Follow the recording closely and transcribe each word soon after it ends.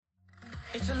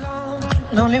It's a long,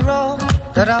 lonely road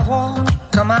that I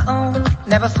walked on my own.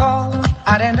 Never thought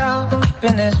I'd end up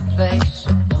in this place.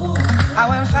 I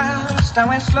went fast, I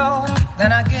went slow,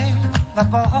 then I gave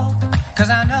up all hope. Cause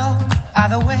I know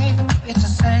either way it's the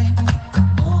same.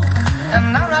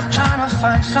 And I'm not trying to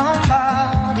find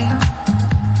somebody,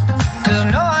 cause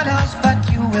no one else but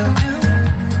you will do.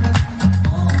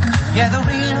 Yeah, the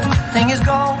real thing is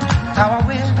gold, how I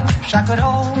wish I could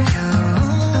hold you.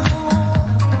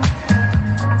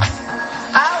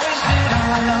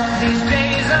 These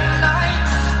days and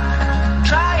nights,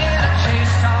 trying to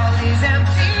chase all these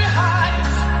empty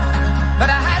heights, but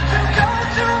I had to go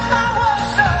through my worst,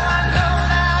 so I know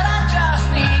that I just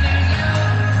needed you.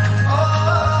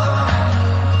 Oh,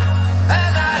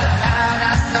 as I look out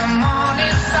at the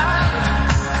morning sun,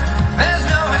 there's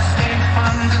no escape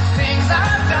from the things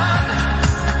I've done,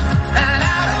 and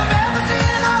out of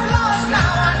everything I've lost, now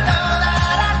I know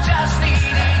that I just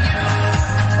needed you.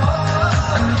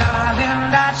 Oh,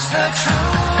 darling, that's the truth.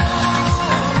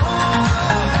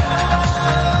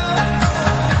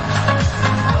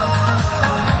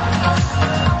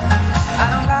 I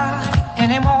don't lie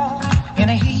anymore in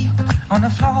a heap on the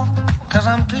floor, cause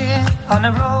I'm clear on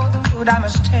the road I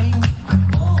must take.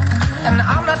 And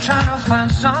I'm not trying to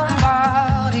find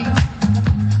somebody,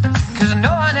 cause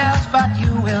no one else but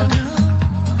you will do.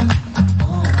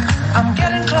 I'm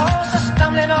getting closer,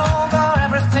 stumbling over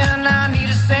everything I need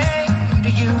to say to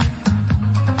you.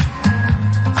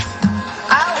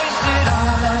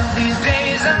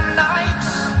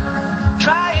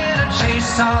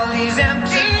 All these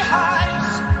empty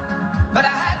heights, but I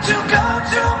had to go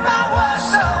through my worst,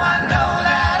 so I know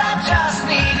that I just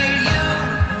needed you.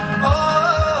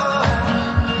 Oh,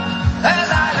 as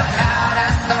I look out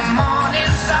at the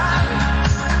morning sun,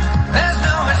 there's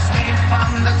no escape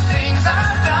from the things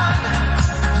I've done,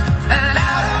 and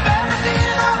out of everything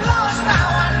I've lost, now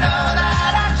I know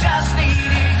that I just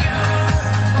needed you.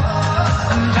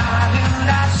 Oh, darling,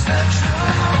 that's the truth.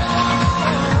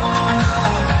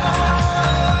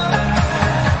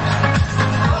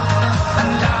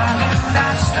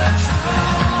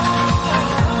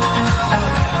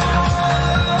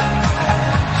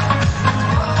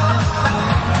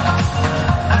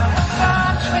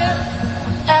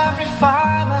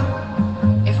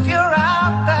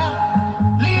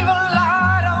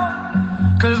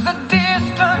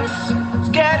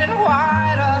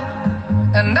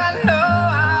 And I know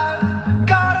I've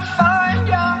gotta find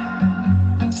you.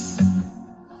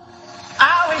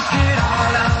 I wasted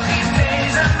all of these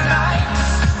days and nights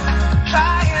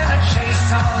trying to chase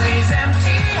all these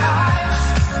empty heights,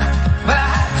 but I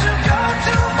had to go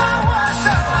through my worst,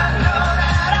 so I know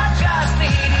that I just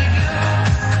needed you.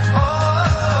 Oh,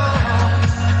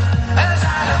 as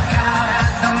I look out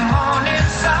at the morning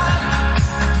sun,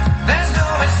 there's no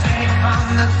escape from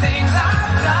the things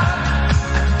I've done.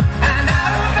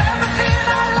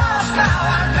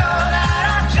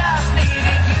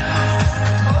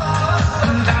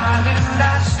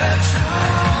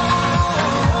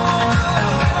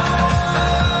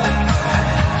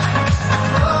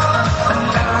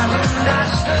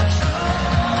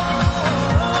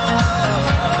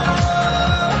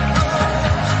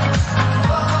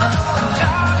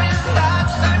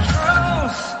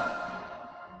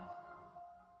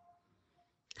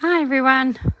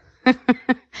 Everyone.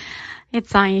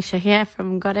 It's Aisha here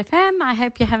from God FM. I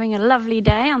hope you're having a lovely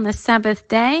day on the Sabbath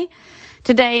day.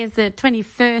 Today is the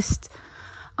 21st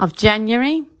of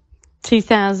January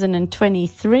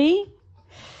 2023.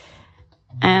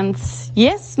 And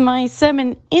yes, my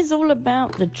sermon is all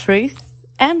about the truth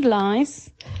and lies,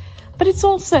 but it's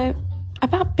also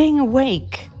about being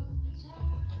awake.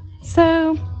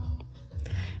 So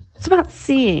it's about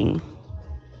seeing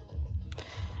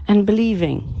and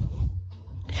believing.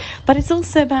 But it's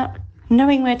also about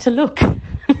knowing where to look.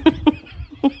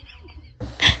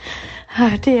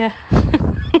 Oh dear.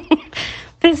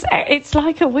 It's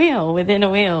like a wheel within a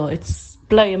wheel. It's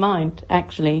blow your mind,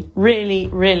 actually. Really,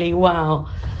 really wow.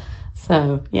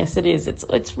 So yes, it is.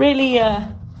 It's really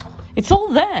it's all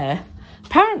there.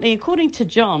 Apparently, according to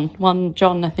John, 1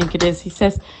 John I think it is, he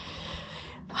says,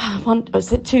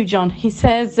 is it 2 John? He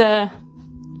says,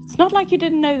 it's not like you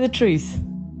didn't know the truth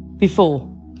before.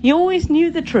 You always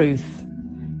knew the truth.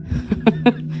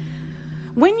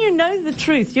 When you know the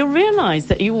truth, you'll realize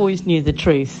that you always knew the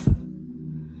truth.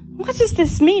 What does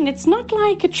this mean? It's not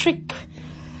like a trick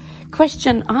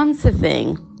question answer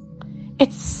thing.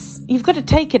 You've got to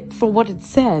take it for what it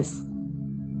says.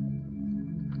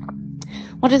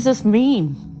 What does this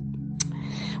mean?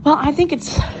 Well, I think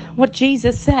it's what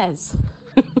Jesus says.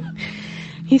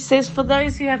 He says, for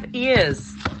those who have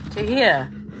ears to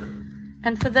hear,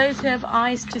 and for those who have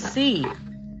eyes to see.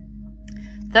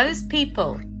 Those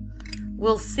people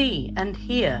will see and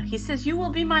hear. He says, you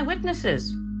will be my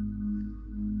witnesses.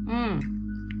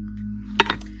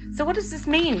 So what does this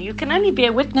mean? You can only be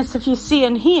a witness if you see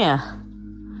and hear.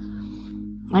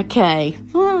 Okay,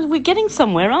 well, we're getting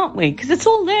somewhere, aren't we? Because it's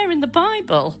all there in the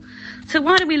Bible. So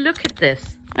why do we look at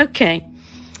this? Okay.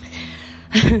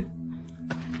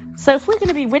 So if we're going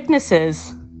to be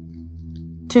witnesses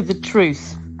to the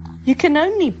truth, you can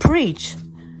only preach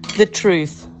the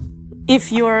truth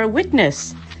if you are a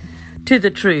witness to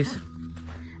the truth.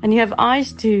 And you have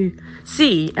eyes to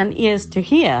see and ears to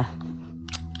hear.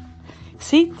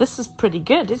 See, this is pretty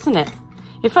good, isn't it?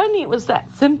 If only it was that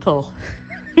simple.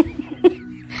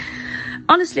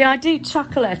 Honestly, I do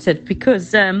chuckle at it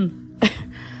because I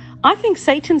think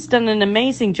Satan's done an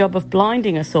amazing job of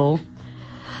blinding us all.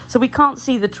 So we can't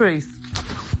see the truth.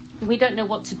 We don't know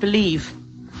what to believe.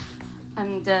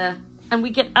 And we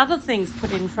get other things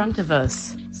put in front of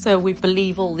us. So we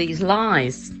believe all these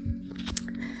lies.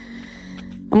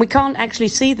 And we can't actually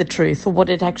see the truth or what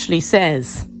it actually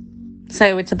says.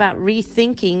 So it's about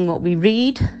rethinking what we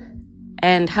read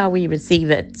and how we receive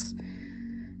it.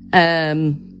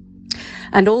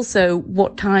 And also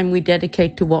what time we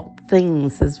dedicate to what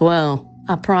things as well.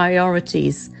 Our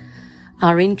priorities,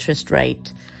 our interest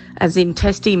rate, as in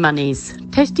testy monies.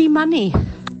 Testy money.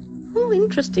 Oh,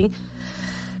 interesting.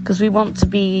 Because we want to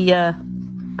be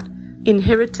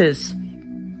inheritors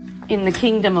in the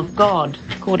kingdom of God,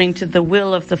 according to the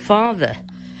will of the Father.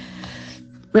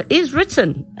 It is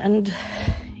written, and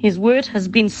his word has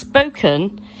been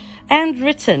spoken and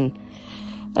written.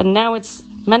 And now it's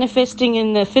manifesting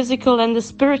in the physical and the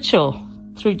spiritual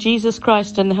through Jesus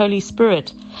Christ and the Holy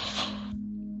Spirit.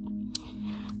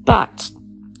 But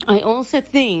I also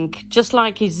think, just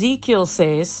like Ezekiel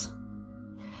says,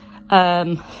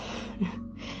 when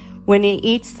he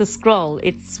eats the scroll,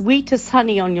 it's sweet as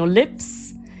honey on your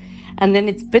lips, and then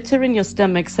it's bitter in your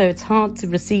stomach, so it's hard to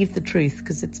receive the truth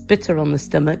because it's bitter on the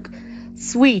stomach.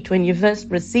 Sweet when you first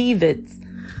receive it.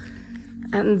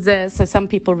 And so some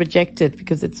people reject it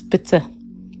because it's bitter.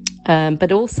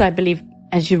 But also, I believe,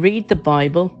 as you read the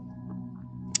Bible,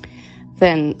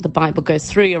 then the Bible goes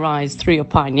through your eyes, through your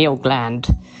pineal gland,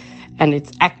 and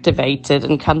it's activated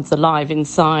and comes alive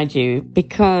inside you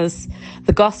because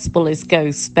the gospel is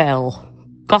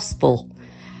gospel.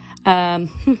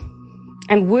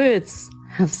 And words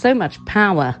have so much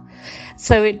power.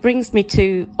 So it brings me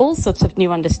to all sorts of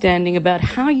new understanding about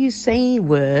how you say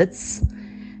words,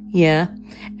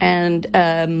 and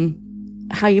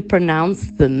how you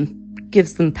pronounce them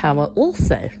gives them power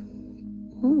also.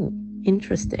 Ooh,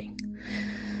 interesting.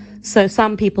 So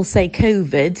some people say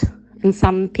COVID and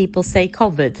some people say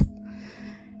COVID.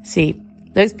 See,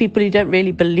 those people who don't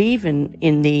really believe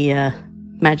in the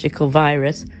magical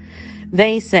virus,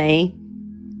 they say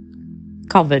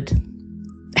COVID.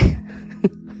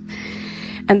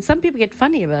 And some people get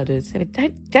funny about it. So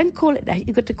don't call it that.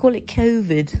 You've got to call it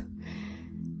COVID.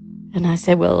 And I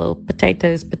say, well,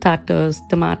 potatoes, tomatoes,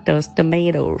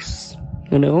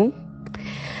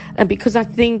 And because I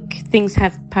think things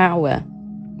have power.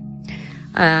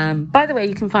 By the way,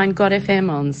 you can find God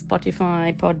FM on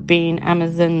Spotify, Podbean,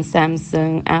 Amazon,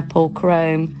 Samsung, Apple,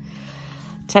 Chrome,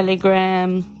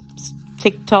 Telegram,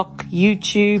 TikTok,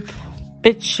 YouTube,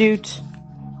 BitChute,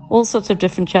 all sorts of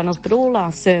different channels, but all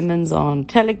our sermons on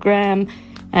Telegram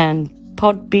and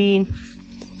Podbean.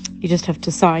 You just have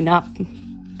to sign up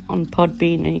on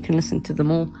Podbean and you can listen to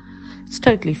them all. It's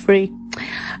totally free.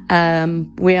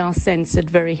 We are censored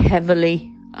very heavily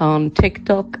on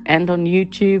TikTok and on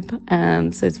YouTube,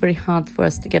 so it's very hard for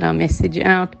us to get our message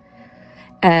out.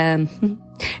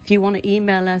 If you want to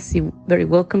email us, you're very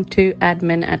welcome to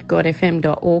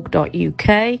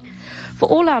admin@godfm.org.uk. For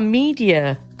all our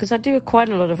media, because I do quite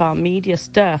a lot of our media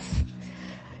stuff,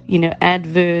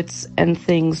 adverts and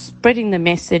things, spreading the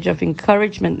message of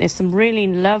encouragement. There's some really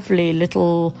lovely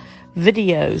little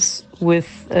videos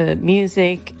with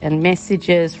music and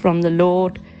messages from the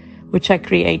Lord, which I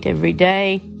create every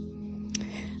day.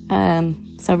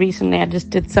 So recently I just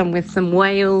did some with some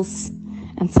whales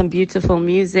and some beautiful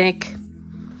music.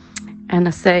 And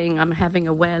I'm saying I'm having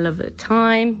a whale of a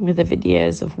time with the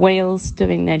videos of whales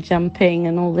doing their jumping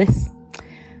and all this.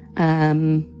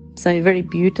 So very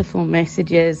beautiful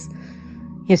messages.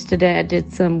 Yesterday I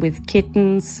did some with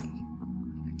kittens,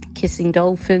 kissing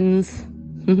dolphins.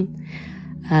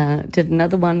 Did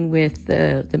another one with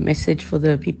the message for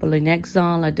the people in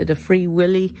exile. I did a Free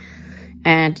Willy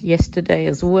ad yesterday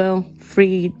as well,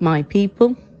 Free My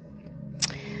People.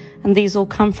 And these all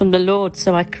come from the Lord,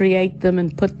 so I create them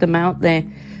and put them out there.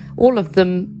 All of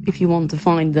them, if you want to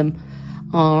find them,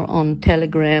 are on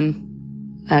Telegram,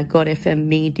 God FM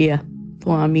Media,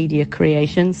 for our media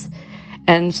creations.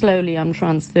 And slowly I'm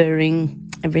transferring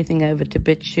everything over to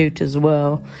BitChute as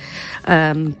well.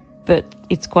 But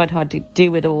it's quite hard to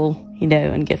do it all,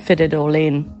 and get fitted all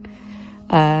in.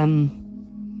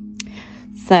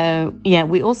 So, yeah,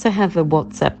 we also have a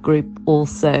WhatsApp group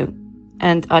also.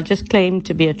 And I just claim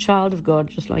to be a child of God,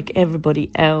 just like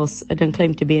everybody else. I don't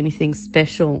claim to be anything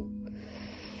special.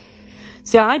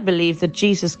 So I believe that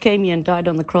Jesus came here and died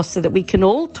on the cross so that we can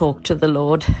all talk to the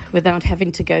Lord without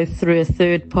having to go through a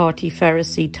third-party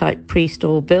Pharisee-type priest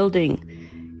or building.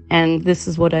 And this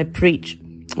is what I preach,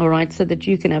 all right, so that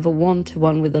you can have a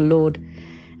one-to-one with the Lord,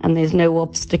 and there's no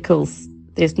obstacles.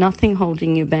 There's nothing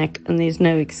holding you back, and there's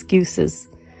no excuses.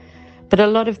 But a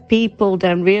lot of people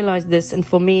don't realize this, and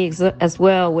for me as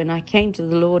well, when I came to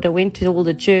the Lord, I went to all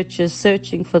the churches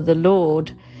searching for the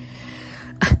Lord,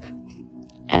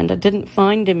 and I didn't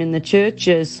find him in the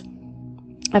churches.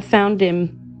 I found him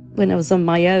when I was on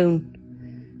my own,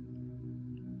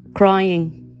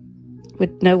 crying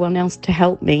with no one else to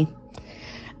help me.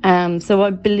 So I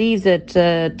believe that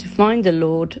to find the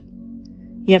Lord,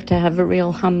 you have to have a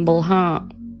real humble heart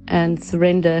and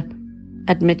surrender,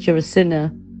 admit you're a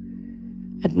sinner,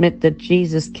 admit that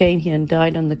Jesus came here and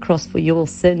died on the cross for your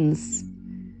sins,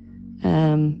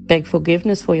 beg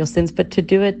forgiveness for your sins, but to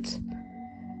do it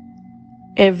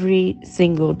every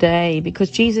single day,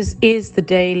 because Jesus is the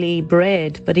daily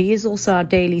bread, but he is also our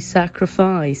daily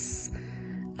sacrifice.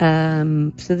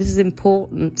 So this is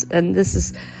important, and this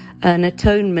is an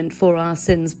atonement for our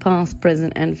sins, past,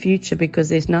 present, and future, because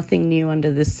there's nothing new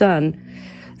under the sun.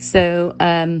 So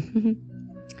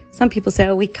some people say,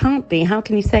 oh, we can't be. How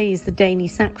can you say he's the daily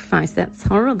sacrifice? That's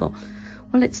horrible.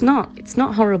 Well, it's not. It's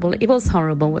not horrible. It was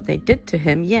horrible what they did to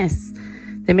him, yes.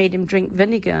 They made him drink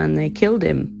vinegar and they killed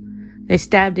him. They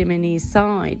stabbed him in his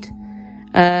side,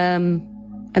 and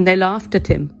they laughed at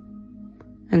him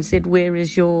and said, where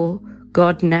is your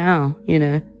God now?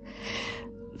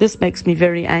 This makes me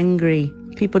very angry.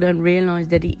 People don't realize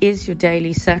that he is your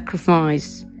daily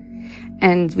sacrifice.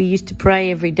 And we used to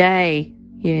pray every day,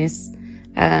 yes,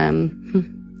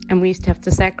 and we used to have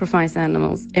to sacrifice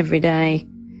animals every day.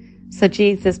 So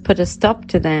Jesus put a stop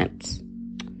to that.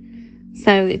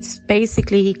 So it's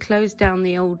basically he closed down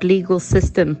the old legal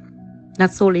system.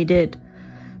 That's all he did,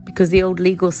 because the old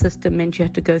legal system meant you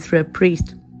had to go through a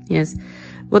priest. Yes.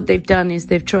 What they've done is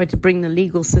they've tried to bring the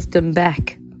legal system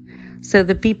back. So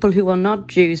the people who are not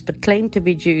Jews but claim to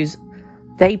be Jews,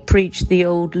 they preach the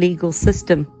old legal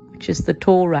system, which is the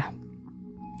Torah.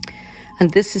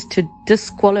 And this is to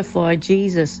disqualify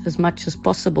Jesus as much as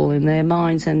possible in their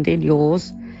minds and in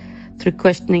yours through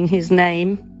questioning his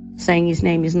name, saying his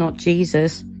name is not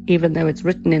Jesus, even though it's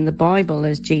written in the Bible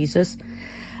as Jesus.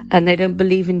 And they don't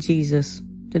believe in Jesus.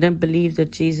 They don't believe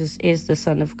that Jesus is the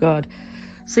Son of God.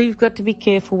 So you've got to be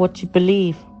careful what you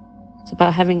believe. It's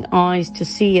about having eyes to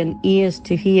see and ears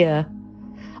to hear.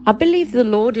 I believe the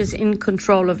Lord is in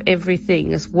control of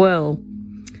everything as well.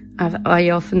 I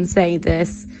often say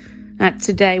this.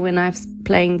 Today when I was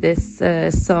playing this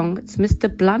song, it's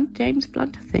Mr. Blunt, James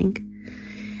Blunt, I think.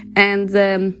 And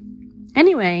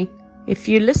anyway, if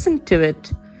you listen to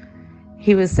it,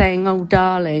 he was saying, oh,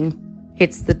 darling,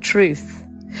 it's the truth.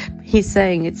 He's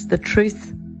saying it's the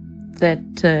truth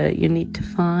that you need to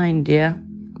find, yeah?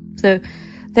 So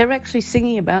they're actually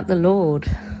singing about the Lord.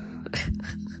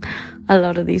 A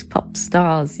lot of these pop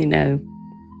stars,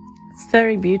 It's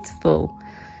very beautiful.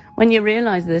 When you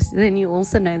realize this, then you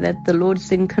also know that the Lord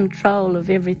is in control of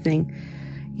everything,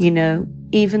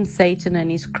 even Satan and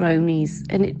his cronies.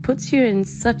 And it puts you in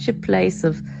such a place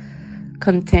of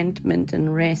contentment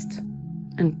and rest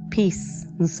and peace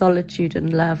and solitude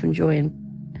and love and joy and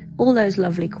all those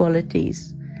lovely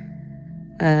qualities.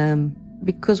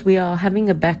 Because we are having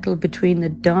a battle between the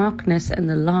darkness and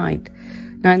the light.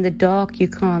 Now in the dark you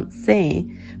can't see,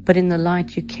 but in the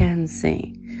light you can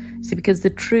see. See, because the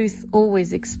truth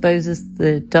always exposes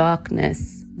the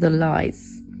darkness, the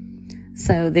lies.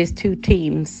 So there's two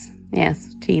teams.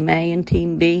 Yes, Team A and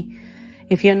Team B.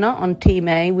 If you're not on Team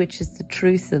A, which is the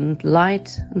truth and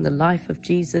light and the life of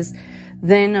Jesus,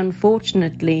 then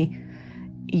unfortunately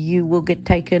you will get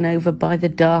taken over by the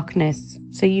darkness.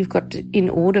 So you've got to, in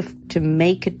order to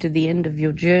make it to the end of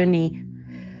your journey,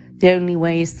 the only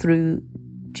way is through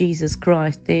Jesus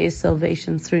Christ. There is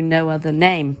salvation through no other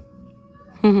name.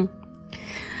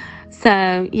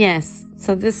 So, yes,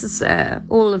 so this is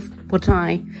all of what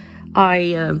I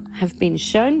have been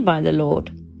shown by the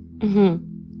Lord.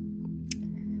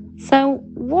 So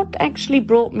what actually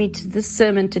brought me to this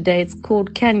sermon today, it's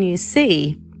called Can You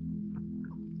See?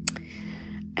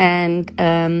 And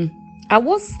I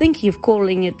was thinking of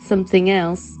calling it something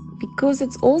else because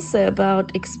it's also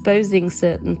about exposing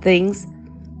certain things.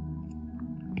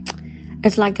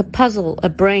 It's like a puzzle, a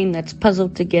brain that's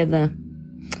puzzled together.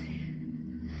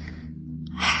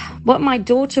 What my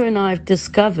daughter and I have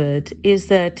discovered is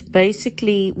that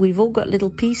basically we've all got little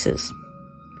pieces.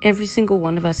 Every single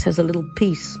one of us has a little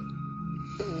piece.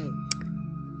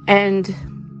 And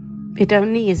it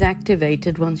only is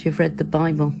activated once you've read the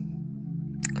Bible,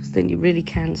 because then you really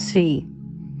can see.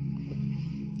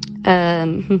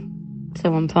 So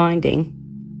I'm finding.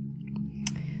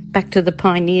 Back to the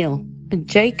pineal. And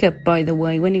Jacob, by the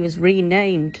way, when he was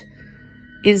renamed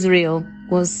Israel,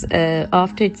 was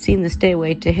after he'd seen the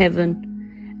stairway to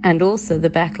heaven and also the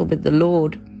battle with the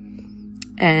Lord.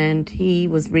 And he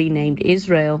was renamed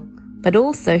Israel, but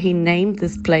also he named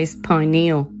this place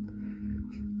Pineal.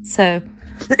 So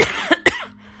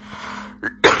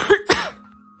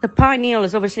the pineal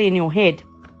is obviously in your head.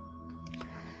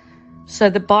 So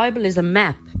the Bible is a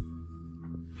map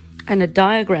and a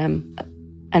diagram,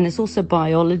 and it's also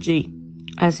biology,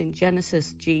 as in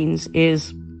Genesis, genes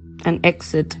is an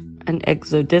exit and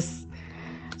exodus.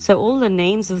 So all the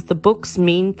names of the books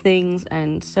mean things,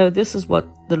 and so this is what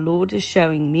the Lord is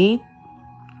showing me.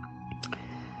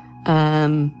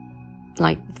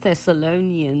 Like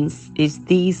Thessalonians is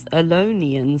these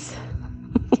Alonians.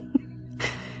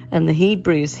 And the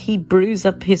Hebrews, he brews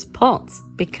up his pots,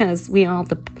 because we are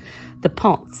the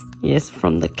pots, yes,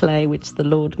 from the clay which the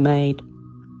Lord made.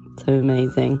 So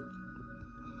amazing.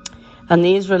 And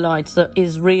the Israelites are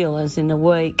Israel, as in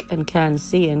awake and can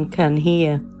see and can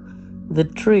hear the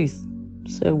truth.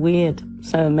 So weird,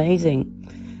 so amazing.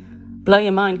 Blow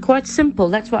your mind. Quite simple.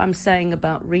 That's what I'm saying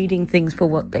about reading things for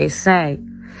what they say.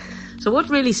 So what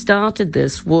really started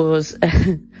this was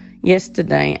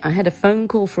yesterday I had a phone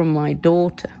call from my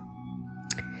daughter.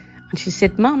 And she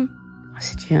said, Mum, I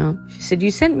said, yeah. She said,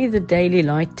 you sent me the Daily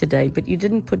Light today, but you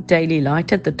didn't put Daily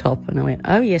Light at the top. And I went,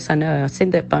 oh, yes, I know. I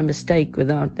sent that by mistake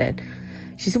without that.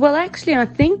 She said, well, actually, I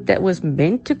think that was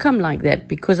meant to come like that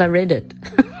because I read it.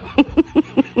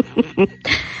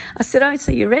 I said, oh,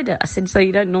 so you read it? I said, so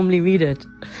you don't normally read it?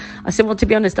 I said, well, to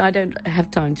be honest, I don't have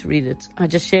time to read it. I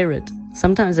just share it.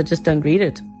 Sometimes I just don't read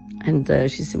it. And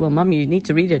she said, well, Mum, you need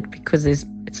to read it because it's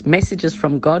messages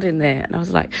from God in there. And I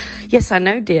was like, yes, I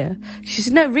know, dear. She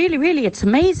said, no, really, it's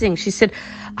amazing. She said,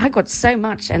 I got so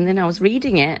much. And then I was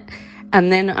reading it.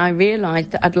 And then I realized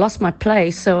that I'd lost my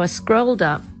place. So I scrolled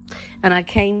up and I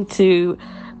came to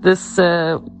this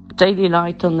Daily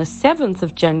Light on the 7th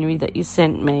of January that you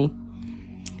sent me.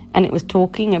 And it was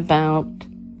talking about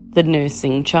the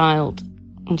nursing child.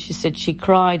 And she said she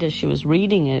cried as she was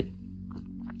reading it.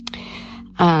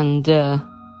 And I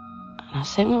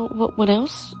said, well, what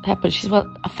else happened? She said,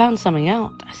 well, I found something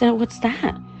out. I said, oh, what's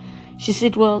that? She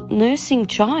said, well, nursing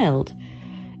child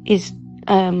is,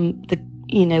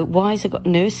 why has it got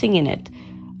nursing in it?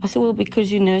 I said, well,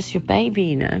 because you nurse your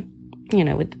baby,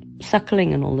 with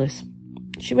suckling and all this.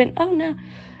 She went, oh, no,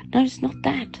 it's not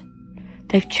that.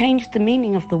 They've changed the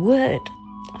meaning of the word.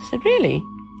 I said, really?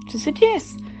 She said,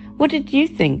 yes. What did you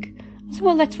think? I said,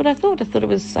 well, that's what I thought. I thought it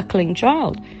was suckling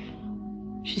child.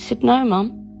 She said, no,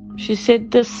 Mum. She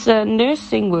said, this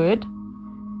nursing word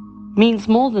means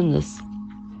more than this.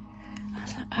 I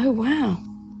was like, oh, wow.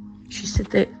 She said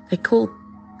that they call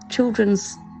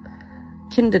children's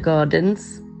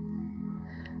kindergartens.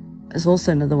 There's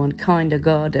also another one,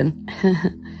 kindergarten,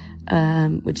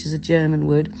 which is a German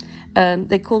word.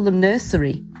 They call them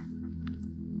nursery.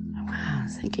 Wow, I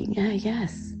was thinking, yeah,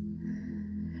 yes.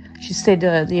 She said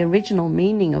the original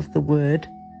meaning of the word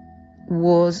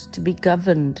was to be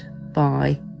governed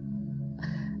by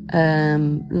a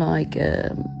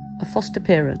foster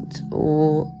parent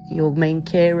or your main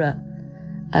carer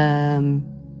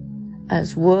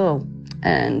as well.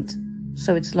 And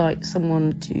so it's like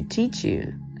someone to teach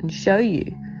you and show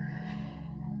you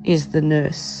is the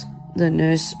nurse. The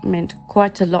nurse meant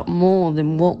quite a lot more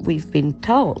than what we've been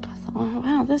told. I thought, oh,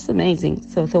 wow, that's amazing.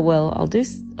 So I thought, well, I'll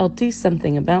do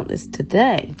something about this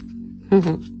today.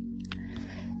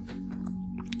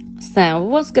 So I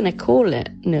was going to call it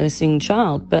nursing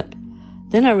child, but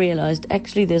then I realized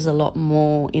actually there's a lot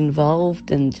more involved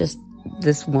than just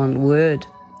this one word.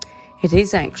 It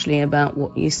is actually about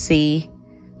what you see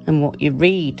and what you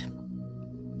read.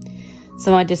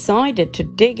 So I decided to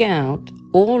dig out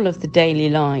all of the Daily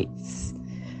Lights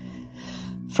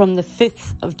from the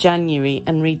 5th of January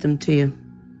and read them to you.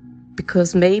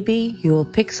 Because maybe you'll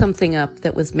pick something up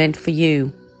that was meant for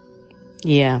you.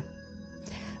 Yeah.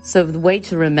 So the way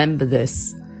to remember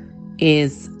this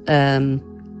is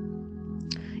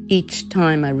each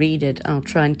time I read it, I'll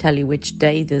try and tell you which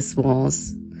day this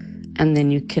was and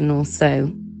then you can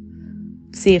also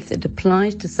see if it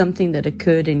applies to something that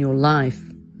occurred in your life.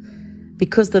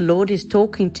 Because the Lord is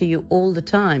talking to you all the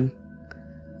time,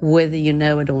 whether you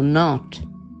know it or not.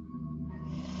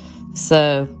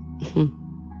 So,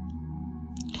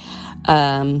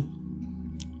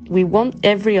 we want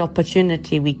every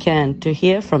opportunity we can to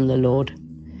hear from the Lord.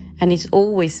 And He's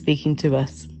always speaking to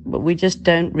us, but we just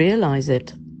don't realize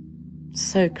it.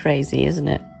 So crazy, isn't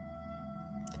it?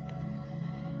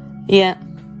 Yeah.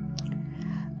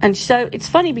 And so it's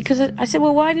funny because I said,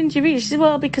 well, why didn't you read it? She said,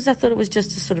 well, because I thought it was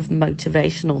just a sort of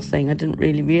motivational thing. I didn't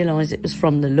really realize it was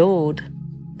from the Lord,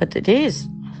 but it is.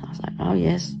 I was like, oh,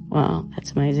 yes. Wow,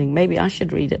 that's amazing. Maybe I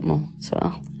should read it more as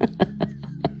well.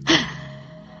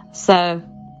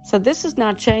 So this has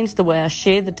now changed the way I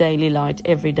share the Daily Light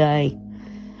every day.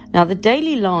 Now, the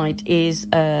Daily Light is,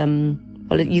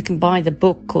 well, you can buy the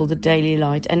book called The Daily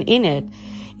Light, and in it,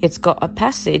 it's got a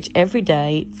passage every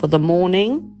day for the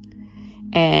morning,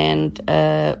 and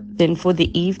then for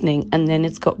the evening, and then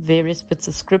it's got various bits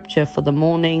of scripture for the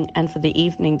morning and for the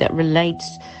evening that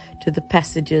relates to the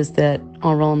passages that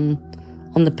are on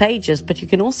the pages, but you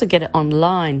can also get it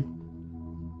online.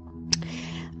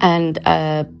 And,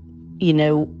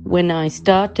 when I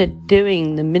started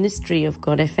doing the ministry of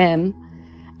God FM,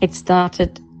 it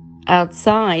started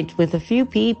outside with a few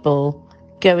people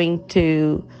going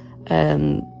to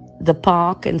the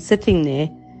park and sitting there.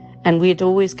 And we'd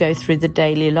always go through the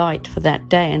Daily Light for that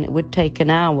day, and it would take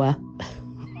an hour.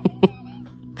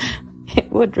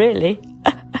 It would really.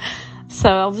 So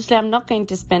obviously I'm not going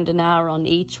to spend an hour on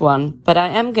each one, but I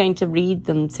am going to read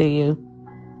them to you.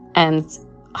 And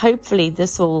hopefully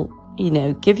this will,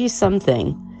 give you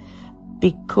something,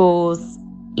 because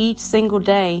each single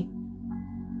day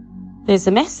there's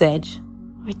a message,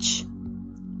 which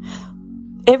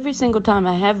every single time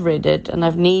I have read it and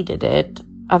I've needed it,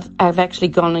 I've actually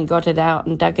gone and got it out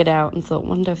and dug it out and thought,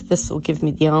 wonder if this will give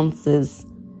me the answers.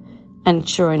 And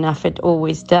sure enough, it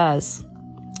always does.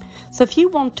 So if you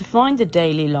want to find the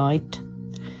Daily Light,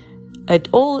 it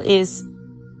all is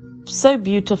so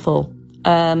beautiful.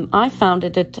 I found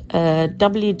it at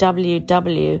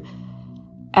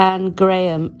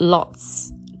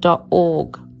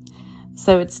www.annegrahamlotz.org.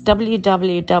 So it's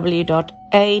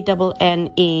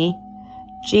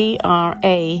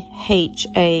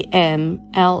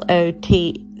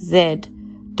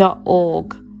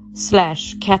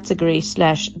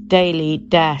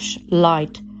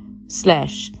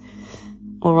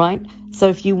All right. So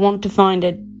if you want to find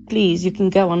it, please, you can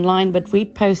go online, but we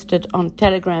post it on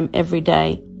Telegram every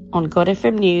day on God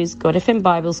FM News, God FM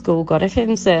Bible School, God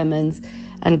FM Sermons,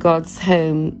 and God's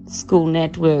Home School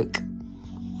Network.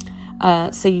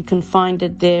 So you can find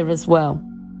it there as well.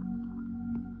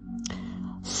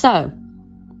 So,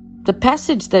 the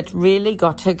passage that really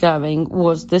got her going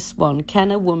was this one. Can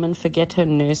a woman forget her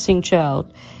nursing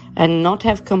child and not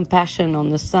have compassion on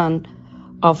the son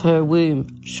of her womb?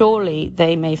 Surely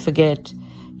they may forget.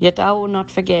 Yet I will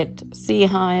not forget. See,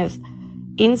 I have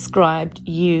inscribed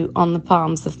you on the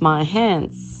palms of my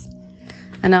hands.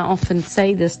 And I often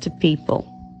say this to people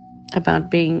about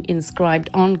being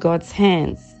inscribed on God's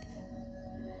hands.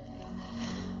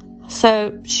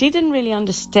 So she didn't really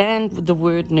understand the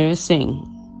word nursing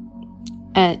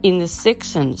in this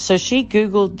section. So she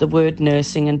Googled the word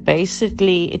nursing, and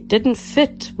basically it didn't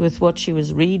fit with what she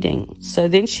was reading. So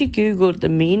then she Googled the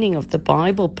meaning of the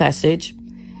Bible passage,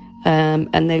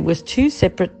 and there was two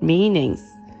separate meanings.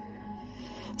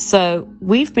 So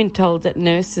we've been told that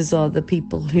nurses are the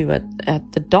people who are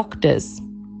at the doctors.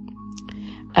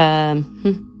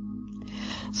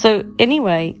 So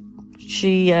anyway,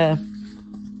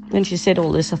 when she said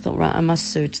all this, I thought, right, I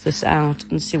must search this out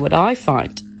and see what I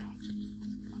find.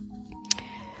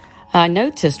 I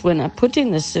noticed when I put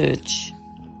in the search,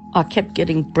 I kept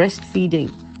getting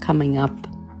breastfeeding coming up.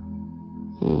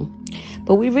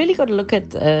 But we really got to look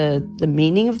at the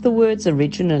meaning of the words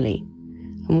originally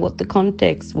and what the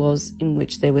context was in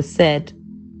which they were said.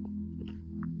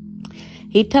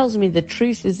 He tells me the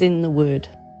truth is in the word.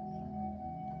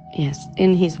 Yes,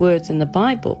 in his words in the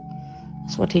Bible.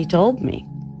 That's what he told me,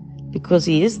 because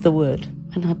he is the word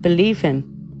and I believe him.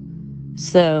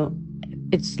 So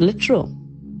it's literal,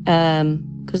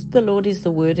 because the Lord is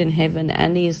the word in heaven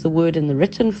and he is the word in the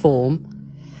written form.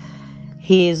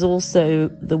 He is also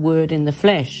the word in the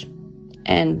flesh.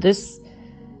 And this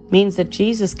means that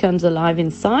Jesus comes alive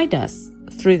inside us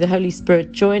through the Holy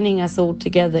Spirit, joining us all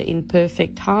together in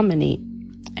perfect harmony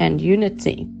and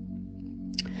unity.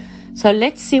 So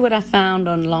let's see what I found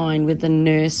online with the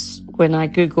nurse when I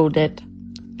Googled it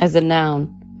as a noun.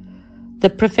 The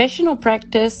professional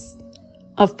practice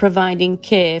of providing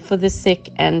care for the sick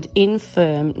and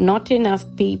infirm. Not enough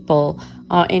people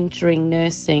are entering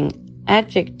nursing.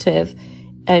 Adjective,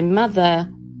 a mother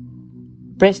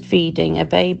breastfeeding a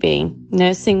baby.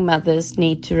 Nursing mothers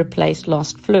need to replace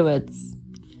lost fluids.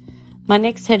 My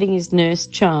next heading is nurse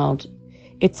child.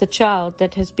 It's a child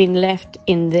that has been left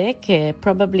in their care.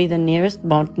 Probably the nearest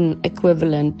modern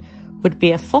equivalent would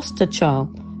be a foster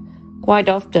child. Quite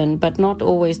often, but not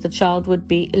always, the child would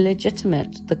be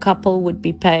illegitimate. The couple would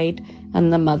be paid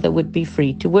and the mother would be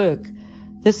free to work.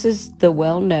 This is the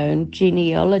well-known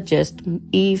genealogist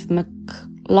Eve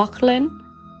McLaughlin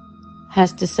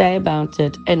has to say about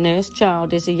it. A nurse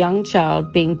child is a young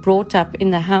child being brought up in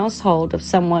the household of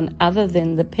someone other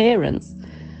than the parents,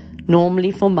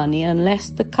 normally for money, unless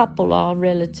the couple are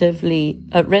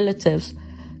relatives,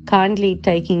 kindly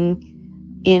taking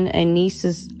in a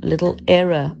niece's little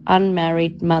error.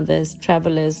 Unmarried mothers,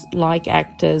 travelers, like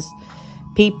actors,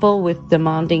 people with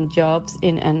demanding jobs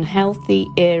in unhealthy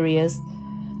areas,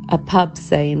 a pub,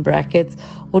 say in brackets,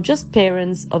 or just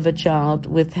parents of a child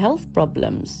with health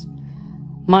problems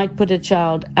might put a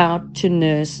child out to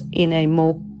nurse in a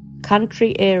more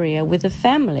country area with a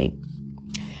family.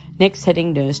 Next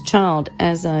heading, nurse child.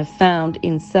 As I found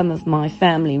in some of my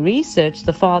family research,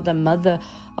 the father, mother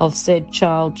of said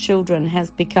children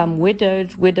has become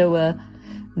widowed, widower,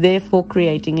 therefore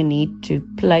creating a need to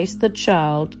place the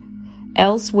child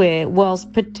elsewhere,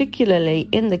 whilst particularly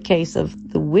in the case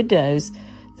of the widows,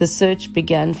 the search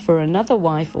began for another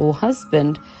wife or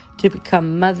husband to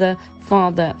become mother,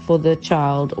 father for the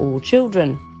child or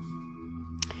children.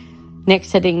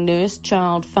 Next heading, nurse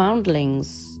child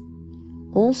foundlings.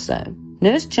 Also,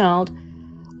 nurse child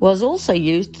was also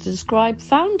used to describe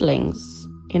foundlings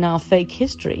in our fake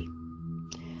history.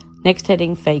 Next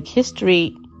heading, fake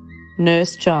history,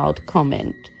 nurse child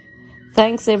comment.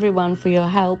 Thanks everyone for your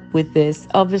help with this.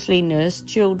 Obviously, nurse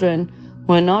children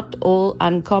were not all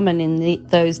uncommon in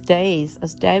those days.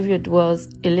 As David was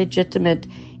illegitimate,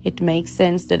 it makes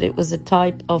sense that it was a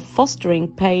type of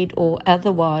fostering, paid or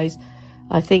otherwise.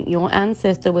 I think your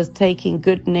ancestor was taking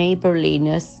good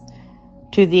neighborliness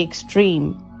to the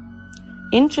extreme.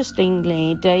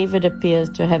 Interestingly, David appears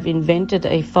to have invented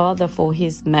a father for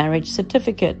his marriage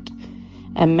certificate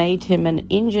and made him an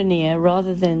engineer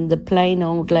rather than the plain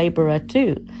old laborer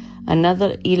too.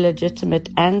 Another illegitimate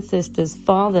ancestor's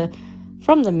father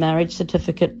from the marriage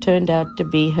certificate turned out to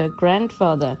be her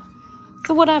grandfather.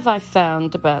 So what have I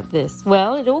found about this?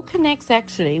 Well, it all connects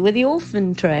actually with the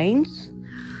orphan trains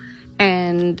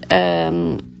and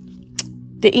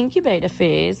the incubator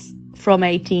fairs from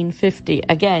 1850.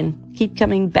 Again, keep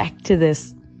coming back to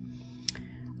this.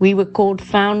 We were called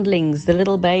foundlings, the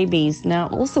little babies. Now,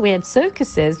 also we had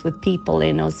circuses with people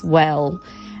in as well.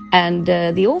 And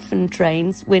the orphan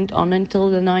trains went on until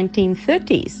the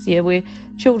 1930s, where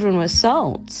children were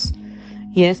sold,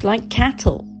 like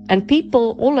cattle. And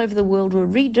people all over the world were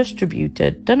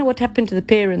redistributed. Don't know what happened to the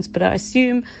parents, but I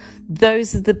assume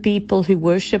those are the people who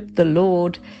worshipped the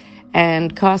Lord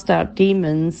and cast out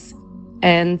demons,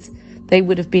 and they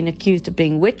would have been accused of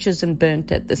being witches and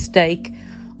burnt at the stake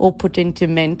or put into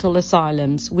mental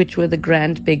asylums, which were the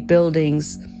grand big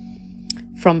buildings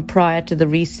from prior to the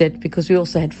reset, because we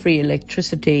also had free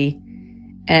electricity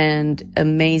and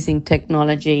amazing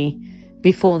technology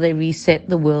before they reset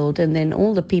the world. And then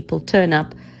all the people turn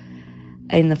up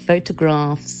in the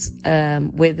photographs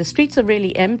where the streets are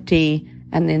really empty,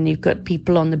 and then you've got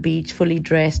people on the beach fully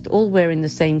dressed, all wearing the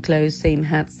same clothes, same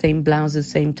hats, same blouses,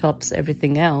 same tops,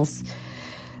 everything else.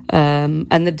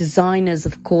 And the designers,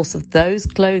 of course, of those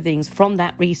clothings from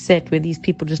that reset, where these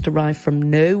people just arrived from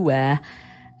nowhere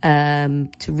to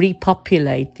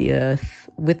repopulate the earth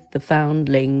with the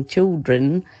foundling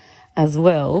children as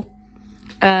well.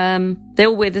 They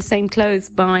all wear the same clothes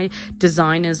by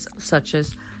designers such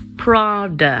as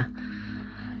Prada,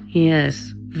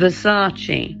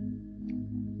 Versace,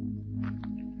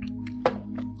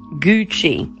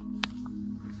 Gucci.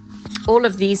 All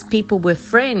of these people were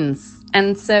friends.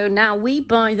 And so now we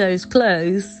buy those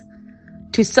clothes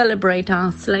to celebrate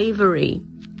our slavery.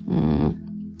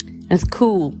 It's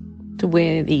cool to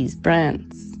wear these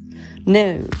brands.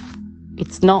 No,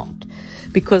 it's not.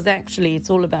 Because actually it's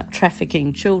all about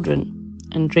trafficking children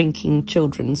and drinking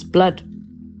children's blood.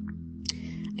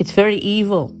 It's very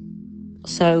evil.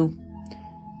 So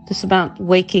it's about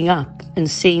waking up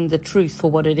and seeing the truth for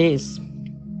what it is.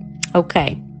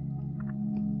 Okay.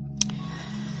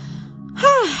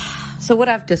 So what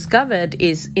I've discovered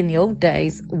is in the old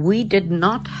days, we did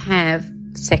not have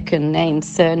second names,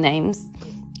 surnames.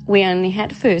 We only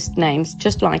had first names,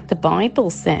 just like the Bible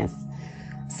says.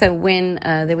 So when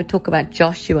they would talk about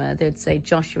Joshua, they'd say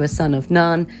Joshua, son of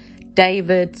Nun,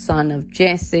 David, son of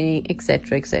Jesse,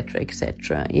 etc., etc.,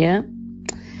 etc. Yeah.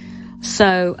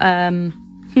 So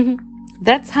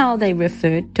that's how they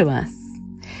referred to us.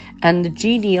 And the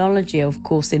genealogy, of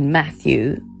course, in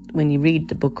Matthew, when you read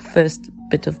the book, first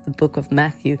bit of the book of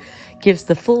Matthew, gives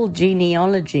the full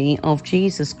genealogy of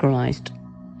Jesus Christ,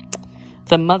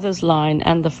 the mother's line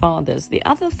and the father's. The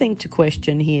other thing to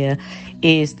question here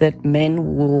is that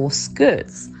men wore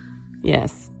skirts.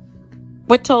 Yes.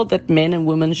 We're told that men and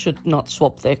women should not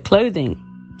swap their clothing.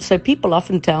 So people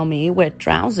often tell me, you wear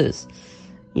trousers.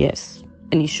 Yes.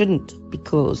 And you shouldn't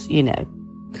because,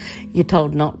 you're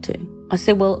told not to. I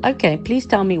said, well, okay, please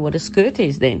tell me what a skirt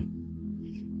is then.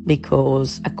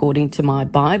 Because according to my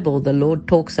Bible, the Lord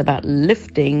talks about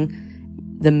lifting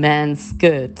the man's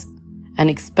skirt and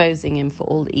exposing him for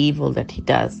all the evil that he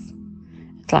does.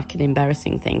 It's like an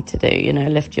embarrassing thing to do,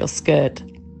 lift your skirt.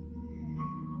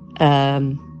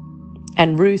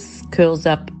 And Ruth curls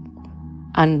up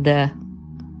under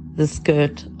the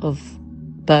skirt of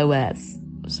Boaz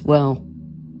as well.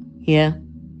 Yeah,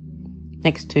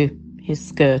 next to his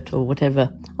skirt or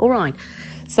whatever. All right.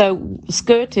 So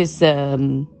skirt is a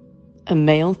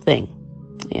male thing.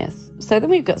 Yes. So then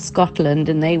we've got Scotland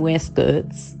and they wear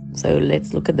skirts. So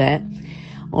let's look at that.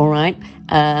 All right.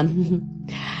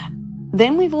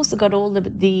 Then we've also got all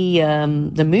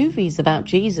the movies about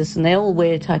Jesus, and they all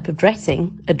wear a type of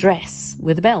dressing, a dress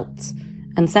with belts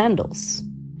and sandals.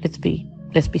 Let's be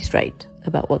straight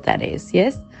about what that is.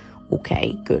 Yes.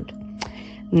 Okay. Good.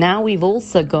 Now we've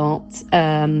also got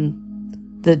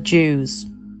the Jews.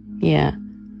 Yeah.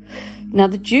 Now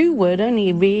the Jew word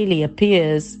only really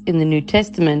appears in the New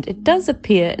Testament. It does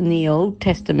appear in the Old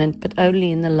Testament, but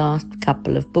only in the last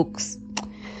couple of books.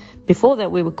 Before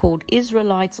that, we were called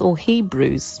Israelites or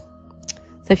Hebrews.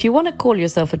 So if you want to call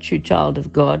yourself a true child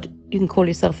of God, you can call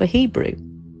yourself a Hebrew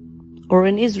or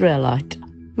an Israelite.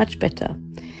 Much better.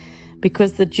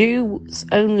 Because the Jews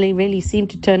only really seem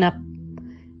to turn up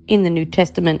in the New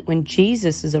Testament when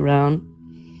Jesus is around,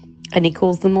 and he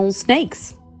calls them all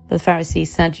snakes. The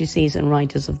Pharisees, Sadducees, and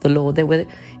writers of the law, they were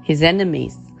his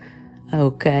enemies.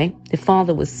 Okay. The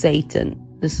father was Satan.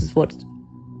 This is what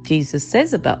Jesus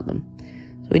says about them.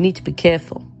 So we need to be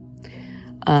careful.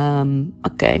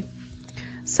 Okay.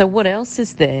 So what else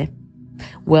is there?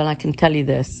 Well, I can tell you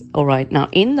this. All right. Now,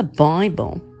 in the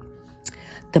Bible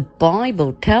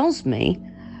tells me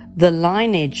the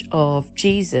lineage of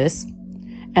Jesus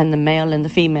and the male and the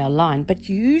female line. But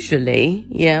usually,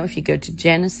 if you go to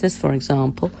Genesis, for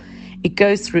example, it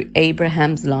goes through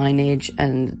Abraham's lineage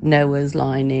and Noah's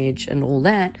lineage and all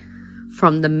that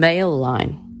from the male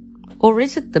line. Or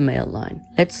is it the male line?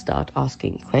 Let's start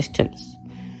asking questions.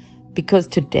 Because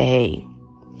today,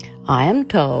 I am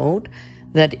told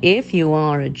that if you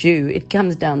are a Jew, it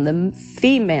comes down the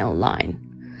female line.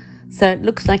 So it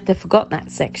looks like they forgot that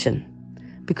section.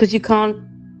 Because you can't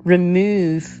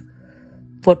remove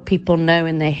what people know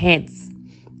in their heads.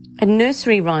 And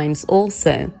nursery rhymes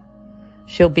also.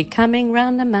 She'll be coming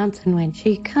round the mountain when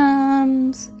she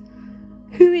comes.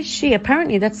 Who is she?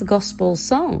 Apparently that's a gospel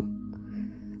song.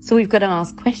 So we've got to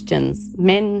ask questions.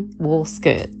 Men wore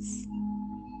skirts.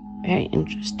 Very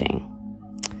interesting.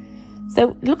 So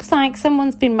it looks like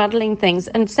someone's been muddling things,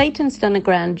 and Satan's done a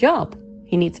grand job.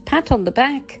 He needs a pat on the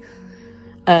back.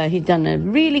 He's done a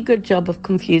really good job of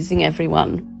confusing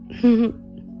everyone.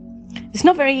 It's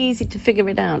not very easy to figure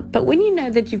it out. But when you know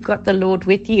that you've got the Lord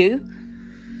with you,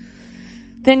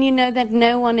 then you know that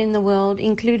no one in the world,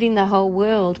 including the whole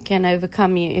world, can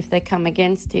overcome you if they come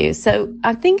against you. So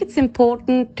I think it's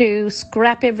important to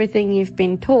scrap everything you've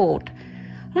been taught.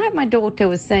 Like my daughter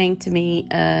was saying to me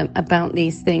about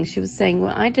these things. She was saying,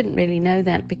 well, I didn't really know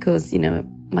that because,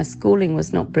 my schooling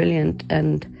was not brilliant.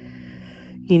 And,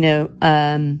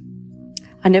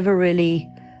 I never really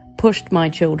pushed my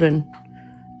children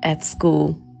at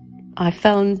school. I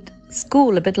found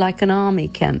school a bit like an army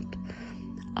camp.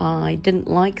 I didn't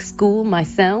like school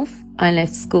myself. I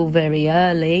left school very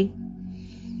early.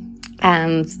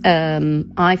 And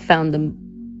I found them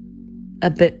a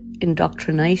bit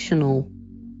indoctrinational.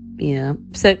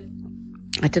 So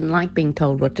I didn't like being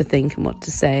told what to think and what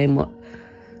to say and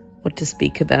what to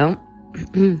speak about.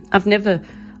 I've never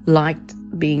liked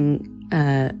being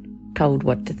told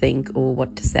what to think or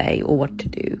what to say or what to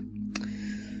do,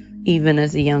 even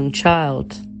as a young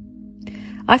child.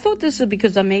 I thought this was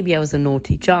because maybe I was a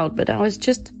naughty child, but I was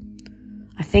just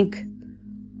a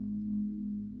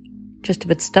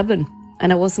bit stubborn.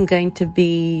 And I wasn't going to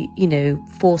be,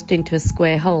 forced into a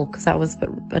square hole because I was a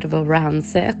bit of a round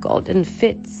circle. It didn't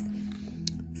fit.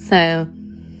 So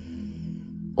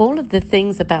all of the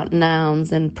things about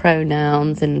nouns and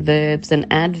pronouns and verbs and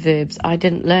adverbs, I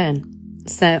didn't learn.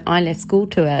 So I left school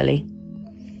too early.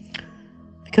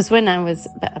 Because when I was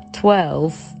about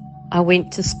 12, I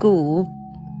went to school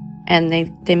and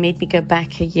they made me go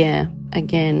back a year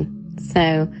again. So,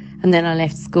 and then I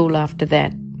left school after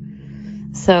that.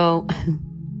 So,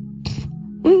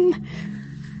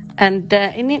 and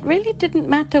it really didn't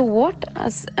matter what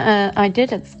I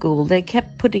did at school. They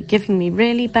kept giving me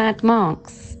really bad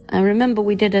marks. I remember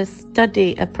we did a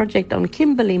project on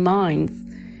Kimberley Mines,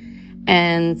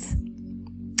 and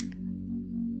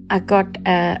I got,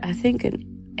 I think, an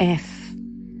F.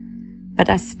 But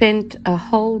I spent a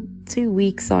whole 2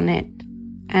 weeks on it,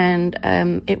 and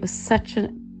it was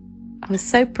I was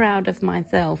so proud of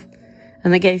myself,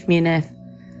 and they gave me an F.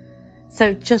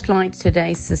 So just like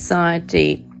today's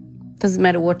society, doesn't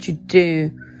matter what you do,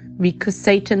 because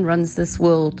Satan runs this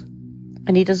world,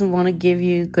 and he doesn't want to give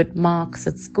you good marks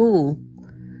at school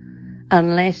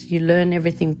unless you learn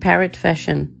everything parrot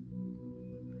fashion.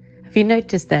 Have you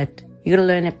noticed that? You got to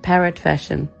learn it parrot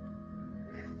fashion.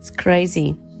 It's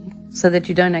crazy, so that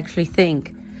you don't actually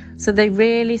think. So they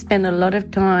really spend a lot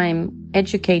of time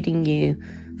educating you,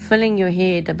 filling your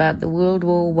head about the World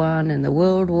War I and the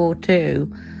World War II,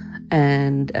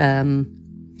 and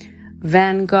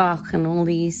Van Gogh and all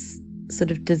these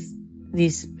sort of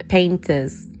these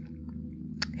painters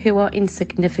who are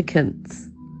insignificant.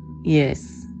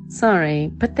 Yes, sorry,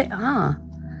 but they are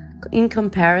in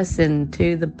comparison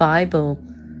to the Bible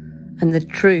and the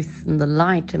truth and the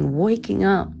light and waking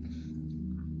up.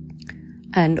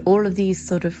 And all of these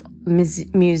sort of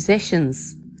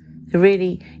musicians,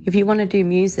 really, if you want to do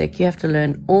music, you have to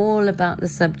learn all about the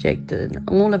subject and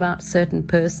all about a certain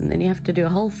person. Then you have to do a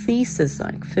whole thesis,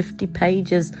 like 50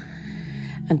 pages,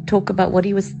 and talk about what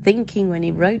he was thinking when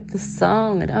he wrote the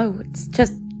song. And it's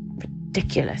just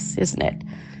ridiculous, isn't it?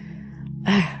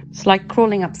 It's like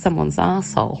crawling up someone's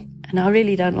arsehole. And I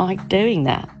really don't like doing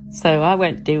that. So I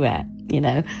won't do that,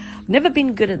 Never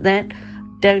been good at that.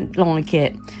 Don't like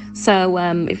it. So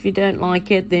if you don't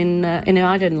like it, then,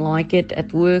 I didn't like it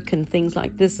at work and things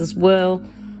like this as well.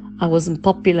 I wasn't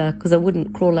popular because I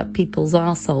wouldn't crawl up people's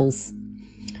arseholes.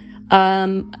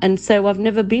 And so I've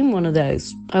never been one of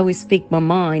those. I always speak my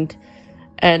mind,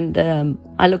 and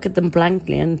I look at them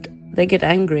blankly and they get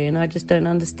angry, and I just don't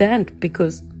understand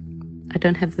because I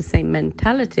don't have the same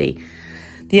mentality.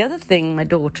 The other thing my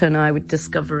daughter and I were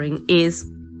discovering is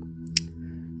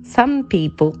some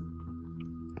people,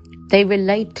 they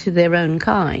relate to their own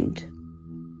kind.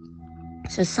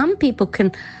 So some people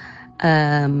can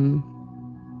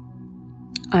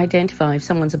identify if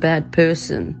someone's a bad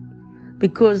person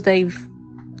because they've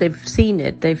seen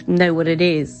it, they know what it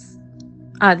is,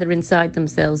 either inside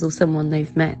themselves or someone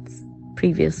they've met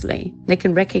previously. They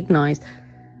can recognize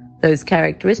those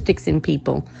characteristics in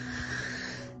people.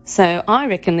 So I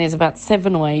reckon there's about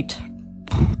 7 or 8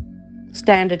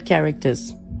 standard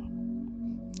characters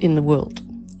in the world.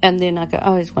 And then I go,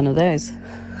 it's one of those.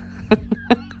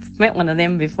 I've met one of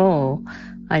them before.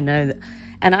 I know that.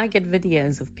 And I get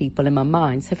videos of people in my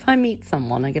mind. So if I meet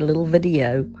someone, I get a little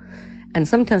video. And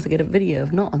sometimes I get a video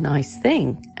of not a nice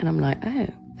thing. And I'm like,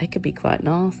 they could be quite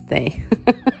nasty.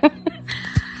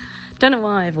 Don't know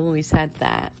why I've always had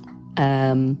that.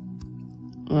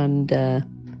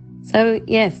 So,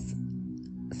 yes,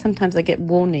 sometimes I get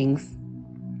warnings.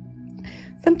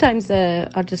 Sometimes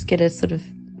I'll just get a sort of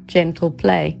gentle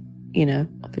play,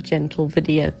 of a gentle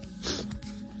video.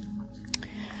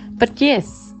 But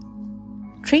yes,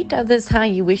 treat others how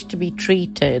you wish to be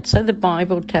treated. So the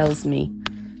Bible tells me.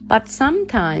 But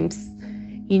sometimes,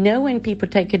 when people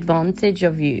take advantage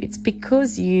of you, it's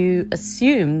because you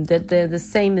assume that they're the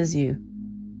same as you,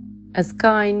 as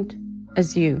kind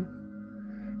as you.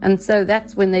 And so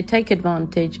that's when they take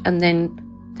advantage, and then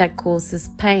that causes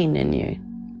pain in you.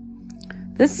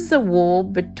 This is a war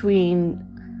between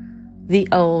the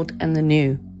old and the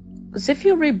new. Because if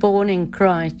you're reborn in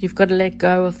Christ, you've got to let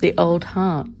go of the old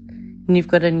heart, and you've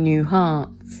got a new heart.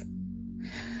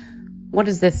 What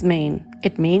does this mean?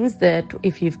 It means that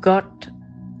if you've done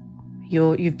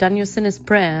your sinner's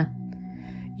prayer,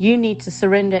 you need to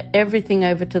surrender everything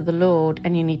over to the Lord,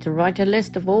 and you need to write a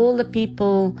list of all the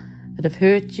people that have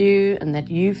hurt you and that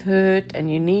you've hurt,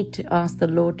 and you need to ask the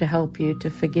Lord to help you, to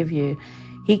forgive you.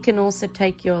 He can also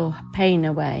take your pain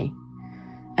away.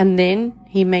 And then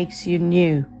he makes you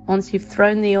new. Once you've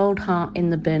thrown the old heart in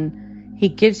the bin, he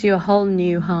gives you a whole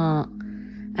new heart.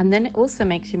 And then it also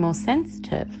makes you more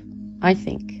sensitive, I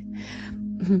think.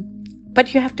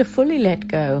 But you have to fully let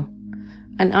go.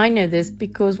 And I know this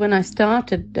because when I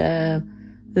started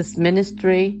this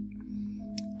ministry,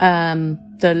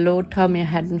 the Lord told me I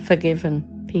hadn't forgiven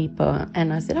people.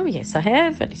 And I said, yes, I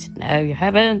have. And he said, no, you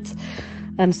haven't.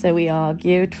 And so we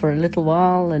argued for a little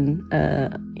while, and,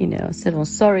 I said, well,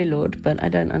 sorry, Lord, but I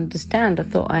don't understand. I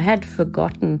thought I had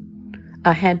forgiven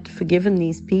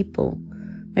these people.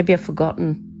 Maybe I've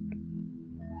forgotten.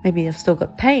 Maybe I've still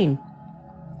got pain.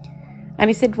 And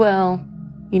he said, well,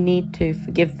 you need to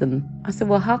forgive them. I said,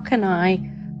 well, how can I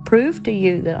prove to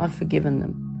you that I've forgiven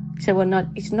them? He said, well,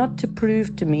 it's not to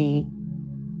prove to me,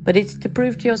 but it's to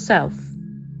prove to yourself.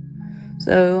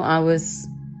 So I was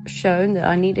shown that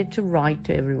I needed to write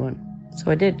to everyone.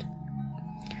 So I did.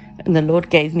 And the Lord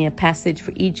gave me a passage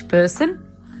for each person,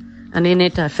 and in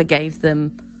it I forgave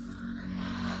them.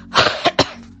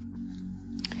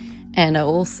 And I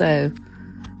also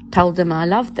told them I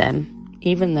loved them,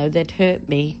 even though they'd hurt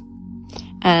me.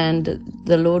 And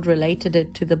the Lord related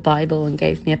it to the Bible and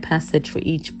gave me a passage for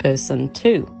each person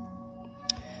too.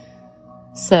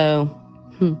 So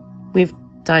we've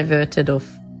diverted off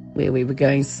where we were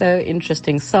going. So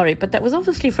interesting. Sorry, but that was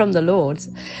obviously from the Lord.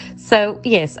 So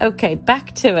yes, okay,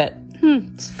 back to it.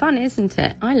 It's fun, isn't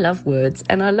it? I love words,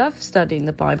 and I love studying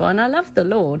the Bible, and I love the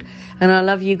Lord, and I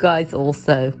love you guys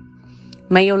also.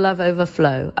 May your love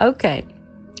overflow. Okay.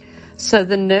 So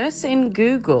the nurse in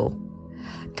Google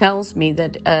tells me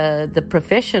that the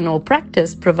profession or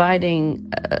practice providing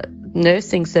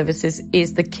nursing services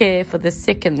is the care for the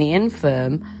sick and the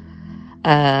infirm.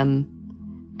 And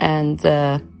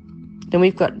then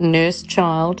we've got nurse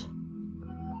child.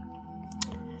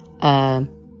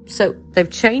 So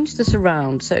they've changed this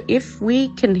around. So if we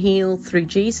can heal through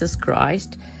Jesus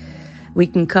Christ, we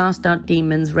can cast out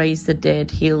demons, raise the dead,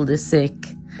 heal the sick.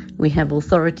 We have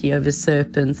authority over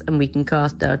serpents, and we can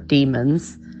cast out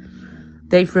demons.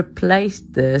 They've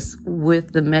replaced this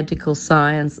with the medical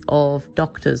science of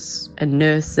doctors and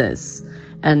nurses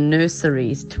and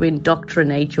nurseries to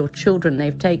indoctrinate your children.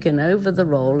 They've taken over the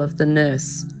role of the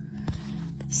nurse.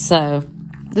 So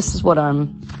this is what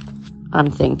I'm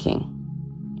thinking.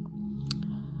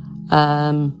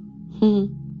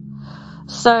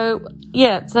 So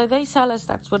they tell us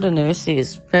that's what a nurse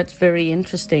is. That's very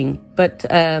interesting. But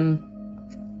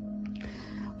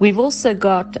we've also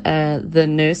got the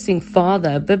nursing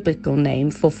father, a biblical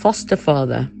name for foster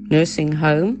father, nursing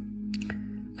home,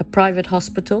 a private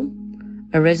hospital,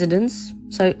 a residence.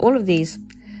 So all of these.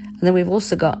 And then we've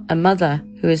also got a mother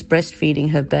who is breastfeeding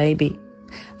her baby,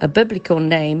 a biblical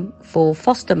name for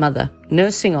foster mother,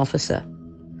 nursing officer.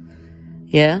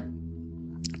 Yeah.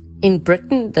 In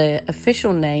Britain, the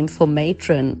official name for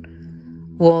matron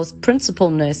was principal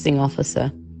nursing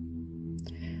officer.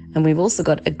 And we've also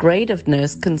got a grade of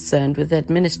nurse concerned with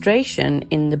administration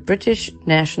in the British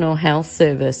National Health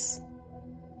Service.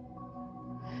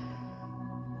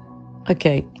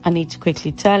 Okay, I need to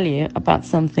quickly tell you about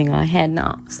something I had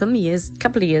now. A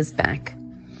couple of years back,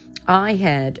 I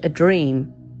had a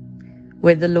dream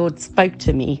where the Lord spoke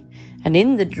to me. And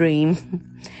in the dream,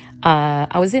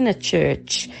 I was in a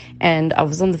church, and I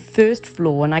was on the first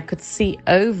floor, and I could see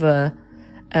over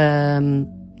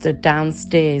the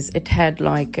downstairs. It had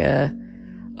like a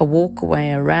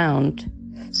walkway around,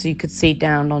 so you could see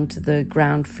down onto the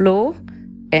ground floor.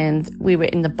 And we were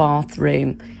in the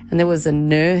bathroom, and there was a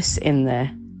nurse in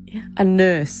there. Yeah, a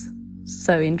nurse.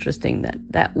 So interesting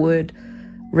that word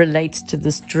relates to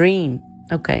this dream.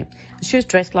 Okay, she was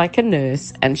dressed like a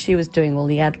nurse, and she was doing all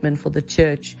the admin for the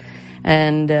church.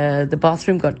 And the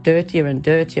bathroom got dirtier and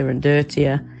dirtier and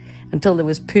dirtier until there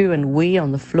was poo and wee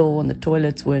on the floor, and the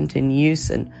toilets weren't in use.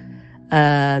 And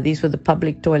these were the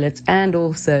public toilets. And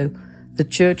also the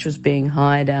church was being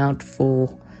hired out for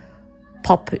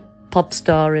pop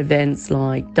star events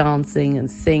like dancing and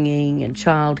singing and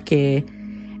childcare.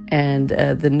 And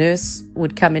the nurse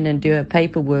would come in and do her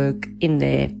paperwork in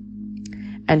there.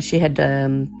 And she had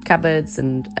cupboards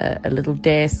and a little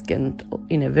desk and,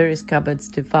 various cupboards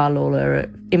to file all her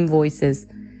invoices.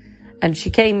 And she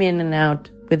came in and out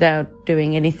without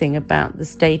doing anything about the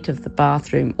state of the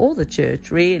bathroom or the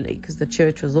church, really, because the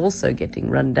church was also getting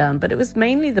run down. But it was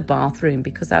mainly the bathroom,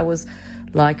 because I was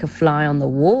like a fly on the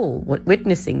wall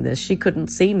witnessing this. She couldn't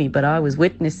see me, but I was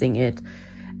witnessing it.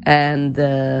 And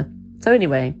so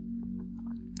anyway,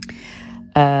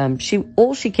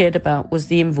 all she cared about was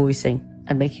the invoicing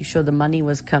and making sure the money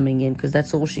was coming in, because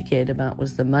that's all she cared about,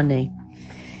 was the money.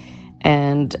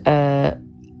 And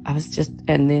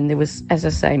and then there was, as I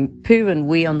say, poo and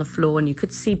wee on the floor, and you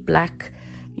could see black,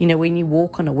 when you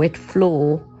walk on a wet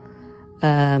floor,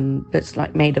 that's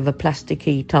like made of a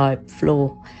plasticky type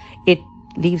floor, it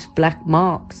leaves black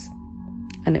marks.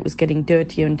 And it was getting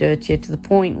dirtier and dirtier to the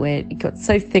point where it got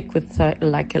so thick with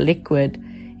like a liquid,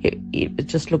 it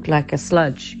just looked like a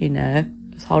sludge, It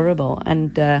was horrible.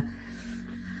 And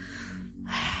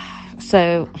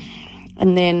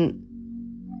and then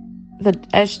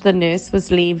as the nurse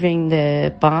was leaving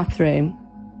the bathroom,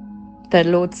 the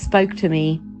Lord spoke to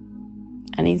me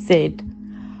and he said,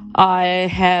 I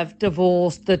have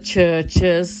divorced the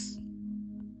churches.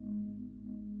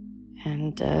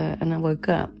 And I woke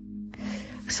up.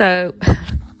 So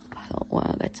I thought,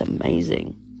 wow, that's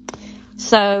amazing.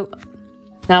 So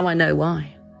now I know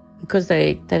why. Because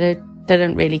they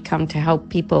don't really come to help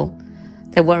people.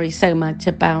 They worry so much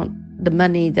about the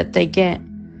money that they get.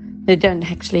 They don't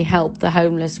actually help the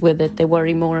homeless with it. They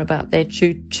worry more about their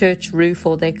church roof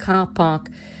or their car park.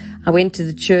 I went to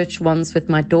the church once with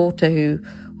my daughter who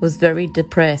was very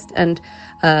depressed, and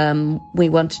we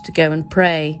wanted to go and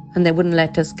pray, and they wouldn't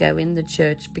let us go in the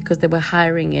church because they were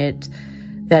hiring it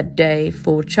that day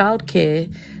for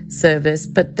childcare service.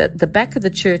 But the back of the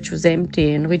church was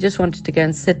empty, and we just wanted to go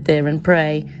and sit there and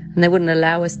pray, and they wouldn't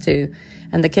allow us to.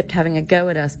 And they kept having a go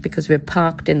at us because we were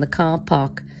parked in the car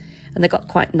park, and they got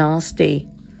quite nasty.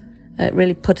 It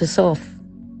really put us off.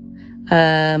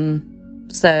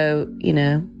 So,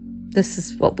 this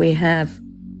is what we have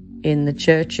in the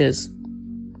churches.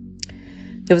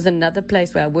 There was another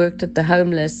place where I worked at the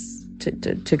homeless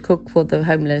to cook for the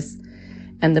homeless,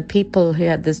 and the people who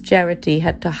had this charity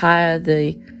had to hire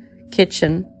the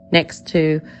kitchen next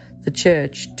to the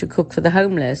church to cook for the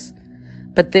homeless.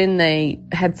 But then they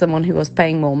had someone who was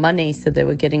paying more money, so they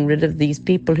were getting rid of these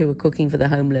people who were cooking for the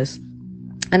homeless.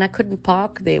 And I couldn't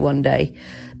park there one day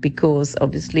because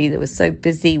obviously they were so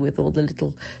busy with all the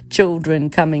little children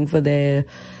coming for their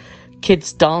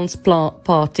kids' dance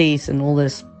parties and all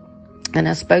this. And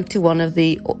I spoke to one of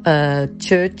the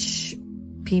church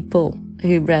people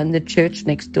who ran the church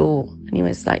next door. And he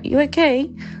was like, you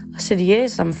okay? I said,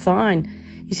 yes, I'm fine.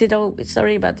 He said, oh,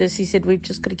 sorry about this. He said, we've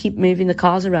just got to keep moving the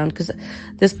cars around because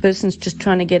this person's just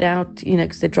trying to get out,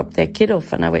 because they dropped their kid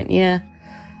off. And I went, yeah.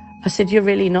 I said, you're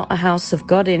really not a house of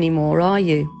God anymore, are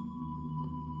you?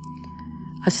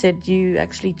 I said, you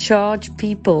actually charge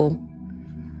people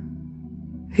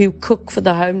who cook for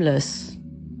the homeless,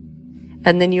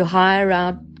 and then you hire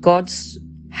out God's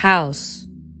house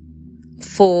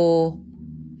for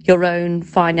your own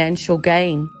financial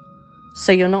gain.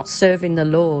 So you're not serving the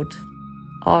Lord,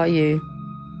 are you?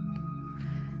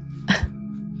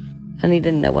 And he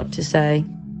didn't know what to say.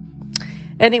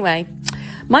 Anyway,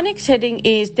 my next heading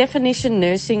is Definition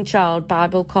Nursing Child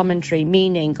Bible Commentary,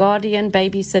 meaning guardian,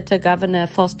 babysitter, governor,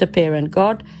 foster parent.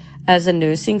 God as a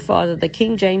nursing father. The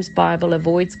King James Bible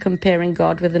avoids comparing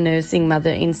God with a nursing mother.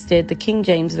 Instead, the King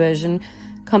James Version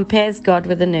compares God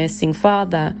with a nursing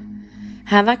father.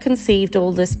 Have I conceived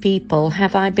all this people?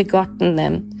 Have I begotten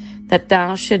them? That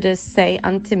thou shouldest say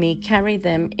unto me, carry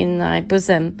them in thy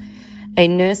bosom. A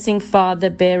nursing father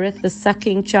beareth the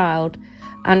sucking child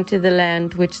unto the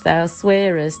land which thou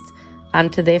swearest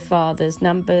unto their fathers.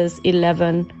 Numbers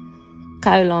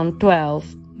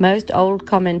 11:12. Most old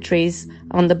commentaries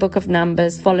on the book of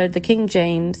Numbers followed the King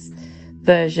James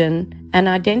Version and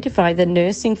identify the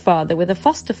nursing father with a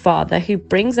foster father who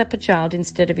brings up a child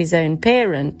instead of his own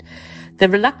parent. The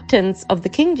reluctance of the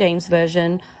King James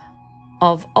Version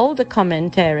of older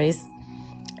commentaries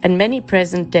and many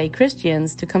present-day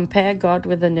Christians to compare God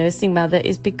with a nursing mother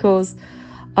is because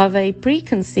of a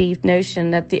preconceived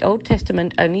notion that the Old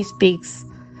Testament only speaks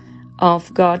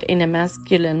of God in a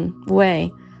masculine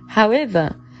way.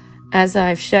 However, as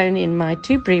I've shown in my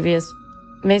two previous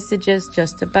messages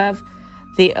just above,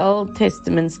 the Old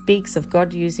Testament speaks of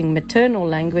God using maternal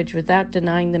language without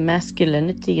denying the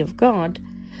masculinity of God.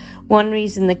 One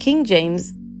reason the King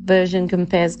James Version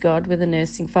compares God with a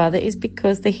nursing father is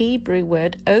because the Hebrew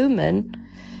word omen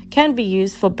can be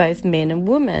used for both men and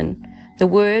women. The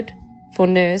word for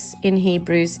nurse in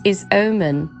Hebrews is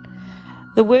omen.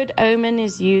 The word omen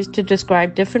is used to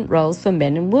describe different roles for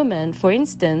men and women. For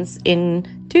instance, in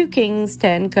 2 Kings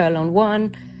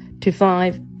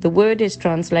 10:1-5, the word is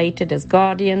translated as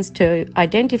guardians to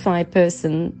identify a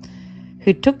person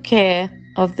who took care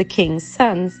of the king's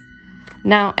sons.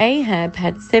 Now Ahab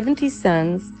had 70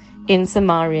 sons in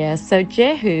Samaria, so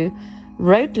Jehu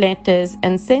wrote letters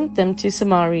and sent them to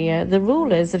Samaria, the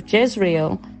rulers of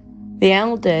Jezreel, the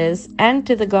elders, and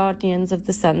to the guardians of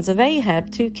the sons of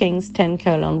Ahab. 2 Kings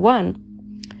 10:1.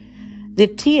 The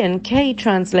TNK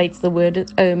translates the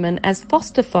word omen as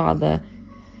foster father.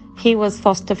 He was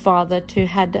foster father to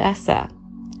Hadassah,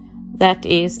 that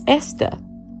is Esther,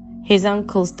 his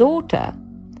uncle's daughter,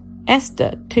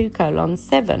 Esther.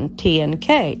 2:7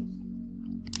 TNK.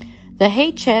 The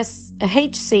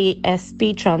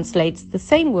HCSB translates the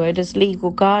same word as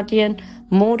legal guardian.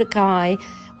 Mordecai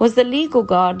was the legal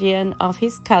guardian of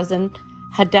his cousin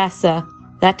Hadassah,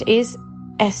 that is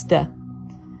Esther.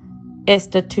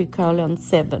 Esther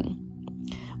 2:7.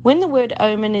 When the word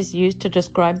omen is used to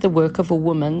describe the work of a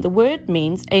woman, the word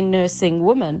means a nursing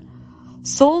woman.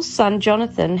 Saul's son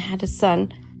Jonathan had a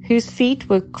son whose feet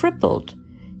were crippled.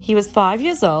 He was 5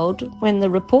 years old when the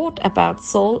report about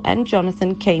Saul and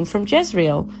Jonathan came from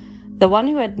Jezreel. The one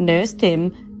who had nursed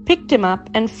him picked him up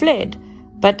and fled,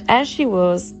 but as she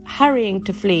was hurrying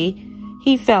to flee,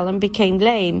 he fell and became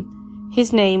lame.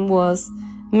 His name was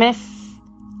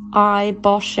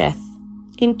Mephibosheth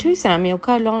in 2 Samuel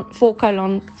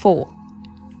 4:4.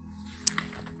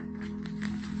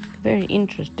 Very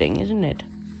interesting, isn't it?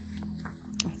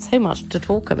 So much to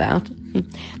talk about.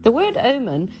 The word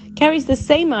omen carries the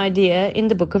same idea in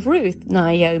the book of Ruth.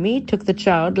 Naomi took the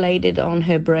child, laid it on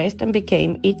her breast, and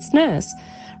became its nurse.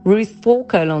 Ruth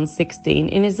 4:16.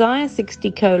 In Isaiah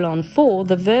 60:4,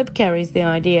 the verb carries the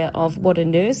idea of what a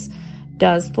nurse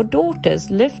does for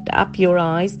daughters. Lift up your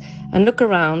eyes and look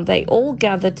around. They all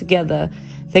gather together.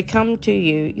 They come to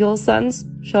you. Your sons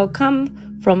shall come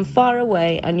from far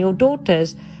away, and your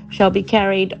daughters shall be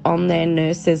carried on their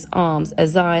nurses' arms.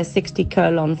 Isaiah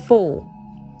 60:4.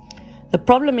 The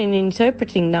problem in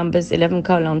interpreting Numbers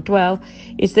 11:12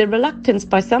 is the reluctance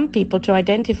by some people to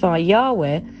identify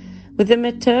Yahweh with the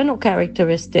maternal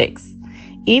characteristics,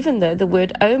 even though the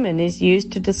word omen is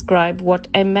used to describe what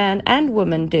a man and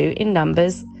woman do in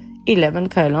Numbers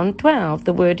 11:12.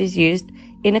 The word is used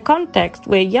in a context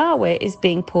where Yahweh is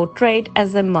being portrayed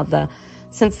as a mother,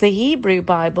 since the Hebrew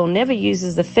Bible never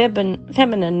uses a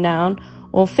feminine noun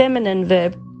or feminine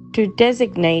verb to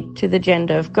designate to the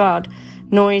gender of God,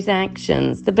 nor his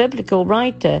actions. The biblical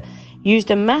writer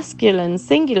used a masculine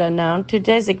singular noun to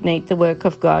designate the work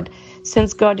of God,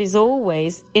 since God is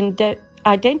always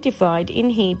identified in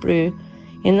Hebrew,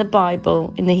 in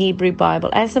the Hebrew Bible,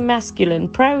 as a masculine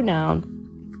pronoun.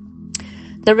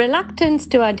 The reluctance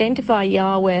to identify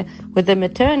Yahweh with the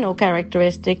maternal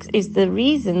characteristics is the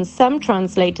reason some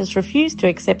translators refuse to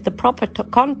accept the proper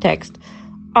context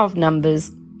of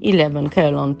Numbers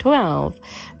 11:12.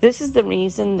 This is the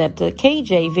reason that the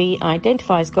KJV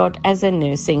identifies God as a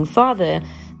nursing father.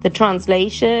 The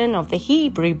translation of the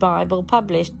Hebrew Bible,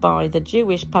 published by the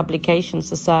Jewish Publication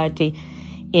Society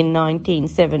in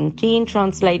 1917,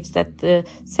 translates that the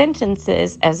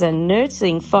sentences as a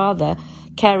nursing father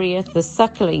carrieth the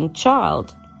suckling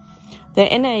child. The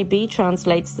NAB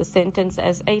translates the sentence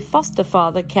as a foster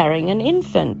father carrying an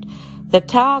infant. The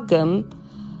Targum,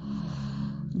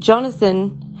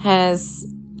 Jonathan has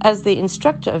as the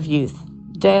instructor of youth.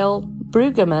 Dale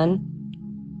Brueggemann,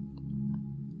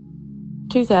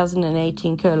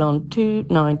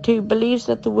 2018:292, believes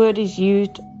that the word is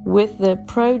used with the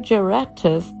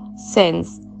pejorative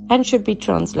sense and should be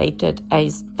translated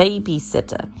as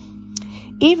babysitter.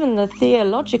 Even the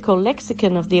theological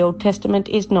lexicon of the Old Testament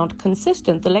is not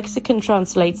consistent. The lexicon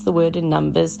translates the word in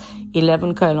Numbers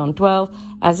 11:12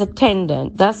 as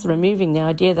attendant, thus removing the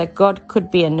idea that God could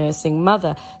be a nursing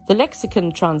mother. The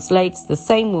lexicon translates the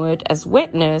same word as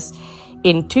wet nurse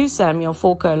in 2 Samuel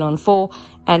 4:4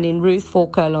 and in Ruth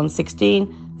 4:16.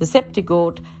 The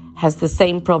Septuagint has the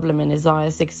same problem in Isaiah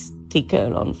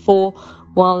 60:4,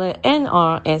 while the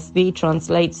NRSV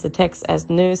translates the text as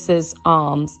nurse's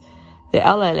arms. The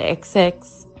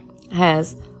LLXX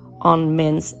has on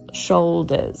men's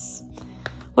shoulders.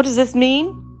 What does this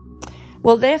mean?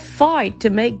 Well, their fight to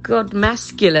make God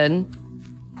masculine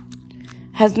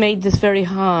has made this very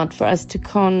hard for us to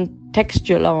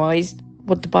contextualize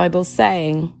what the Bible's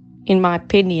saying, in my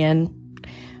opinion.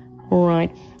 All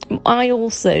right. I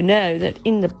also know that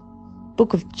in the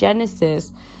book of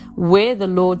Genesis, where the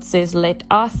Lord says, let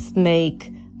us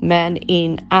make man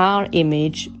in our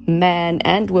image, man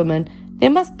and woman, there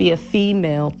must be a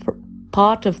female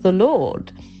part of the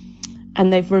Lord.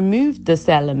 And they've removed this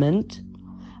element,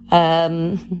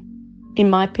 in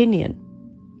my opinion,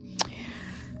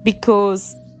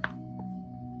 because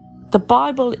the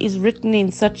Bible is written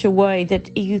in such a way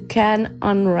that you can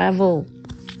unravel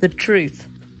the truth.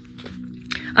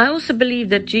 I also believe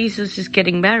that Jesus is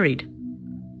getting married.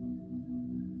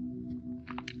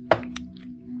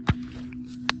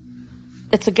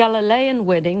 It's a Galilean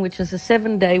wedding, which is a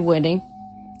 7-day wedding,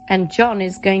 and John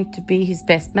is going to be his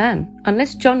best man,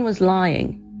 unless John was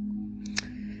lying,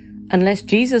 unless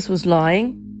Jesus was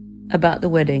lying about the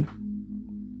wedding.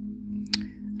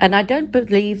 And I don't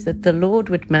believe that the Lord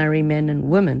would marry men and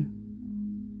women.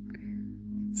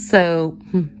 So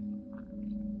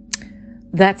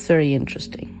that's very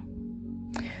interesting.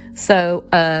 So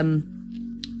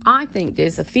I think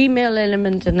there's a female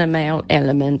element and a male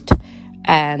element.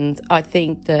 And I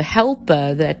think the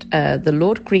helper that the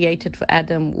Lord created for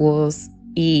Adam was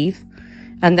Eve.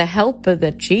 And the helper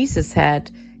that Jesus had,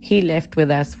 he left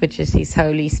with us, which is his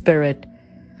Holy Spirit.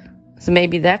 So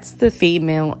maybe that's the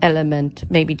female element.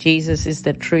 Maybe Jesus is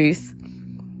the truth,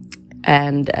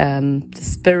 and the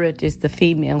spirit is the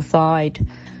female side.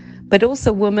 But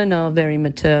also women are very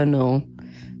maternal.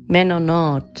 Men are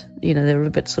not. They're a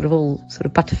bit sort of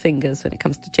butterfingers when it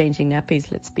comes to changing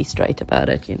nappies. Let's be straight about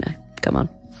it, Come on.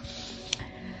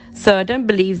 So I don't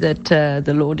believe that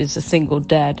the Lord is a single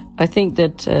dad. I think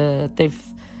that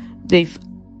they've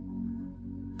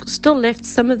still left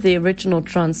some of the original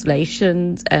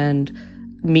translations and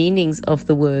meanings of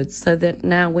the words, so that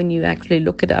now when you actually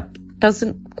look it up, it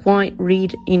doesn't quite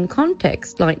read in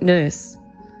context like nurse.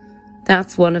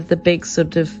 That's one of the big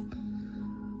sort of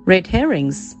red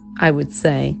herrings, I would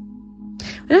say.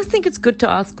 And I think it's good to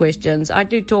ask questions. I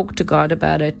do talk to God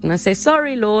about it, and I say,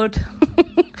 sorry, Lord,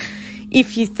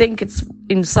 if you think it's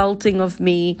insulting of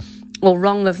me or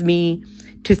wrong of me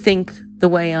to think the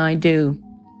way I do.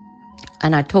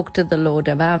 And I talk to the Lord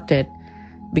about it,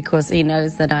 because he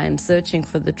knows that I am searching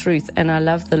for the truth, and I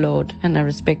love the Lord and I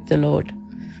respect the Lord.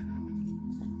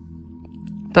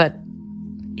 But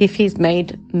if he's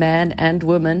made man and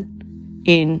woman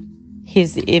in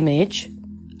his image,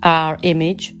 our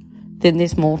image, then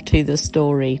there's more to the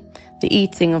story. The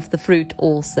eating of the fruit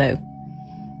also.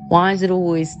 Why is it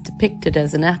always depicted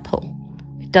as an apple?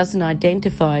 It doesn't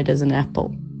identify it as an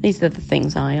apple. These are the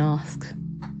things I ask.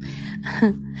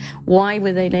 Why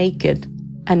were they naked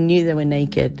and knew they were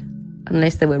naked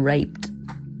unless they were raped?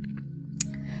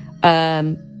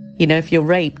 If you're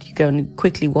raped, you go and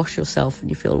quickly wash yourself and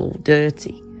you feel all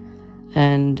dirty.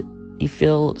 And you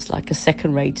feel it's like a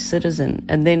second-rate citizen.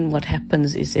 And then what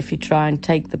happens is, if you try and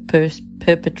take the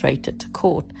perpetrator to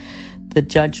court, the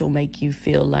judge will make you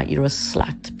feel like you're a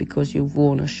slut because you've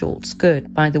worn a short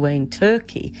skirt. By the way, in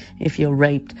Turkey, if you're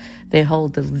raped, they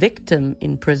hold the victim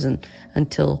in prison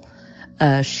until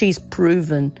she's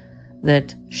proven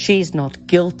that she's not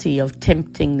guilty of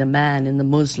tempting the man in the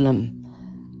Muslim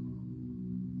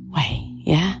way.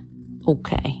 Yeah?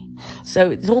 Okay. So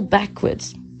it's all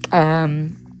backwards.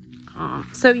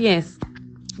 So yes,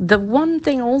 the one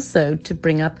thing also to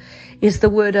bring up is the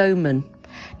word omen.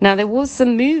 Now, there was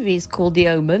some movies called The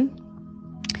Omen,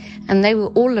 and they were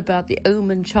all about the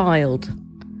Omen child.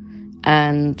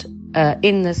 And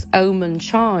in this Omen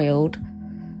child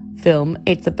film,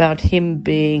 it's about him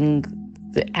being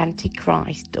the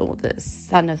Antichrist or the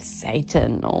son of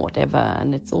Satan or whatever.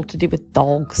 And it's all to do with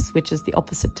dogs, which is the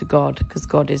opposite to God, because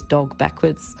God is dog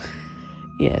backwards.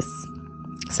 Yes.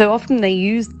 So often they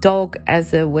use dog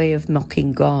as a way of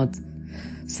mocking God.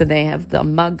 So they have the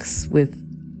mugs with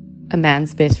a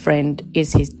man's best friend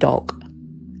is his dog.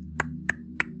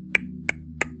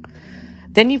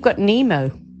 Then you've got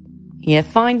Nemo. Yeah,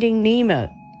 Finding Nemo,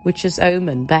 which is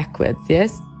Omen backwards,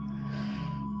 yes?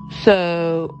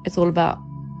 So it's all about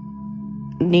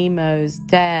Nemo's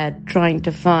dad trying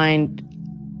to find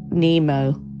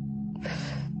Nemo.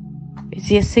 Is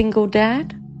he a single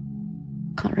dad?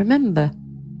 Can't remember.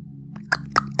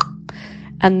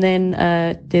 And then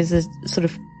there's a sort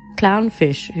of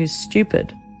clownfish who's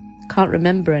stupid. Can't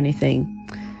remember anything.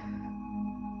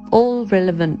 All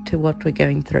relevant to what we're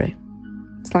going through.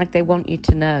 It's like they want you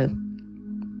to know.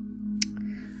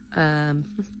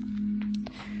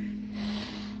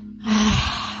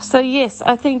 So yes,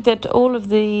 I think that all of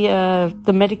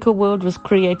the medical world was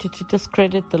created to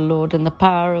discredit the Lord and the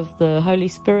power of the Holy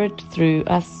Spirit through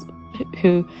us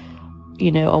who,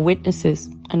 are witnesses,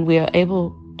 and we are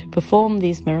able to perform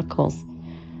these miracles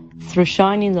through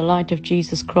shining the light of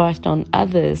Jesus Christ on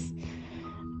others,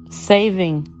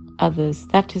 saving others.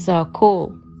 That is our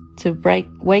call, to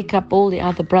wake up all the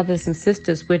other brothers and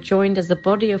sisters. We're joined as the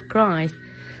body of Christ.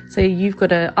 So you've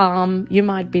got an arm, you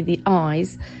might be the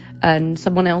eyes, and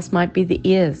someone else might be the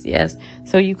ears, yes?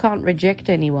 So you can't reject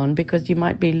anyone because you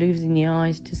might be losing the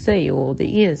eyes to see or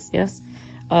the ears, yes?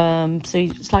 So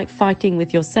it's like fighting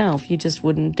with yourself. You just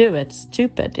wouldn't do it.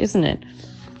 Stupid, isn't it?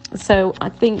 So I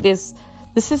think this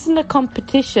isn't a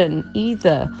competition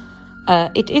either.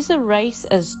 It is a race,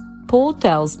 as Paul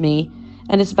tells me,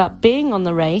 and it's about being on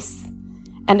the race,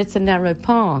 and it's a narrow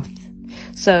path.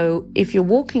 So if you're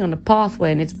walking on a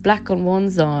pathway and it's black on one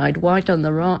side, white on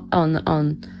the right, on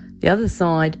the other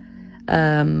side,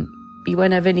 you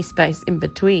won't have any space in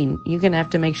between. You're going to have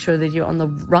to make sure that you're on the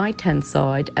right-hand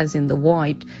side, as in the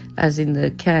white, as in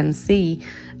the can see,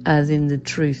 as in the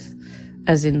truth,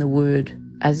 as in the word,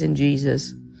 as in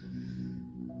Jesus.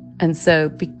 And so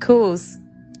because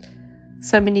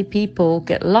so many people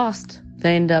get lost,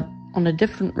 they end up on a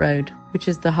different road, which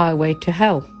is the highway to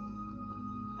hell.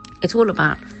 It's all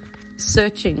about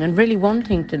searching and really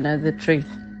wanting to know the truth.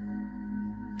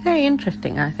 Very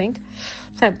interesting, I think.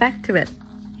 So back to it.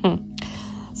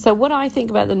 So what I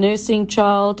think about the nursing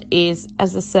child is,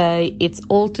 as I say, it's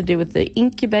all to do with the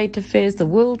incubator fairs, the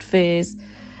world fairs,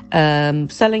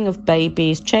 selling of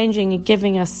babies, changing and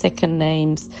giving us second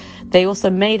names. They also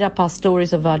made up our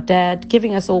stories of our dad,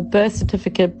 giving us all birth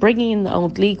certificate, bringing in the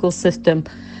old legal system,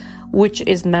 which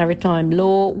is maritime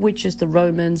law, which is the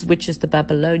Romans, which is the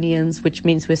Babylonians, which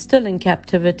means we're still in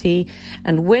captivity.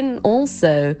 And when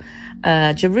also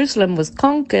Jerusalem was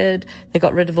conquered, they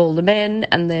got rid of all the men,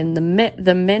 and then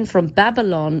the men from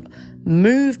Babylon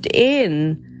moved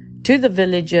in to the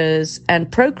villages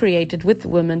and procreated with the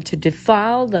women to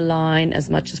defile the line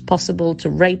as much as possible, to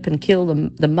rape and kill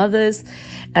the mothers,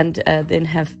 and then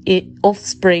have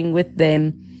offspring with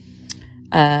them.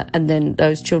 And then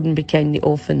those children became the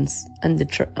orphans and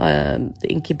the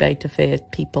incubator fair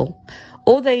people.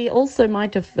 Or they also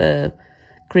might have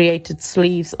created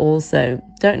slaves also.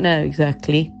 Don't know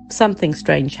exactly. Something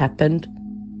strange happened.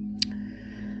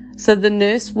 So the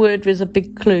nurse word was a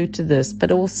big clue to this,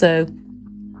 but also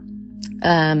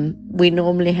we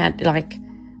normally had like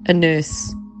a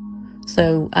nurse.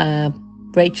 So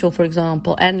Rachel, for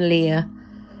example, and Leah,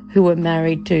 who were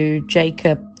married to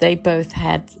Jacob, they both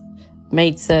had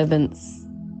maidservants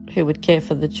who would care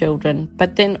for the children.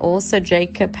 But then also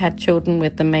Jacob had children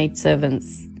with the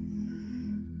maidservants.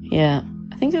 Yeah,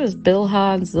 I think it was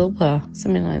Bilhah and Zilpah,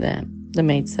 something like that, the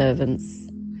maidservants.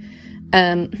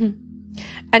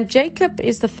 And Jacob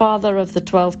is the father of the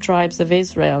 12 tribes of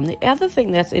Israel. And the other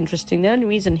thing that's interesting, the only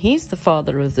reason he's the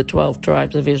father of the 12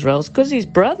 tribes of Israel is because his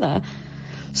brother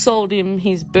sold him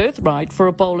his birthright for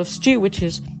a bowl of stew, which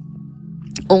is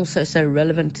also so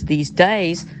relevant to these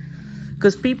days,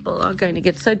 because people are going to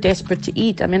get so desperate to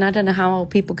eat. I mean, I don't know how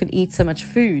people can eat so much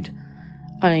food.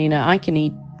 I can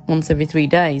eat once every 3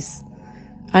 days.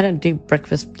 I don't do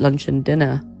breakfast, lunch, and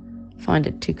dinner. I find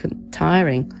it too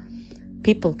tiring.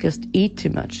 People just eat too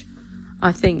much.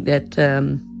 I think that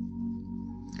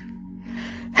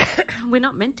we're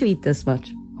not meant to eat this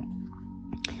much.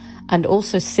 And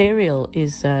also cereal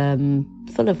is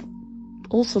full of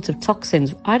all sorts of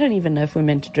toxins. I don't even know if we're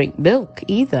meant to drink milk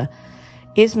either.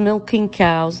 Is milking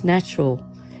cows natural?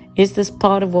 Is this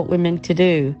part of what we're meant to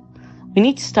do? We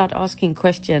need to start asking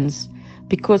questions,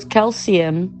 because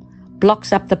calcium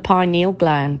blocks up the pineal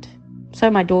gland. So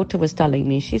my daughter was telling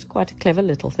me, she's quite a clever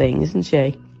little thing, isn't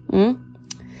she?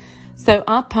 So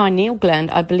our pineal gland,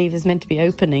 I believe, is meant to be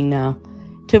opening now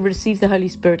to receive the Holy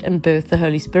Spirit and birth the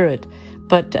Holy Spirit.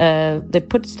 But they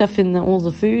put stuff in all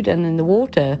the food and in the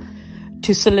water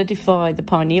to solidify the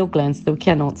pineal glands that we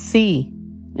cannot see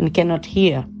and cannot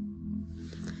hear.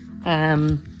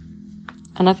 And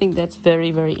I think that's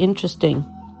very, very interesting.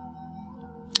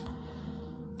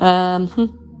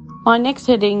 My next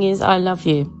heading is I love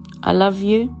you. I love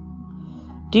you.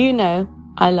 Do you know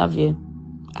I love you?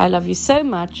 I love you so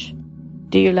much.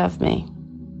 Do you love me?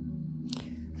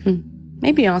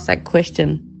 Maybe ask that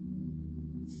question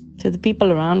to the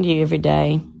people around you every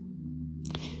day.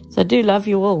 So I do love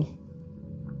you all.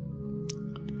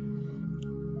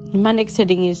 My next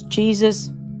heading is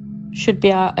Jesus should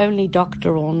be our only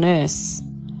doctor or nurse.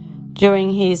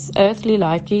 During his earthly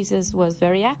life, Jesus was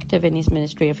very active in his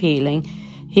ministry of healing.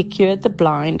 He cured the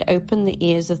blind, opened the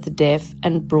ears of the deaf,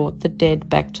 and brought the dead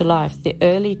back to life. The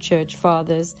early church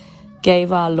fathers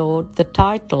gave our Lord the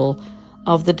title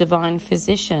of the divine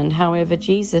physician. However,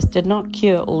 Jesus did not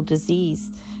cure all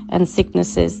disease and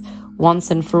sicknesses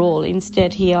once and for all.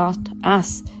 Instead, he asked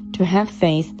us to have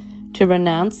faith, to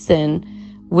renounce sin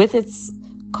with its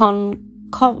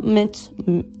concomitant,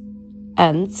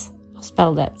 I'll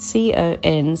spell that,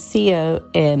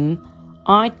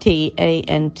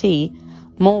 concomitant,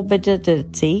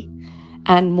 morbidity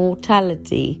and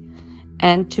mortality,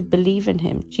 and to believe in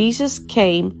him. Jesus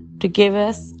came to give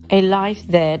us a life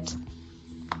that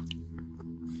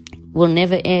will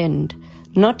never end,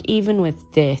 not even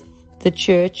with death. The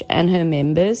church and her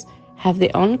members have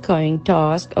the ongoing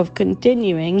task of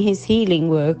continuing his healing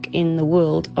work in the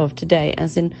world of today.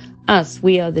 As in us,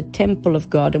 we are the temple of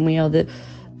God, and we are the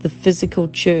physical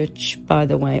church, by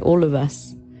the way, all of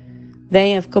us.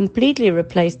 They have completely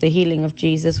replaced the healing of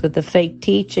Jesus with the fake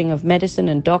teaching of medicine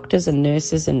and doctors and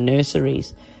nurses and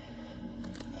nurseries.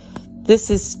 This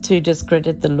is to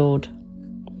discredit the Lord.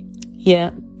 Yeah,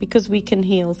 because we can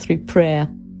heal through prayer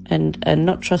and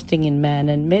not trusting in man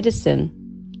and medicine.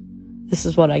 This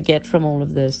is what I get from all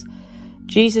of this.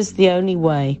 Jesus the only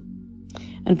way.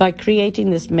 And by creating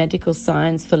this medical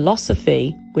science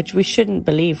philosophy, which we shouldn't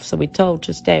believe, so we're told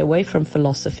to stay away from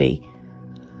philosophy.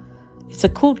 It's a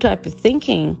cool type of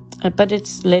thinking, but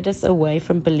it's led us away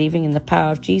from believing in the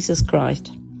power of Jesus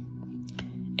Christ.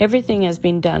 Everything has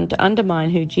been done to undermine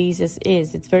who Jesus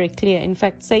is. It's very clear. In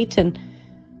fact, Satan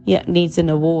yet needs an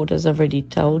award, as I've already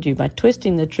told you, by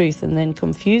twisting the truth and then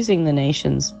confusing the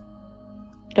nations.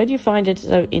 Don't you find it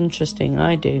so interesting?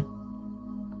 I do.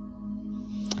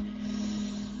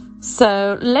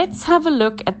 So let's have a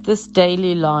look at this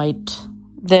daily light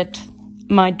that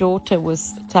my daughter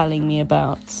was telling me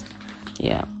about.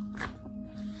 Yeah.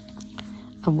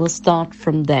 And we'll start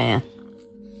from there.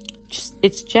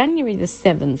 It's January the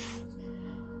 7th.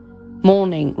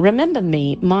 Morning. Remember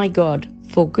me, my God,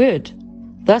 for good.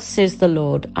 Thus says the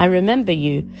Lord, I remember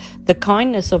you, the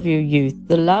kindness of your youth,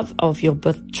 the love of your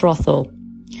betrothal.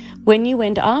 When you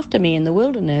went after me in the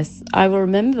wilderness, I will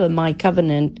remember my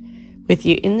covenant with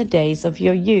you in the days of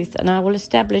your youth, and I will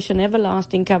establish an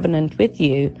everlasting covenant with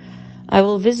you. I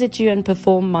will visit you and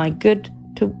perform my good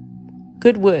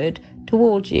word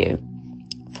towards you.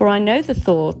 For I know the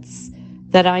thoughts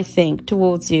that I think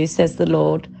towards you, says the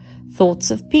Lord,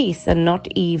 thoughts of peace and not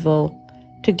evil,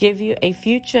 to give you a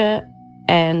future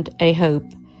and a hope.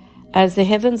 As the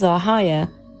heavens are higher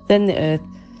than the earth,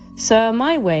 so are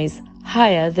my ways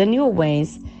higher than your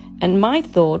ways, and my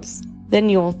thoughts than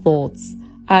your thoughts.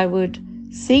 I would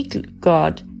seek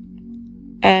God,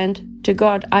 and to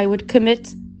God I would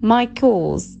commit my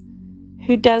cause,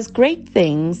 who does great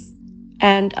things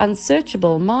and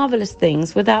unsearchable, marvelous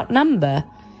things without number.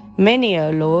 Many, O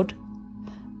Lord,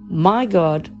 my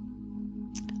God,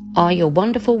 are your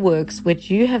wonderful works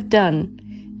which you have done,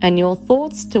 and your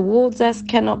thoughts towards us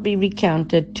cannot be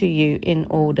recounted to you in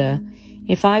order.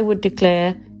 If I would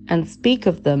declare and speak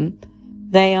of them,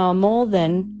 they are more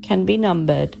than can be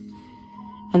numbered.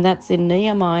 And that's in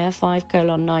Nehemiah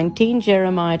 5:19,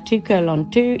 Jeremiah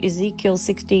 2:2, Ezekiel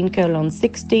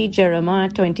 16:60, Jeremiah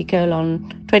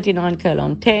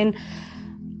 29:10,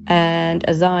 and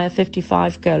Isaiah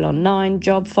 55:9,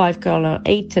 Job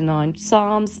 5:8-9,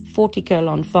 Psalms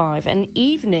 40:5. And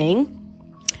evening,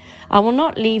 I will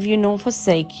not leave you nor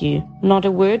forsake you, not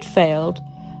a word failed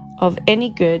of any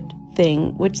good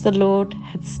thing which the Lord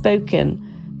had spoken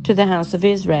to the house of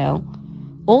Israel.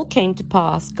 All came to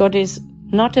pass. God is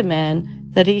not a man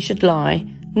that he should lie,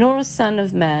 nor a son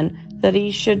of man that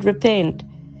he should repent.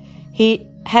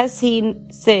 Has he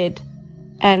said,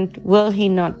 and will he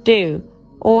not do?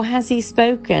 Or has he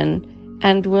spoken,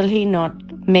 and will he not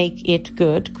make it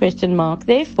good? ?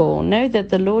 Therefore, know that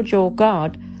the Lord your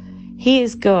God, he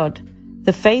is God,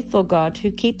 the faithful God,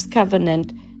 who keeps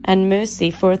covenant and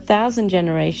mercy for 1,000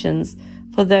 generations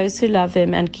for those who love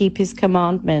him and keep his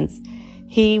commandments.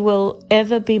 He will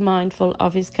ever be mindful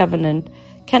of his covenant.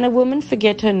 Can a woman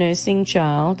forget her nursing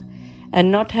child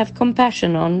and not have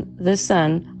compassion on the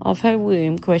son of her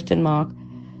womb? ?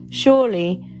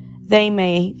 Surely they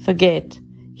may forget,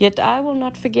 yet I will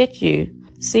not forget you.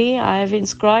 See, I have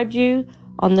inscribed you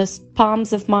on the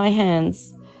palms of my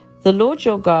hands. The Lord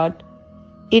your God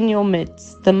in your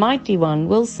midst, the mighty one,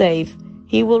 will save.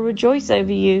 He will rejoice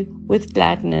over you with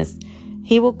gladness.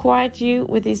 He will quiet you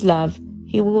with his love.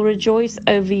 He will rejoice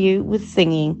over you with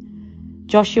singing.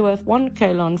 Joshua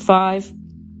 1:5,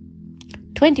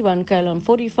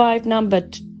 21:45,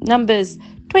 Numbers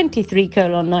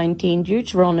 23:19,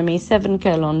 Deuteronomy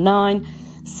 7:9,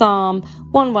 Psalm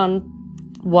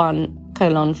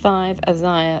 111:5,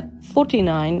 Isaiah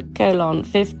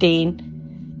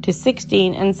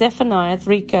 49:15-16, and Zephaniah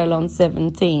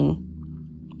 3:17.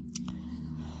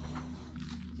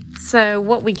 So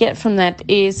what we get from that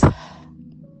is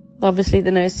obviously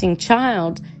the nursing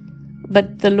child,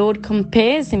 but the Lord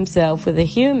compares himself with a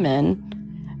human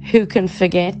who can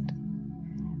forget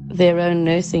their own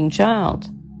nursing child,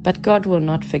 but God will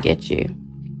not forget you.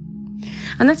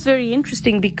 And that's very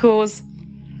interesting, because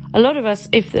a lot of us,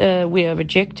 if we are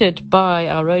rejected by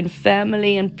our own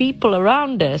family and people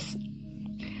around us,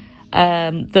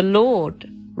 the Lord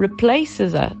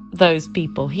replaces those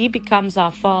people. He becomes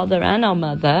our father and our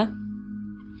mother,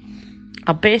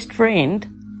 our best friend,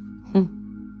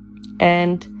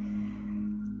 and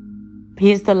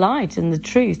he is the light and the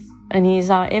truth, and he is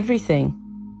our everything.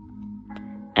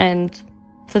 And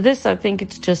for this, I think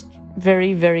it's just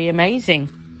very, very amazing.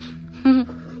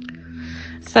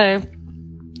 So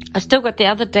I still got the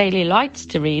other daily lights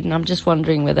to read, and I'm just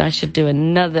wondering whether I should do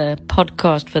another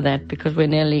podcast for that, because we're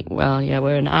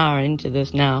we're an hour into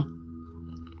this now.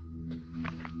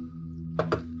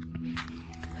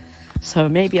 So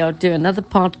maybe I'll do another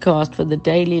podcast for the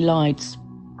daily lights.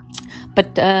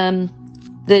 But the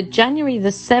January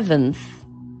the 7th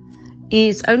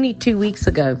is only 2 weeks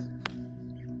ago.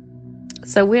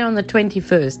 So we're on the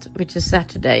 21st, which is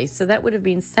Saturday. So that would have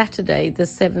been Saturday, the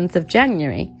 7th of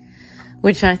January,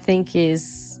 which I think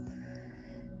is,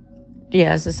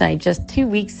 as I say, just 2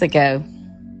 weeks ago.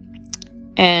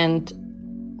 And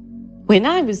when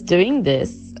I was doing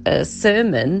this, a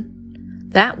sermon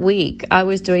that week. I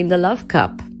was doing the Love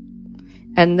Cup,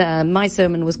 and my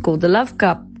sermon was called the Love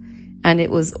Cup, and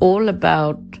it was all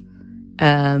about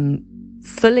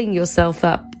filling yourself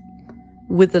up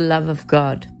with the love of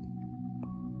God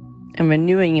and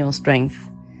renewing your strength.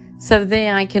 So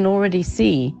there I can already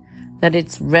see that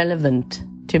it's relevant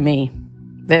to me,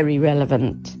 very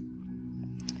relevant.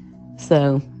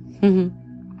 So,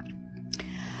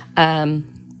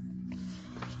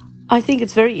 I think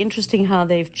it's very interesting how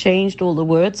they've changed all the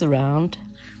words around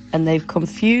and they've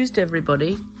confused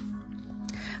everybody.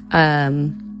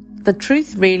 The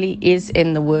truth really is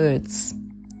in the words.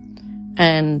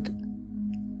 And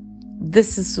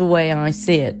this is the way I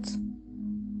see it.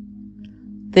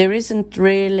 There isn't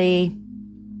really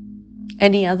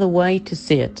any other way to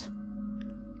see it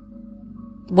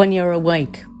when you're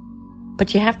awake.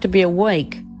 But you have to be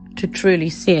awake to truly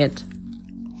see it.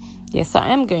 Yes, I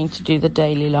am going to do the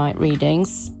daily light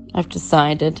readings. I've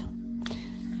decided.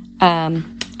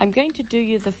 I'm going to do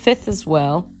you the 5th as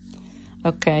well.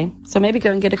 Okay, so maybe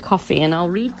go and get a coffee and I'll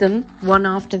read them one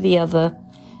after the other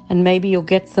and maybe you'll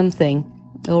get something.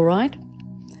 All right?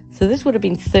 So this would have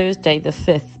been Thursday, the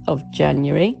 5th of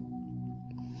January.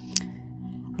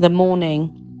 The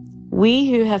morning. We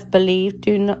who have believed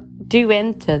do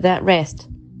enter that rest.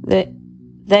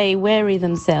 They weary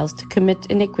themselves to commit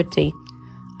iniquity.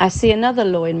 I see another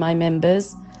law in my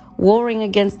members, warring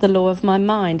against the law of my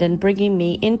mind and bringing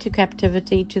me into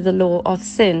captivity to the law of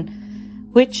sin,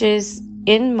 which is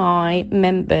in my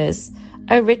members.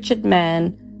 O wretched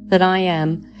man that I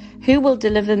am, who will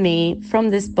deliver me from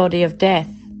this body of death?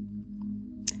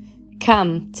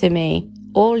 Come to me,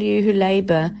 all you who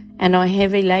labor and are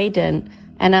heavy laden,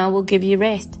 and I will give you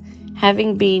rest.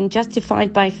 Having been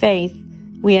justified by faith,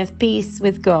 we have peace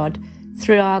with God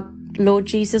through our Lord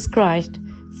Jesus Christ,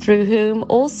 through whom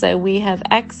also we have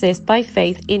access by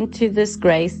faith into this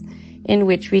grace in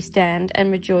which we stand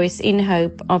and rejoice in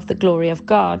hope of the glory of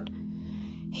God.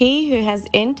 He who has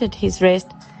entered his rest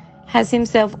has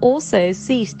himself also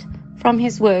ceased from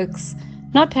his works,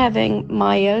 not having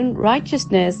my own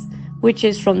righteousness, which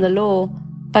is from the law,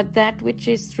 but that which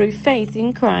is through faith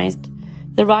in Christ,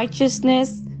 the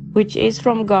righteousness which is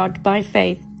from God by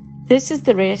faith. This is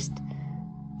the rest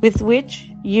with which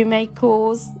you may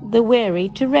cause the weary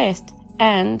to rest,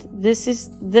 and this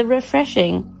is the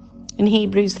refreshing. In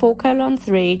Hebrews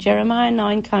 4:3, Jeremiah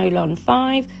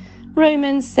 9:5,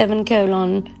 Romans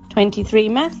 7:23,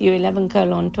 Matthew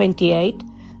 11:28,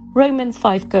 Romans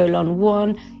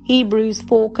 5:1, Hebrews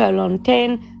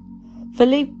 4:10,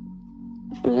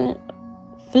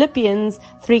 Philippians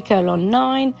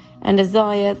 3:9, and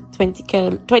Isaiah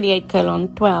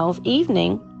 28:12.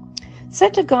 Evening.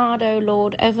 Set a guard, O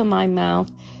Lord, over my mouth.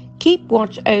 Keep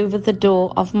watch over the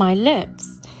door of my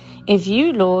lips. If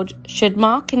you, Lord, should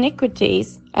mark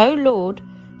iniquities, O Lord,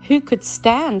 who could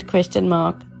stand? ?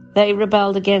 They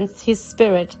rebelled against his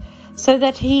spirit, so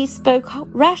that he spoke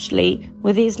rashly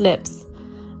with his lips.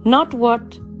 Not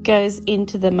what goes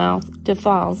into the mouth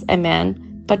defiles a man,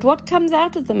 but what comes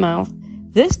out of the mouth,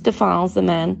 this defiles a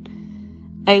man.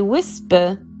 A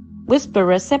whisperer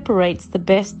separates the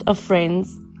best of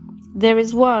friends. There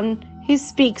is one who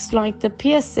speaks like the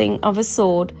piercing of a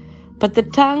sword, but the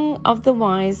tongue of the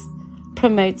wise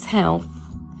promotes health.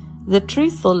 The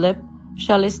truthful lip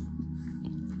shall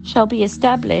be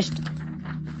established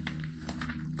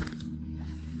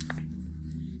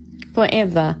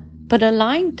forever, but a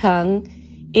lying tongue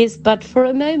is but for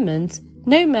a moment.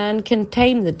 No man can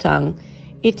tame the tongue.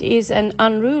 It is an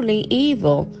unruly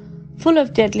evil, full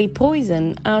of deadly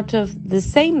poison. Out of the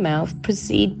same mouth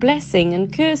proceed blessing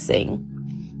and cursing.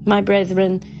 My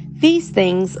brethren, these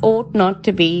things ought not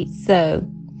to be so.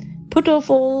 Put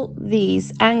off all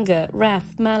these: anger,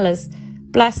 wrath, malice,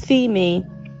 blasphemy,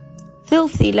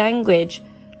 filthy language.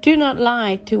 Do not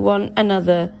lie to one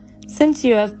another, since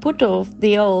you have put off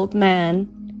the old man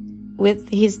with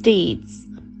his deeds.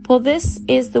 For this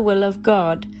is the will of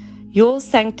God, your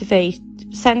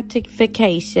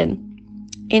sanctification.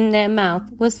 In their mouth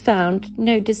was found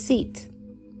no deceit.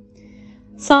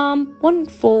 Psalm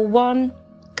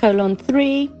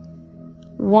 141:3,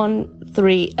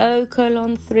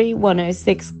 130:3,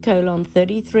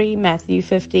 106:33, Matthew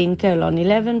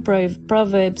 15:11,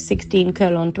 Proverbs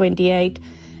 16:28,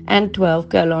 and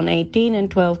 12:18, and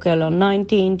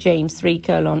 12:19, James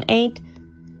 3:8,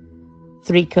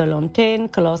 3:10,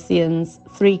 Colossians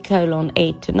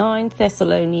 3:8-9,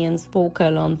 Thessalonians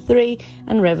 4:3,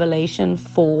 and Revelation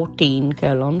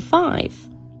 14:5.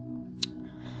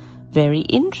 Very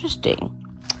interesting.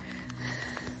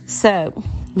 So,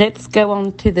 Let's go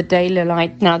on to the daily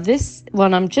light. Now, this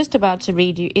one I'm just about to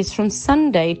read you is from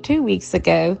Sunday, 2 weeks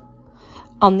ago,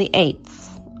 on the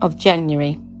 8th of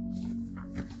January.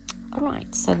 All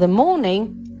right, so the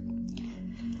morning,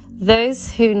 those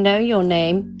who know your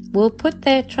name will put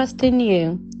their trust in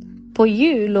you. For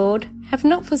you, Lord, have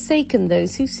not forsaken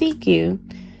those who seek you.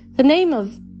 The name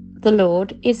of the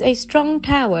Lord is a strong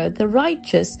tower. The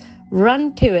righteous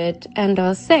run to it and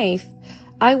are safe.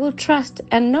 I will trust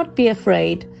and not be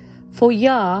afraid. For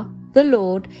Yah, the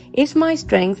Lord, is my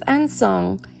strength and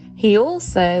song. He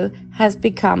also has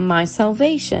become my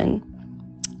salvation.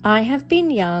 I have been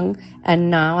young,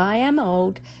 and now I am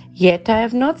old, yet I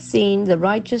have not seen the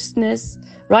righteous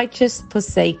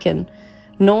forsaken,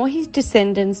 nor his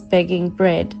descendants begging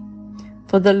bread.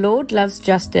 For the Lord loves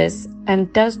justice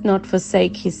and does not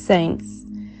forsake his saints.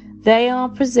 They are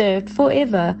preserved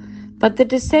forever, but the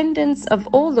descendants of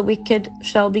all the wicked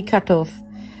shall be cut off.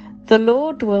 The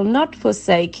Lord will not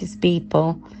forsake his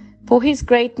people, for his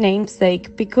great name's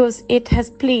sake, because it has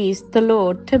pleased the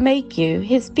Lord to make you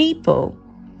his people,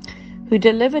 who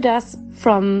delivered us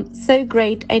from so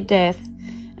great a death,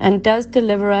 and does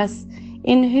deliver us,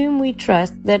 in whom we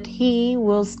trust that he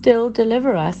will still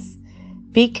deliver us.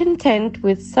 Be content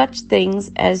with such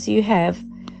things as you have,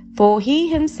 for he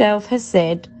himself has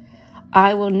said,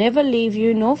 I will never leave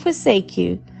you nor forsake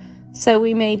you. So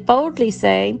we may boldly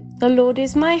say, the Lord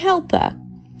is my helper.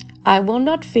 I will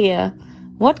not fear.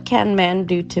 What can man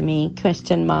do to me? ? You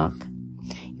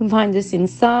can find this in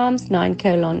Psalms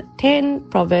 9:10,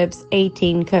 Proverbs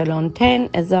 18:10,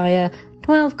 Isaiah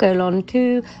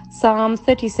 12:2, Psalm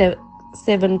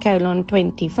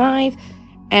 37:25,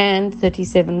 and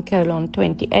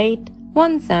 37:28,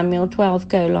 1 Samuel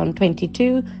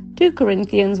 12:22, 2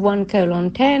 Corinthians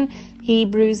 1:10,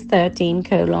 Hebrews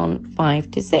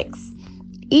 13:5-6.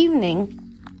 Evening,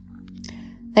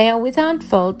 they are without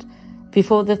fault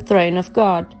before the throne of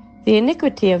God. The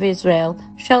iniquity of Israel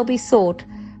shall be sought,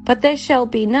 but there shall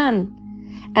be none,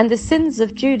 and the sins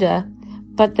of Judah,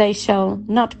 but they shall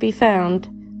not be found.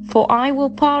 For I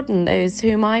will pardon those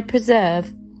whom I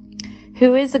preserve.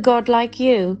 Who is a God like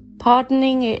you,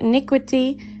 pardoning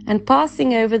iniquity and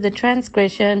passing over the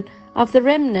transgression of the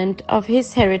remnant of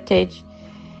his heritage?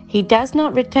 He does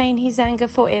not retain his anger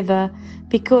forever,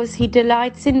 because he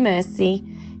delights in mercy.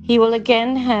 He will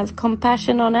again have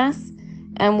compassion on us,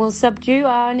 and will subdue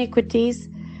our iniquities.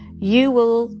 You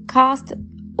will cast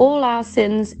all our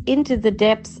sins into the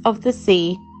depths of the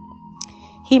sea.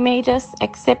 He made us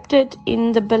accepted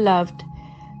in the beloved,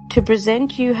 to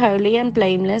present you holy and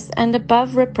blameless and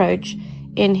above reproach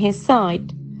in his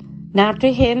sight. Now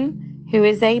to him who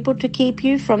is able to keep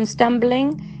you from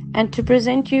stumbling, and to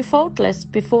present you faultless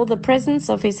before the presence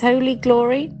of his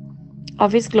glory,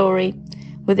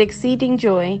 with exceeding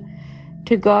joy,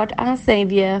 to God our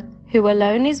Saviour, who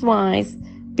alone is wise,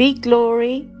 be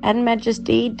glory and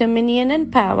majesty, dominion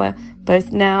and power,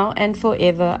 both now and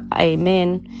forever.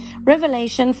 Amen.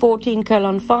 Revelation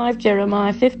 14:5,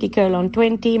 Jeremiah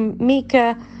 50:20,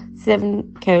 Micah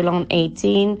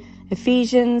 7:18,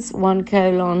 Ephesians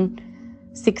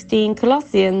 1:16,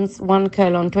 Colossians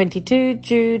 1:22,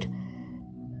 Jude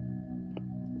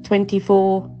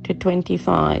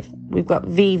 24-25. We've got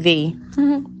VV.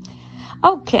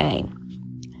 Okay.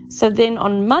 So then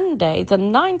on Monday, the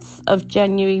 9th of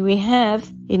January, we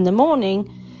have, in the morning,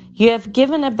 you have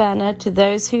given a banner to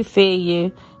those who fear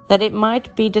you, that it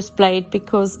might be displayed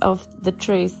because of the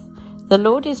truth. The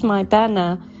Lord is my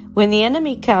banner. When the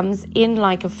enemy comes in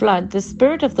like a flood, the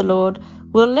Spirit of the Lord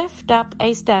will lift up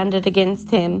a standard against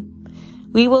him.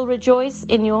 We will rejoice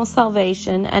in your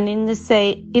salvation, and in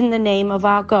the name of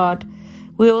our God,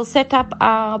 we will set up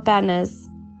our banners.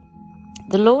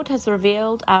 The Lord has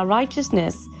revealed our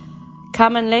righteousness.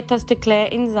 Come and let us declare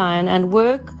in Zion and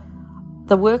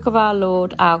the work of our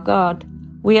Lord, our God.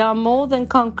 We are more than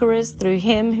conquerors through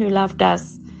him who loved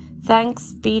us.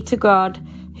 Thanks be to God,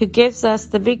 who gives us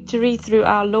the victory through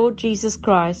our Lord Jesus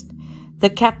Christ, the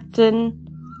captain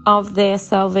of their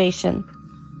salvation.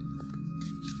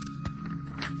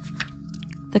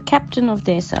 The captain of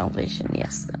their salvation.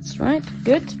 Yes, that's right.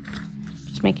 Good.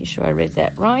 Just making sure I read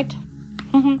that right.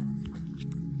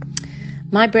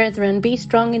 My brethren, be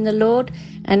strong in the Lord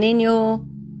and in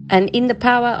the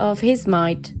power of his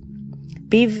might.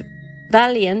 Be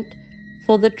valiant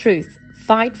for the truth.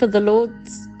 Fight the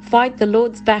Lord's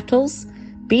battles.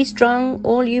 Be strong,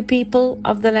 all you people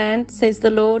of the land, says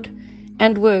the Lord,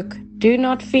 and work. Do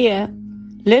not fear.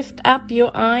 Lift up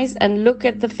your eyes and look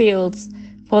at the fields,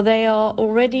 for they are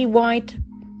already white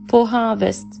for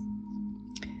harvest.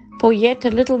 For yet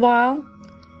a little while,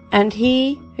 and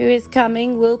he who is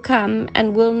coming will come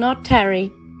and will not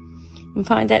tarry. You can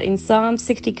find that in Psalm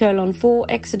 60:4,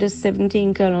 Exodus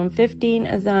 17:15,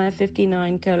 Isaiah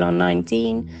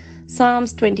 59:19,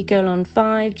 Psalms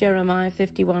 20:5, Jeremiah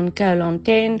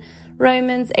 51:10,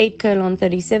 Romans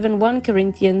 8:37, 1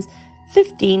 Corinthians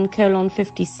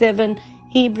 15:57,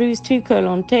 Hebrews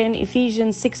 2:10,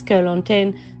 Ephesians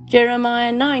 6:10,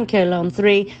 Jeremiah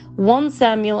 9:3, 1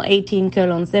 Samuel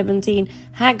 18:17,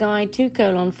 Haggai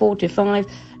 2:4-5,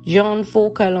 John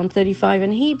 4:35,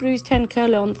 and Hebrews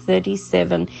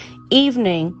 10:37.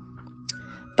 Evening.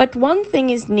 But one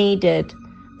thing is needed.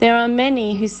 There are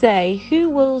many who say, "Who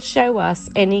will show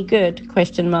us any good?"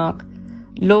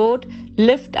 Lord,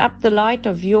 lift up the light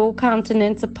of your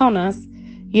countenance upon us.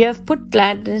 You have put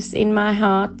gladness in my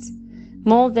heart,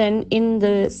 more than in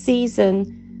the season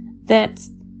that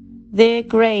their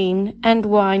grain and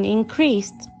wine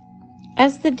increased.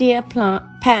 As the deer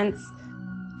pants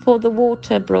for the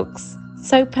water brooks,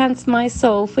 so pants my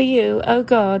soul for you, O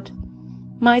God.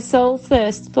 My soul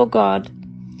thirsts for God,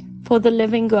 for the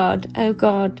living God, O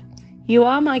God. You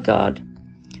are my God.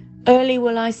 Early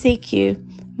will I seek you.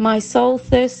 My soul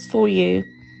thirsts for you.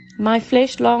 My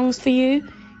flesh longs for you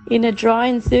in a dry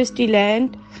and thirsty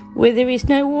land where there is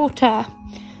no water.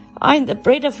 I am the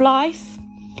bread of life.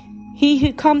 He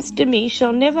who comes to me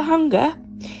shall never hunger,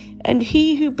 and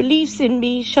he who believes in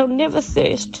me shall never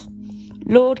thirst.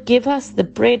 Lord, give us the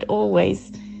bread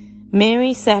always.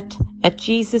 Mary sat at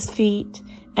Jesus' feet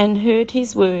and heard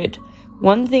his word.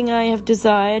 One thing I have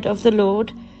desired of the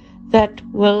Lord, that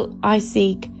will I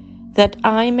seek, that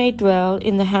I may dwell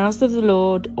in the house of the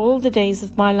Lord all the days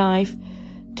of my life,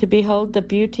 to behold the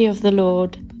beauty of the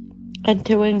Lord, and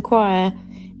to inquire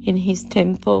in his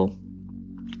temple.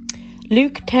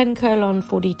 Luke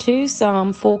 10:42,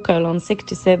 Psalm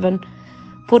 4:6-7,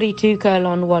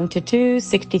 42:1-2,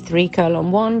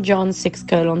 63:1, John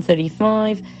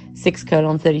 6:35,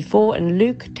 6:34, and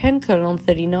Luke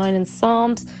 10:39, and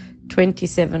Psalms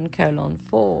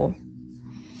 27:4.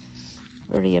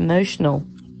 Very emotional.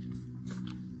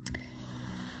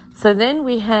 So then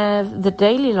we have the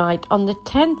daily light on the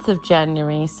 10th of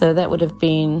January. So that would have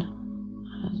been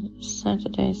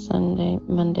Saturday, Sunday,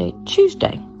 Monday,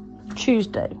 Tuesday.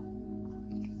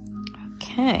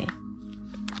 Okay.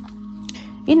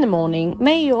 In the morning,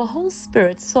 may your whole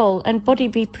spirit, soul, and body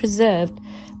be preserved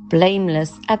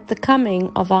blameless at the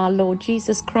coming of our Lord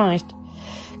Jesus Christ.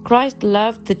 Christ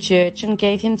loved the church and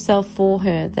gave himself for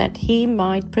her, that he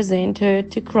might present her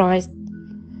to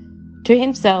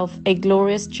himself a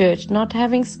glorious church, not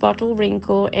having spot or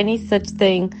wrinkle or any such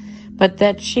thing, but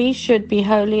that she should be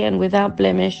holy and without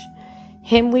blemish.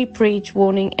 Him we preach,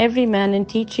 warning every man and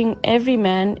teaching every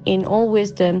man in all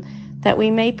wisdom, that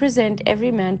we may present every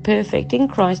man perfect in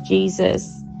Christ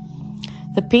Jesus.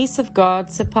 The peace of God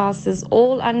surpasses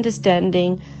all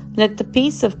understanding. Let the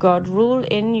peace of God rule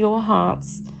in your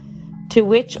hearts, to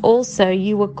which also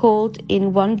you were called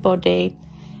in one body.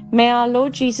 May our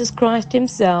Lord Jesus Christ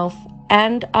himself,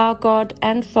 and our God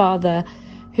and Father,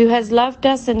 who has loved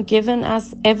us and given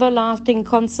us everlasting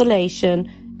consolation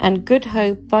and good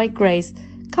hope by grace,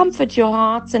 comfort your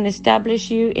hearts and establish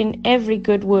you in every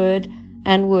good word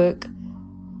and work.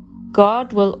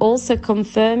 God will also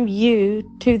confirm you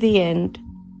to the end,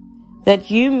 that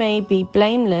you may be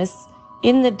blameless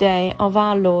in the day of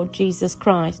our Lord Jesus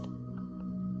Christ.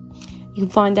 You can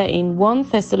find that in 1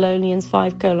 Thessalonians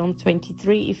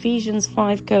 5:23, Ephesians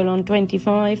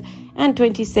 5:25 and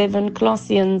 27,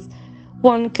 Colossians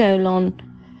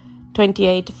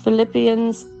 1:28,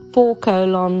 Philippians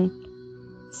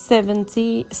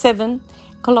 4:7,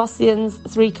 Colossians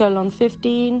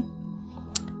 3:15,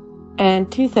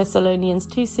 and 2 Thessalonians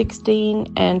 2:16,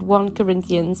 and 1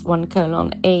 Corinthians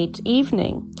 1:8.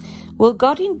 Evening. Will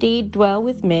God indeed dwell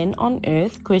with men on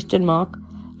earth?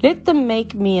 Let them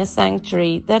make me a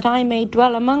sanctuary, that I may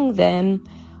dwell among them.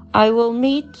 I will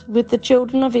meet with the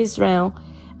children of Israel,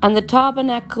 and the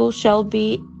tabernacle shall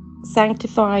be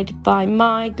sanctified by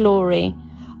my glory.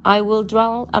 I will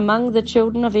dwell among the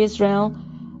children of Israel,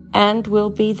 and will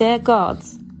be their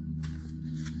gods.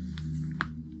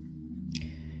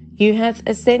 You have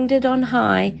ascended on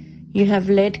high. You have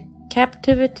led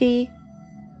captivity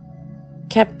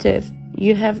captive.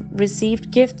 You have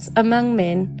received gifts among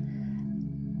men,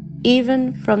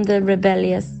 even from the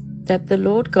rebellious, that the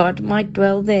Lord God might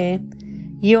dwell there.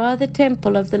 You are the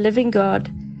temple of the living God.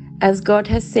 As God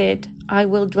has said, I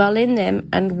will dwell in them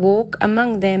and walk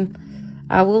among them.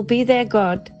 I will be their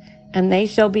God, and they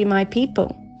shall be my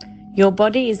people. Your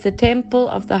body is the temple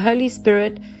of the Holy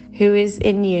Spirit who is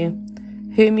in you,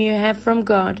 whom you have from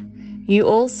God. You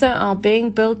also are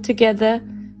being built together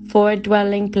for a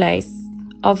dwelling place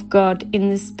of God in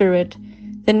the Spirit.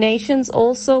 The nations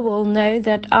also will know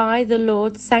that I, the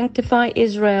Lord, sanctify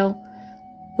Israel,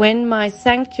 when my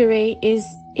sanctuary is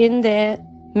in their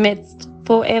midst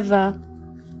forever.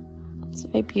 It's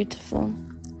very beautiful.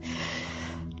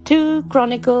 2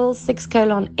 Chronicles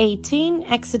 6:18,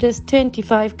 Exodus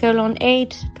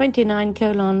 25:8,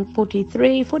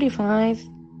 29:43, 45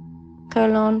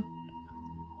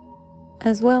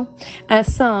 as well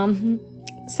as Psalm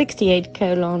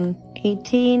 68:18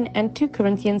 and 2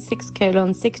 Corinthians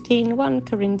 6:16, 1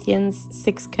 Corinthians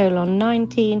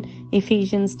 6:19,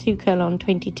 Ephesians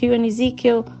 2:22, and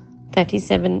Ezekiel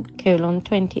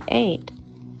 37:28.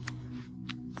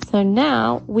 So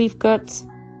now we've got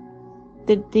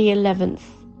the 11th,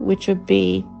 which would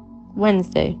be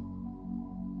Wednesday.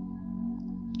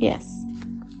 Yes.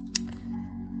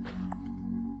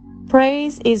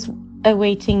 Praise is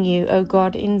awaiting you, O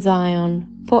God, in Zion.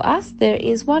 For us there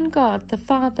is one God, the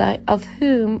Father, of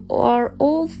whom are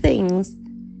all things,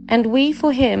 and we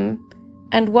for him,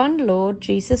 and one Lord,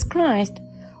 Jesus Christ.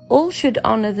 All should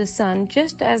honor the Son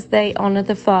just as they honor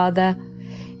the Father.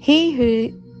 He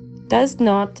who does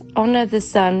not honor the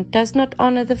Son does not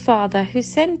honor the Father who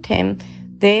sent him.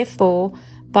 Therefore,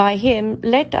 by him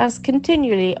let us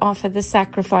continually offer the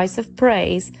sacrifice of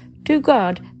praise to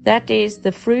God, that is,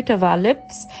 the fruit of our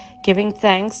lips, giving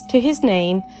thanks to his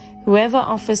name. Whoever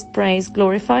offers praise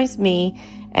glorifies me,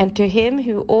 and to him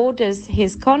who orders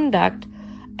his conduct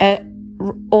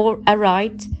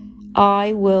aright,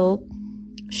 I will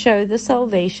show the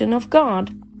salvation of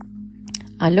God.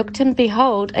 I looked, and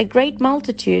behold, a great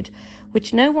multitude,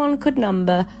 which no one could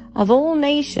number, of all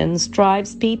nations,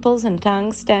 tribes, peoples, and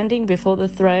tongues, standing before the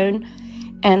throne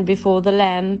and before the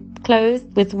Lamb,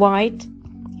 clothed with white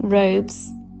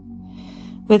robes,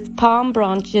 with palm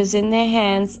branches in their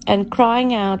hands, and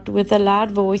crying out with a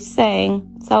loud voice, saying,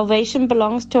 Salvation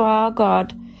belongs to our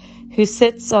God, who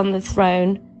sits on the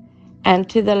throne, and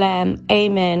to the Lamb.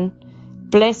 Amen.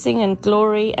 Blessing and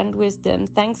glory and wisdom,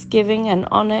 thanksgiving and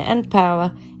honor and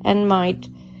power and might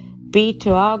be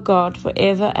to our God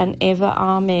forever and ever.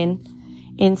 Amen.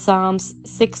 In Psalms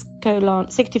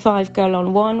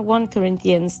 65:1, 1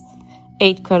 Corinthians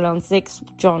 8:6,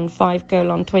 John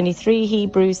 5:23,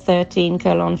 Hebrews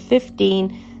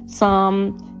 13:15,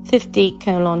 Psalm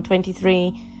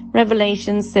 50:23,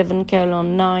 Revelation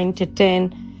 7:9 to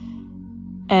 10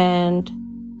 and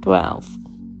 12.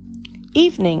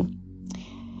 Evening.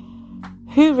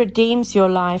 Who redeems your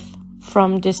life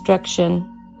from destruction?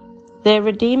 Their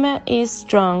Redeemer is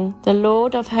strong. The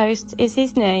Lord of hosts is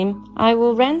his name. I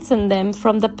will ransom them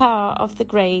from the power of the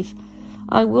grave.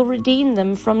 I will redeem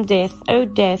them from death. O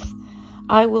death,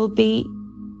 I will be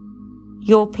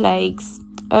your plagues.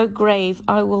 O grave,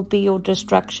 I will be your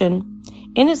destruction.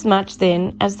 Inasmuch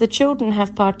then as the children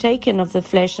have partaken of the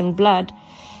flesh and blood,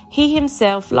 he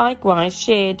himself likewise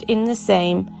shared in the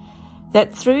same,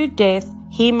 that through death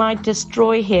he might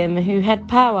destroy him who had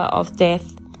power of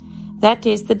death, that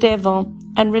is, the devil,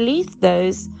 and release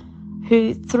those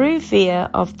who through fear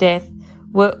of death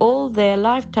were all their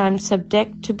lifetime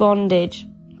subject to bondage.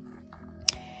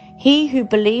 He who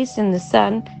believes in the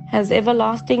Son has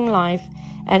everlasting life,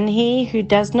 and he who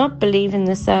does not believe in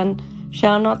the Son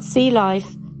shall not see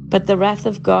life, but the wrath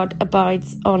of God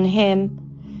abides on him.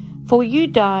 For you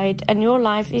died, and your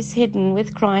life is hidden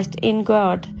with Christ in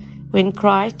God. When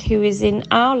Christ, who is in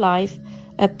our life,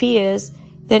 appears,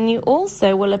 then you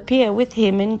also will appear with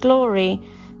him in glory,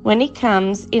 when he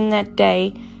comes in that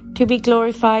day to be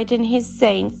glorified in his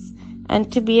saints and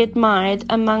to be admired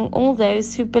among all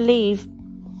those who believe.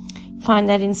 Find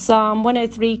that in Psalm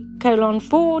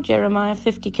 103:4, Jeremiah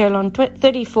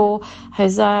 50:34,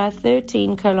 Hosea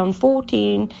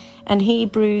 13:14, and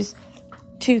Hebrews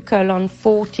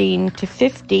 2:14 to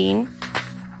 15.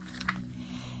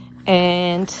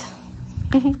 And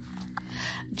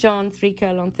John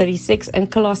 3:36 and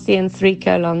Colossians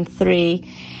 3:3,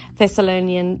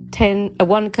 Thessalonians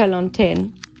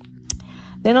 1:10.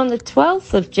 Then on the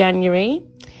 12th of January,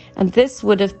 and this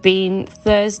would have been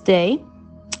Thursday,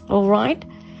 all right,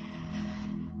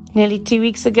 nearly 2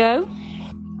 weeks ago.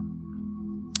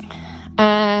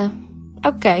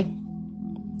 Okay,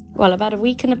 well,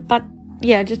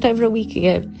 just over a week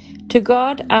ago. To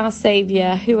God, our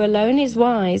Savior, who alone is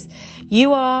wise,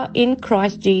 you are in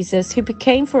Christ Jesus, who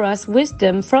became for us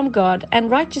wisdom from God and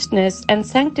righteousness and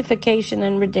sanctification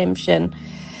and redemption.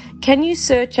 Can you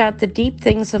search out the deep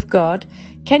things of God?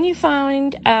 Can you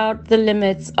find out the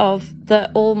limits of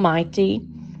the Almighty?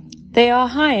 They are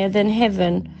higher than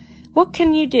heaven. What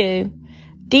can you do?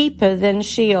 Deeper than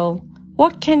Sheol.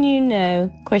 What can you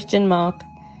know? ?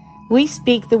 We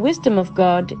speak the wisdom of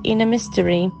God in a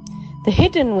mystery. the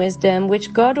hidden wisdom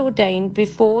which God ordained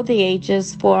before the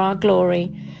ages for our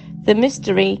glory, the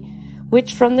mystery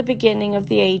which from the beginning of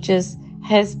the ages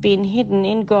has been hidden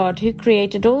in God, who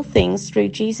created all things through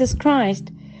Jesus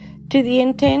Christ, to the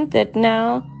intent that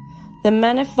now the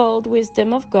manifold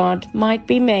wisdom of God might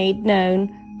be made known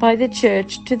by the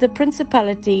church to the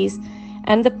principalities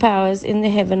and the powers in the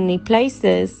heavenly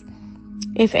places.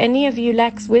 If any of you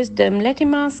lacks wisdom, let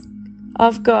him ask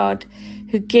of God,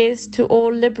 who gives to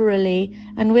all liberally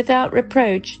and without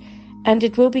reproach, and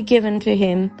it will be given to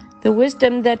him. The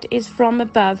wisdom that is from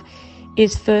above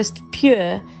is first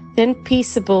pure, then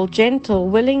peaceable, gentle,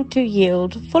 willing to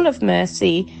yield, full of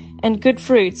mercy and good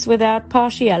fruits, without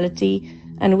partiality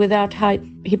and without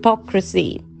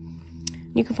hypocrisy.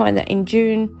 You can find that in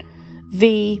June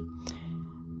v.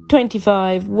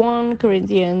 25, 1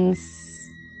 Corinthians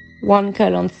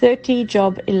 1:30,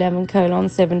 Job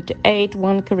 11:7-8,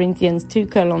 1 Corinthians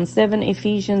 2:7,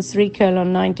 Ephesians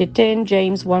 3:9-10,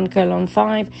 James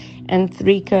 1:5, and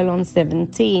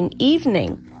 3:17.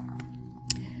 Evening.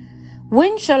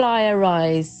 When shall I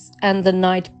arise and the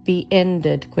night be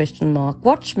ended?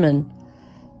 Watchman.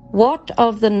 What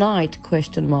of the night?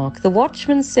 The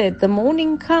watchman said, the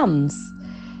morning comes.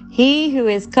 He who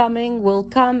is coming will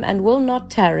come and will not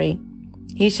tarry.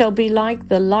 He shall be like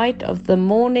the light of the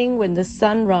morning when the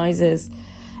sun rises,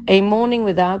 a morning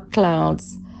without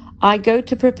clouds. I go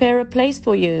to prepare a place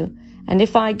for you, and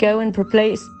if I go and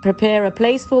prepare a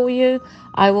place for you,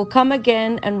 I will come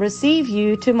again and receive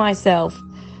you to myself,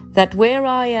 that where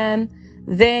I am,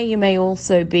 there you may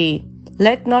also be.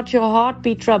 Let not your heart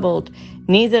be troubled,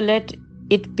 neither let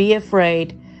it be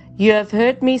afraid. You have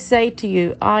heard me say to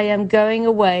you, I am going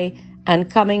away and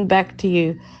coming back to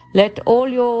you. Let all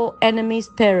your enemies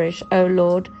perish, O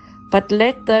Lord, but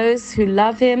let those who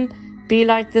love him be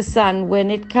like the sun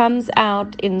when it comes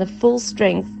out in the full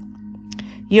strength.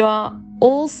 You are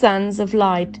all sons of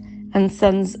light and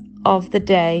sons of the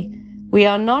day. We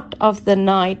are not of the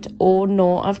night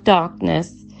nor of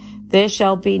darkness. There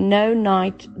shall be no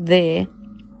night there.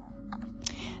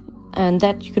 And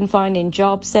that you can find in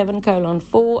Job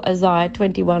 7:4, Isaiah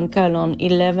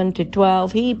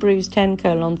 21:11-12, Hebrews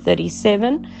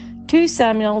 10:37, 2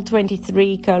 Samuel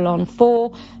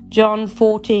 23:4, John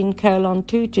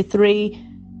 14:2-3,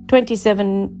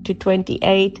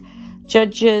 27-28,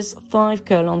 Judges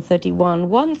 5:31,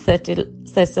 1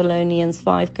 Thessalonians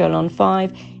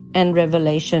 5:5, and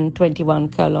Revelation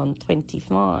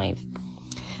 21:25.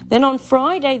 Then on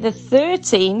Friday the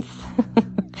 13th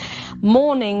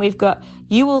morning, we've got,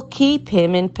 you will keep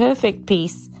him in perfect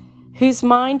peace, whose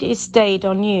mind is stayed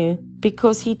on you,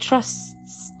 because he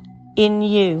trusts in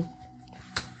you.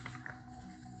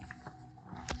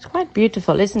 It's quite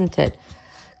beautiful, isn't it?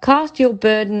 Cast your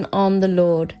burden on the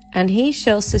Lord, and he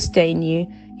shall sustain you.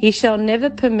 He shall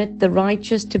never permit the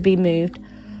righteous to be moved.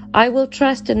 I will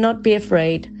trust and not be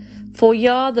afraid. For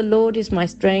Yah, the Lord, is my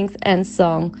strength and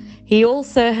song. He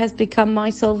also has become my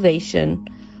salvation.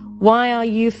 Why are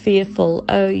you fearful,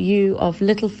 O you of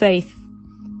little faith?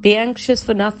 Be anxious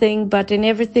for nothing, but in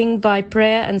everything by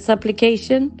prayer and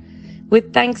supplication.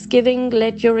 With thanksgiving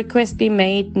let your request be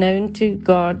made known to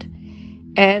God.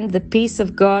 And the peace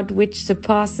of God, which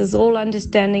surpasses all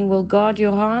understanding, will guard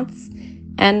your hearts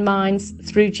and minds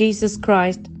through Jesus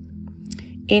Christ.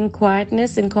 In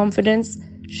quietness and confidence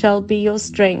shall be your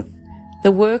strength.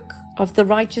 The work of the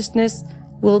righteousness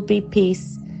will be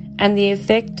peace, and the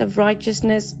effect of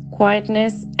righteousness,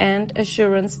 quietness, and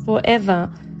assurance forever.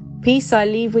 Peace I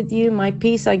leave with you, my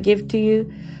peace I give to you.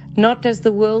 Not as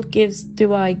the world gives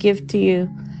do I give to you.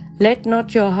 Let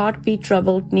not your heart be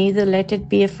troubled, neither let it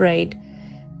be afraid.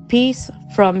 Peace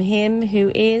from him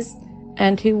who is,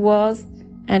 and who was,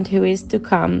 and who is to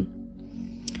come.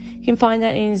 You can find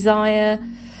that in Isaiah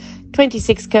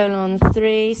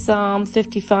 26:3, Psalm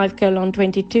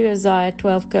 55:22, Isaiah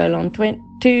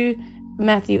 12:2,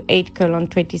 Matthew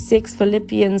 8:26,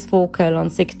 Philippians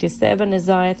 4:6-7,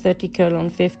 Isaiah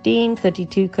 30:15,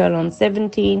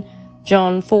 32:17,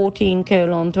 John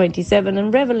 14:27,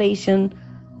 and Revelation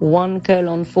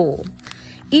 1:4.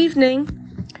 Evening.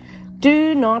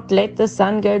 Do not let the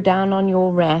sun go down on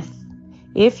your wrath.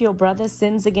 If your brother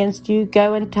sins against you,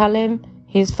 go and tell him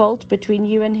his fault between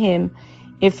you and him.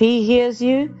 If he hears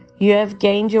you, you have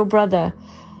gained your brother.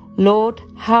 Lord,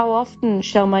 how often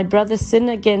shall my brother sin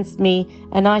against me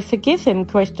and I forgive him?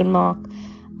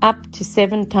 Up to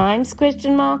 7 times?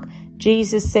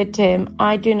 Jesus said to him,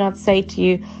 I do not say to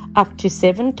you up to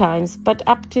 7 times, but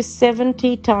up to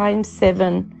 70 times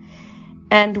 7.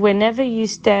 And whenever you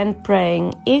stand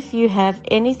praying, if you have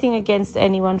anything against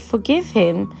anyone, forgive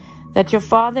him, that your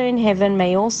Father in heaven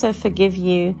may also forgive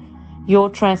you your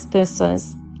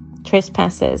trespasses.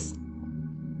 trespasses.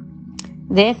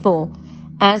 Therefore,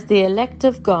 as the elect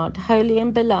of God, holy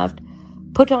and beloved,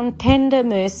 put on tender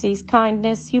mercies,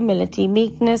 kindness, humility,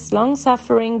 meekness,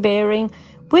 long-suffering, bearing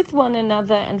with one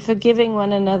another and forgiving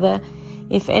one another.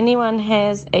 If anyone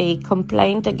has a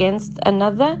complaint against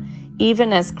another,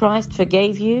 even as Christ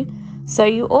forgave you, so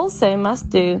you also must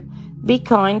do. Be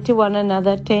kind to one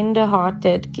another,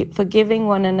 tender-hearted, forgiving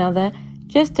one another,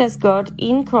 just as God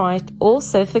in Christ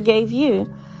also forgave you.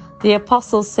 The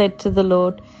apostles said to the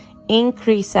Lord,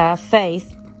 increase our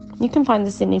faith. You can find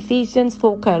this in Ephesians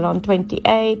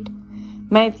 4:28,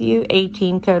 Matthew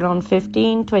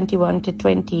 18:15, 21 to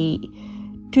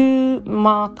 22,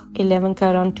 Mark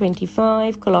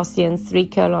 11:25, Colossians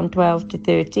 3:12 to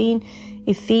 13,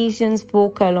 Ephesians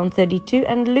 4:32,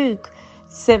 and Luke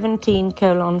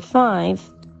 17:5.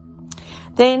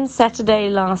 Then Saturday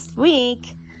last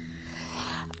week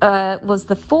was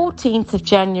the 14th of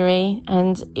January,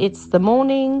 and it's the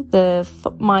morning.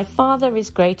 My Father is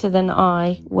greater than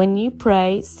I. When you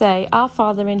pray, say, Our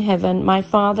Father in heaven, my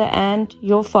Father and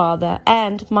your Father,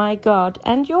 and my God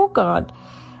and your God.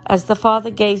 As the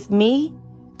Father gave me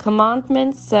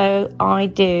commandments, so I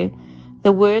do.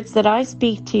 The words that I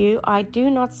speak to you, I do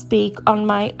not speak on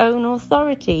my own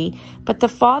authority, but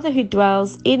the Father who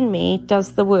dwells in me does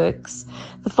the works.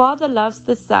 The Father loves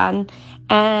the Son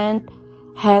and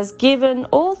has given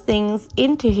all things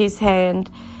into his hand.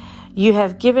 You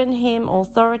have given him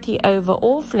authority over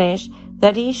all flesh,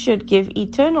 that he should give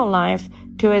eternal life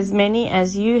to as many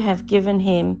as you have given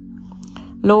him.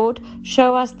 Lord,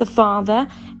 show us the Father,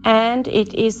 and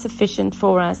it is sufficient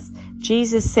for us.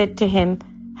 Jesus said to him,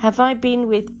 Have I been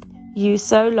with you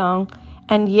so long,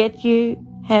 and yet you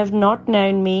have not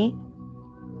known me?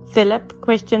 Philip, ?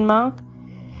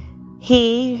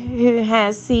 He who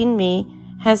has seen me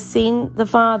has seen the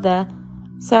Father.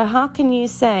 So how can you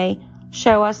say,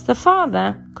 Show us the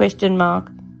Father? ?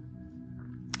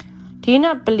 Do you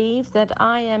not believe that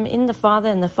I am in the Father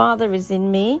and the Father is in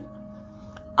me?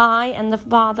 I and the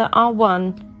Father are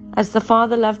one. As the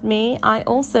Father loved me, I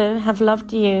also have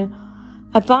loved you.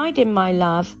 Abide in my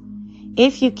love.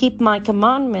 If you keep my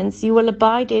commandments, you will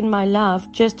abide in my love,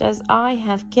 just as I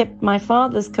have kept my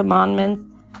Father's commandments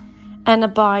and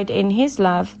abide in his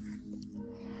love.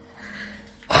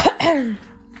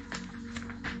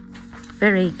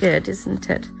 Very good, isn't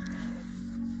it?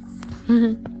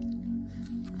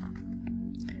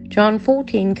 John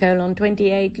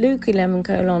 14:28, Luke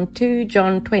 11:2,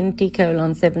 John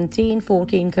 20:17,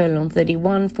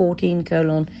 14:31,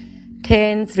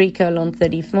 14:10,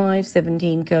 3:35,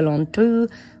 17:2,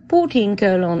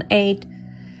 14:8,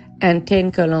 and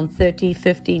 10:30,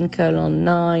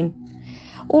 15:9.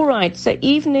 All right, so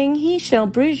evening, he shall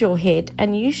bruise your head,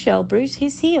 and you shall bruise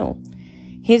his heel.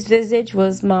 His visage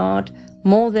was marred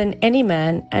more than any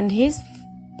man, and his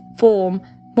form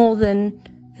more than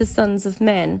the sons of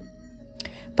men.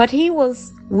 But he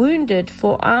was wounded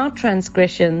for our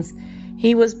transgressions,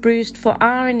 he was bruised for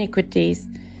our iniquities.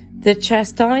 The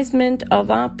chastisement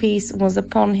of our peace was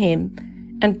upon him,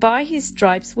 and by his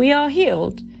stripes we are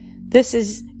healed. This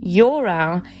is your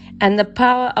hour and the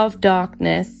power of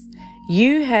darkness.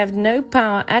 You have no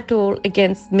power at all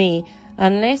against me,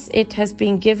 unless it has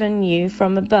been given you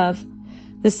from above.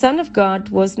 The Son of God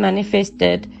was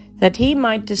manifested, that he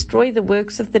might destroy the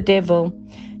works of the devil.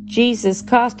 Jesus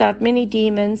cast out many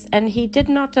demons, and he did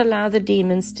not allow the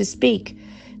demons to speak,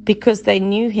 because they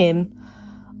knew him.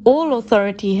 All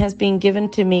authority has been given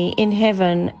to me in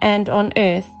heaven and on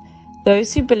earth.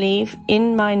 Those who believe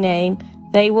in my name,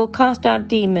 they will cast out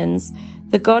demons.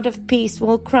 The God of peace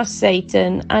will crush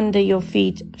Satan under your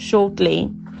feet shortly.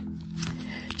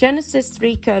 Genesis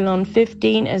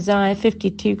 3:15, Isaiah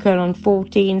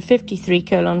 52:14,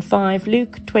 53:5,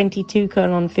 Luke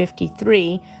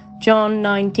 22:53, John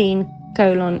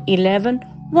 19:11,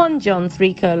 1 John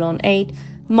 3:8,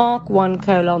 Mark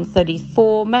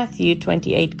 1:34, Matthew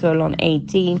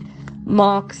 28:18,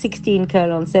 Mark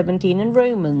 16:17, and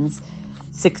Romans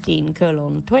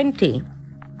 16:20.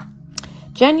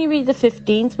 January the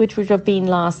 15th, which would have been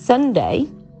last Sunday,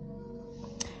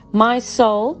 my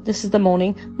soul, this is the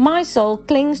morning, my soul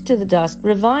clings to the dust.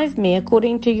 Revive me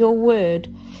according to your word.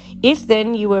 If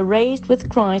then you were raised with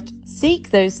Christ, seek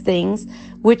those things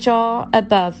which are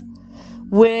above,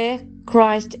 where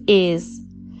Christ is,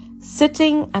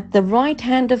 sitting at the right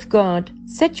hand of God.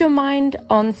 Set your mind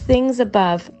on things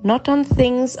above, not on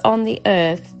things on the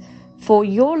earth. For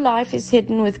your life is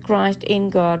hidden with Christ in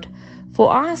God. For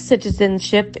our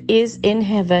citizenship is in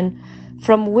heaven,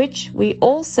 from which we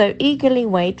also eagerly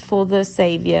wait for the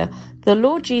Savior, the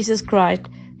Lord Jesus Christ,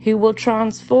 who will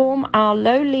transform our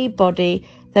lowly body,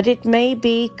 that it may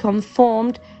be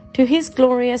conformed to his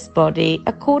glorious body,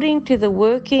 according to the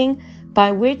working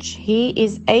by which he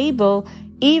is able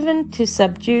even to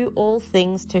subdue all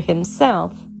things to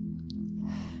himself.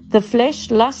 The flesh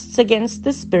lusts against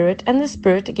the Spirit, and the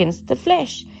Spirit against the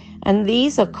flesh, and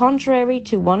these are contrary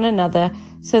to one another,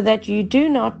 so that you do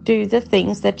not do the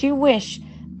things that you wish.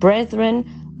 Brethren,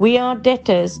 we are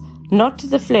debtors, not to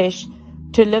the flesh,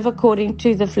 to live according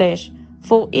to the flesh.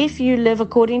 For if you live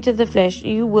according to the flesh,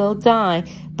 you will die.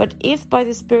 But if by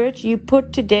the Spirit you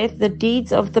put to death the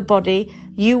deeds of the body,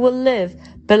 you will live.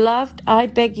 Beloved, I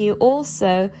beg you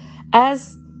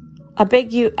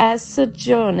as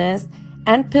sojourners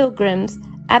and pilgrims,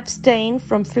 abstain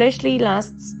from fleshly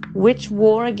lusts which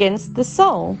war against the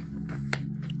soul.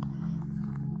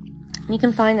 You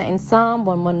can find that in Psalm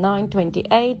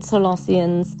 119:28,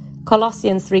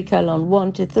 Colossians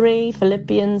 3:1-3,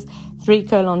 Philippians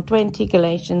 3:20,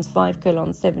 Galatians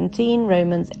 5:17,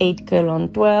 Romans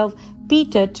 8:12,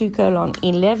 Peter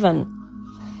 2:11.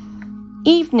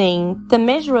 Evening, the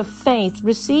measure of faith,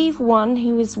 receive one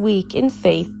who is weak in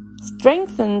faith,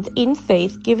 strengthened in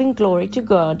faith, giving glory to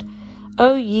God.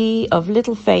 O ye of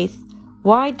little faith,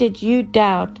 why did you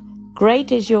doubt?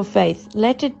 Great is your faith.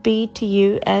 Let it be to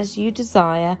you as you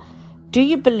desire. Do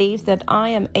you believe that I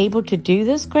am able to do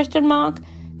this? ?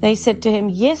 They said to him,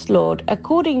 Yes, Lord,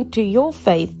 according to your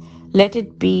faith, let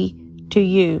it be to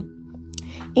you.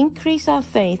 Increase our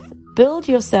faith. Build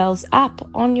yourselves up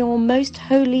on your most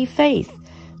holy faith,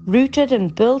 rooted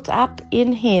and built up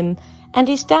in him and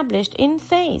established in the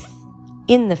faith.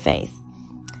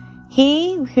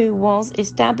 He who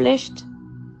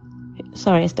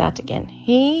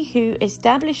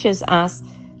establishes us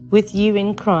with you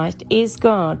in Christ is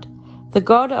God, the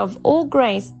God of all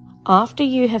grace. After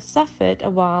you have suffered a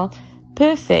while,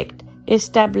 perfect,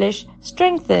 establish,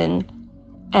 strengthen,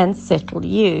 and settle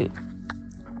you.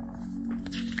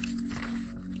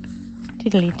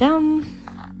 Tiddly-dum.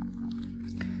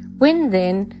 When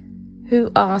then, who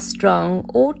are strong,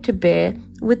 ought to bear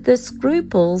with the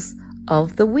scruples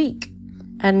of the weak,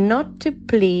 and not to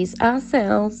please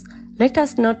ourselves, let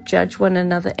us not judge one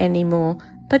another any more,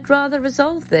 but rather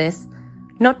resolve this,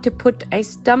 not to put a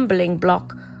stumbling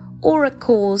block or a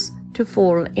cause to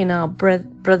fall in our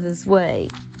brother's way.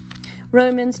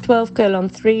 Romans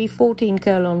 12:3,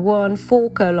 14:1,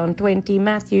 4:20,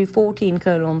 Matthew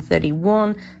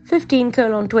 14:31,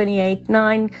 15:28,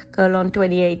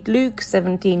 9:28, Luke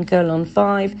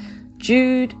 17:5,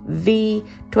 Jude v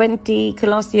 20,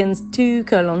 Colossians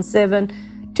 2:7,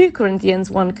 2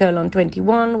 Corinthians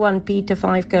 1:21, 1 Peter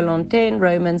 5:10,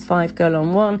 Romans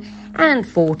 5:1, and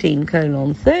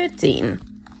 14:13.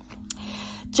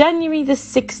 January the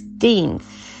 16th.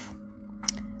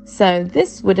 So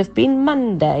this would have been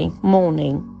Monday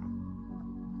morning.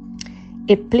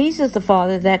 It pleases the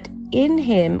Father that in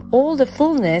him all the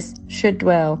fullness should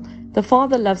dwell. The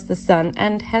Father loves the Son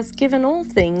and has given all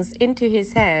things into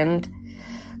his hand.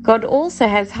 God also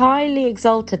has highly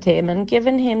exalted him and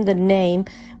given him the name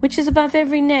which is above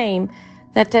every name,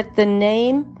 that at the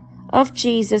name of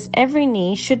Jesus every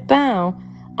knee should bow,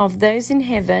 of those in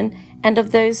heaven and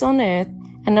of those on earth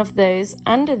and of those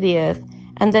under the earth,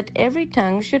 and that every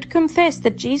tongue should confess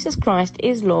that Jesus Christ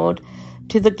is Lord,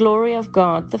 to the glory of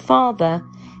God the Father.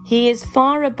 He is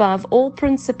far above all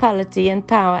principality and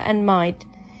power and might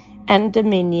and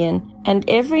dominion, and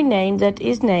every name that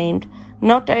is named,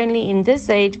 not only in this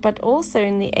age, but also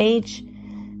in the age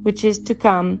which is to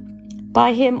come.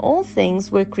 By him all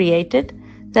things were created,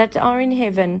 that are in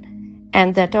heaven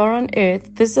and that are on earth,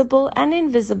 visible and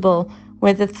invisible,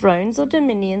 whether thrones or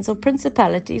dominions or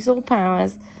principalities or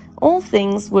powers. All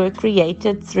things were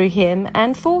created through him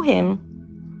and for him.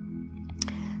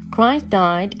 Christ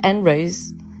died and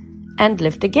rose and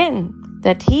lived again,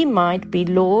 that he might be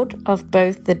Lord of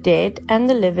both the dead and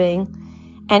the living.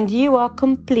 And you are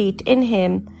complete in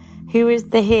him, who is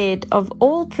the head of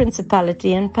all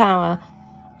principality and power.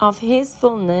 Of his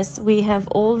fullness we have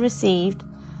all received.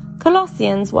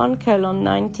 Colossians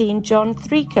 1:19, John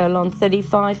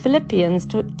 3:35, Philippians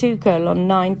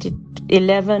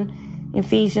 2:9-11,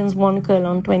 Ephesians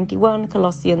 1:21,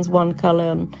 Colossians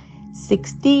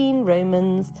 1:16,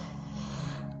 Romans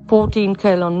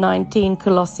 14:19,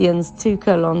 Colossians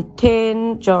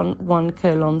 2:10, John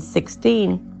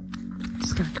 1:16.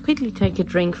 Just going to quickly take a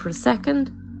drink for a second.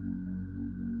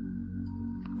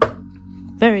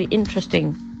 Very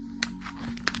interesting.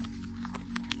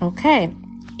 Okay,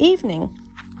 evening.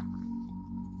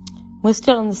 We're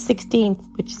still on the 16th,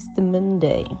 which is the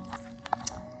Monday.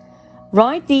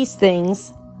 Write these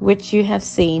things which you have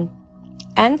seen,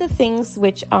 and the things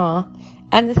which are,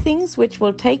 and the things which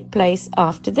will take place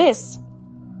after this.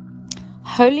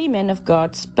 holy men of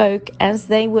God spoke as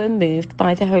they were moved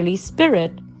by the Holy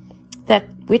Spirit. That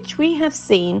which we have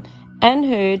seen and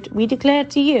heard we declare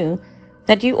to you,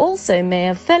 that you also may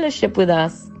have fellowship with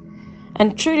us.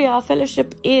 And truly our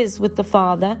fellowship is with the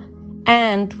Father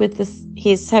and with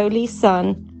his Holy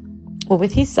Son, or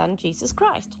with his Son Jesus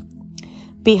Christ.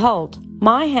 Behold,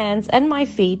 my hands and my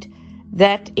feet,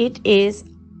 that it is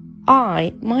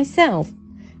I myself.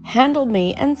 Handle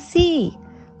me and see,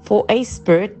 for a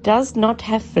spirit does not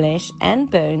have flesh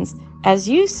and bones, as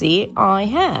you see I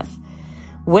have.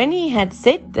 When he had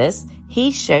said this,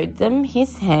 he showed them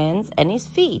his hands and his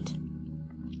feet.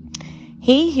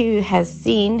 He who has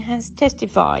seen has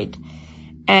testified,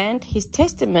 and his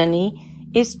testimony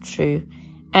is true,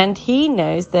 and he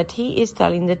knows that he is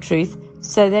telling the truth,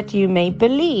 so that you may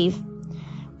believe.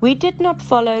 We did not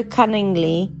follow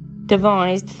cunningly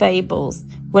devised fables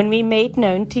when we made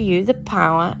known to you the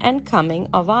power and coming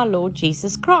of our Lord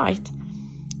Jesus Christ,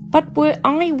 but were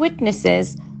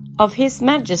eyewitnesses of his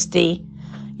majesty.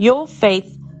 Your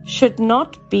faith should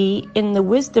not be in the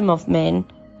wisdom of men,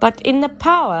 but in the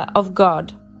power of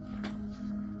God.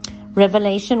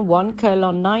 Revelation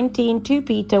 1:19, 2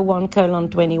 Peter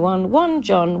 1:21, 1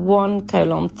 John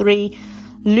 1:3,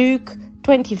 Luke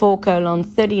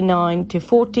 24:39 to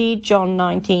 40, John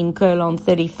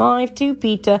 19:35, 2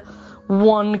 Peter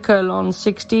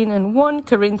 1:16, and 1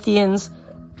 Corinthians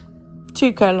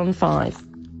 2:5.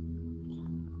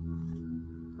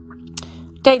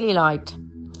 Daily Light.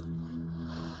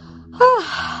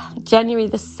 January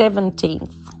the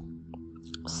 17th.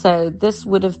 So this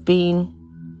would have been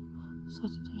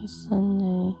Saturday,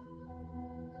 Sunday,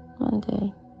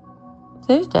 Monday,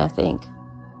 Thursday, I think.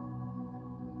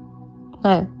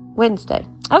 No, Wednesday.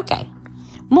 Okay.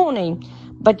 Morning.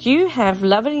 But you have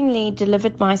lovingly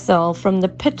delivered my soul from the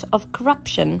pit of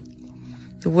corruption.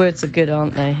 The words are good,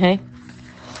 aren't they, hey?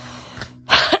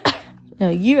 No,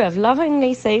 you have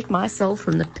lovingly saved my soul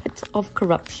from the pit of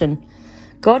corruption.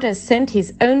 God has sent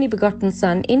his only begotten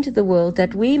Son into the world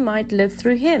that we might live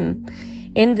through him.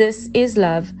 In this is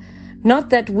love, not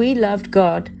that we loved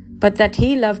God, but that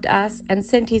he loved us and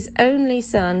sent his only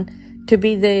Son to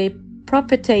be the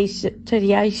propitiation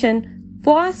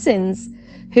for our sins,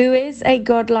 who is a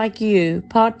God like you,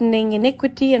 pardoning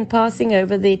iniquity and passing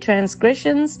over the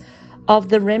transgressions of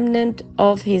the remnant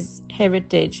of his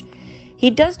heritage. He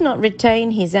does not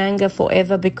retain his anger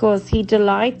forever, because he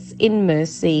delights in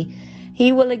mercy.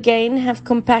 He will again have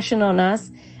compassion on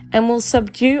us and will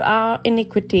subdue our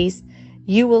iniquities.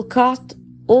 You will cast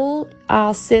all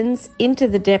our sins into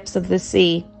the depths of the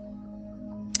sea.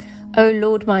 O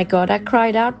Lord my God, I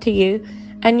cried out to you,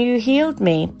 and you healed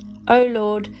me. O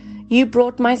Lord, you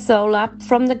brought my soul up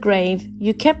from the grave.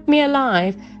 You kept me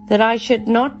alive, that I should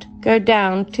not go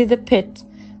down to the pit.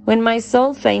 When my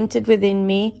soul fainted within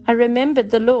me, I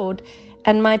remembered the Lord,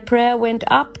 and my prayer went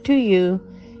up to you.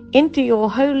 Into your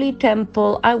holy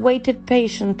temple I waited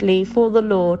patiently for the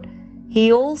Lord. He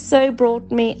also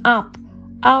brought me up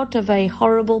out of a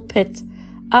horrible pit,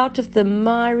 out of the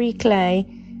miry clay,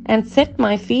 and set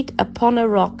my feet upon a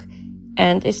rock,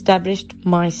 and established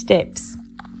my steps.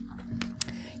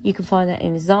 You can find that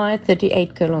in Isaiah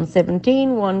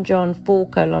 38:17, 1 John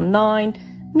 4:9,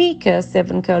 Micah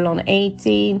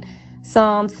 7:18,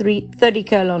 Psalm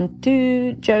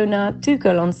 30:2, Jonah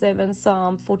 2:7,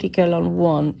 Psalm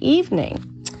 40:1. Evening.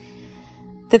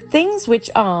 The things which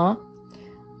are,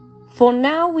 for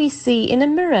now we see in a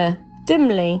mirror,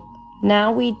 dimly.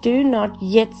 Now we do not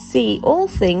yet see all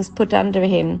things put under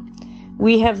him.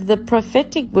 We have the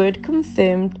prophetic word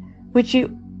confirmed, which you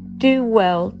do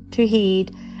well to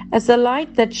heed, as a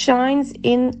light that shines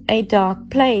in a dark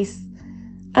place,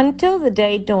 until the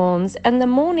day dawns and the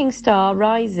morning star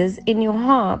rises in your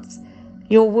hearts.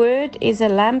 Your word is a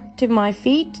lamp to my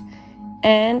feet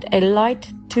and a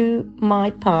light to my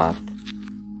path.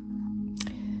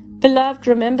 Beloved,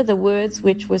 remember the words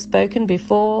which were spoken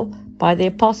before by the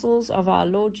apostles of our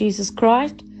Lord Jesus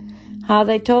Christ, how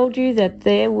they told you that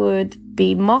there would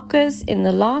be mockers in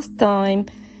the last time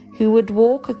who would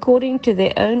walk according to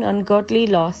their own ungodly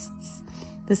lusts.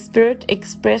 The Spirit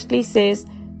expressly says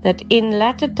that in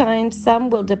latter times some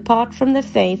will depart from the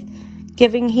faith,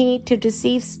 giving heed to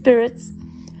deceived spirits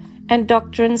and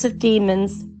doctrines of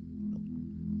demons.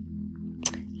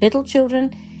 Little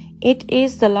children, it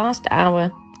is the last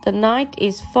hour. The night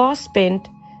is far spent.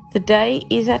 The day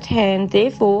is at hand.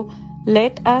 Therefore,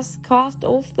 let us cast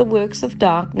off the works of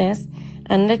darkness,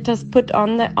 and let us put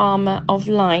on the armor of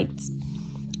light.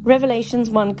 Revelations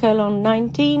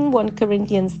 1:19, 1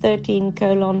 Corinthians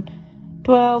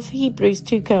 13:12, Hebrews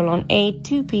 2:8,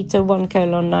 2 Peter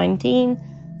 1:19,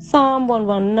 Psalm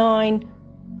 119,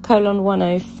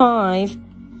 105,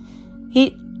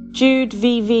 Jude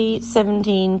VV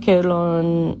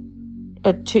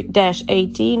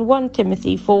 17:2-18, 1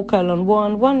 Timothy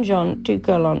 4:1, 1 John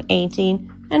 2:18,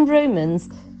 and Romans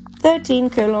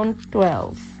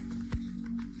 13:12.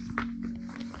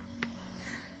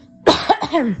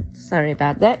 Sorry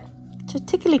about that. Just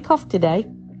tickly cough today.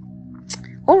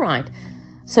 All right.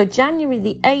 So January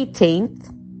the 18th.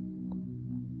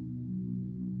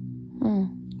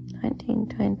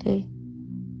 1920.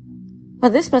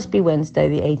 Well, this must be Wednesday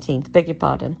the 18th. Beg your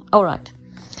pardon. All right.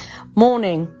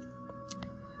 Morning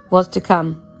was to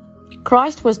come.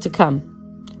 Christ was to come.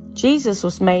 Jesus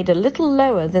was made a little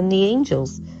lower than the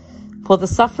angels for the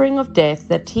suffering of death,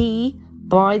 that he,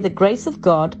 by the grace of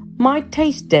God, might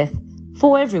taste death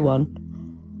for everyone.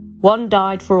 One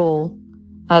died for all,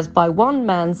 as by one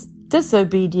man's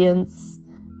disobedience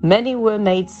many were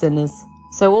made sinners,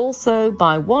 so also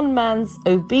by one man's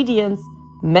obedience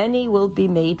many will be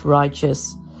made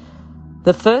righteous.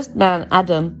 The first man,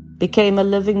 Adam, became a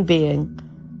living being.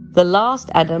 The last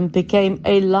Adam became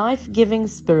a life-giving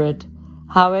spirit.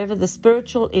 However, the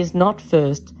spiritual is not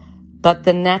first, but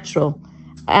the natural,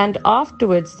 and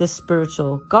afterwards the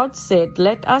spiritual. God said,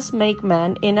 "Let us make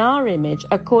man in our image,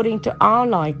 according to our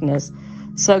likeness."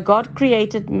 So God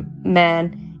created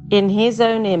man in his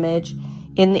own image.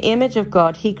 In the image of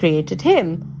God he created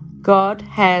him. God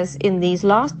has in these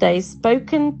last days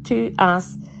spoken to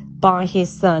us by his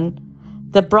Son,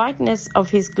 the brightness of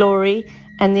his glory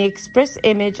and the express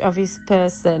image of his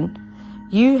person.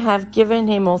 You have given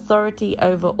him authority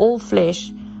over all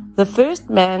flesh. The first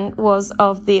man was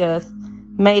of the earth,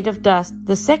 made of dust.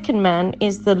 The second man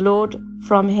is the Lord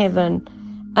from heaven.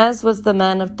 As was the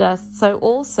man of dust, so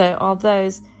also are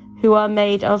those who are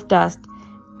made of dust.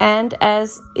 And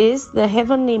as is the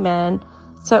heavenly man,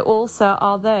 so also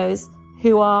are those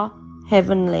who are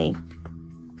heavenly.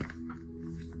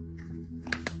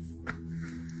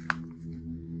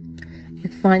 You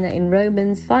can find that in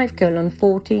Romans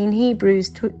 5:14,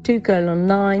 Hebrews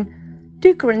 2:9,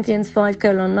 2 Corinthians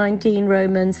 5:19,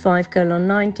 Romans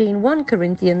 5:19, 1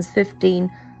 Corinthians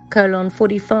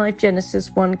 15:45, Genesis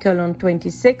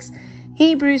 1:26,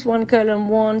 Hebrews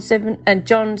 1:1, 7, and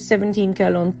John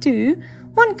 17:2,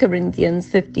 1 Corinthians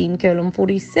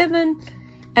 15:47,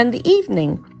 and the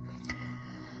evening.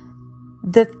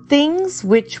 The things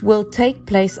which will take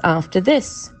place after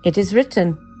this, it is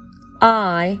written,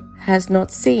 eye has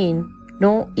not seen,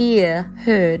 nor ear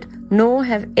heard, nor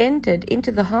have entered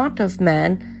into the heart of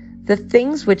man the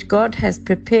things which God has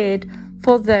prepared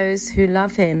for those who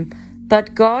love him.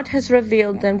 But God has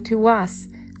revealed them to us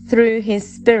through his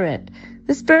Spirit.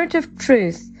 The Spirit of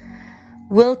truth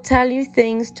will tell you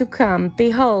things to come.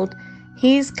 Behold,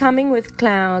 he is coming with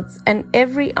clouds, and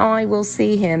every eye will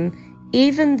see him,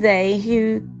 even they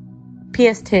who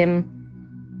pierced him.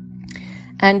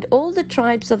 And all the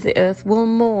tribes of the earth will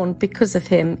mourn because of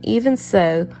him. Even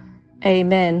so,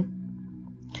 amen.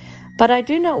 But I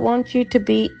do not want you to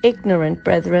be ignorant,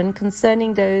 brethren,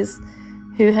 concerning those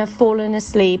who have fallen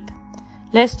asleep,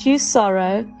 lest you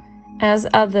sorrow as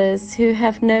others who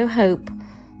have no hope.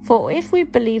 For if we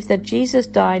believe that Jesus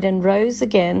died and rose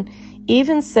again,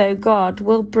 even so God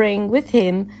will bring with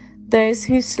him those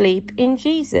who sleep in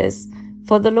Jesus.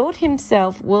 For the Lord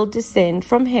himself will descend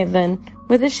from heaven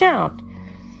with a shout,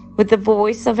 with the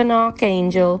voice of an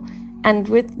archangel, and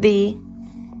with the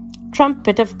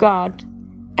trumpet of God,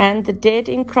 and the dead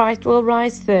in Christ will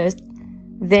rise first.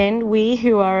 Then we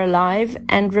who are alive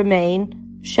and remain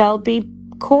shall be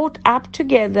caught up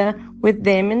together with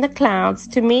them in the clouds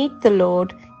to meet the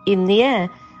Lord in the air,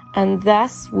 and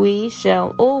thus we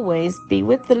shall always be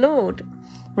with the Lord.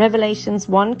 Revelations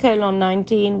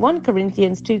 1:19, 1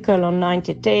 Corinthians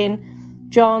 2:9-10,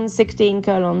 John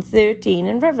 16:13,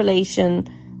 and Revelation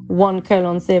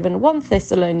 1:7, 1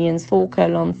 Thessalonians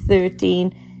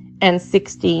 4:13 and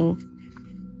 16.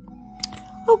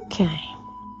 Okay.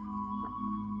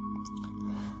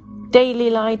 Daily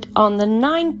Light on the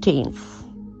 19th.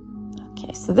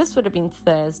 Okay, so this would have been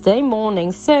Thursday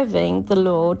morning, serving the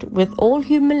Lord with all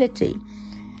humility.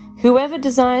 Whoever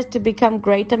desires to become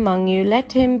great among you,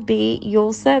 let him be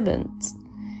your servant.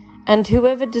 And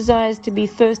whoever desires to be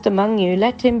first among you,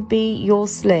 let him be your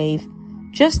slave.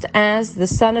 Just as the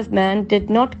Son of Man did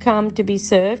not come to be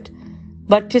served,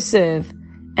 but to serve,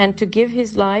 and to give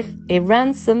his life a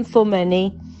ransom for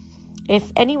many.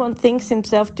 If anyone thinks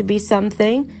himself to be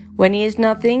something, when he is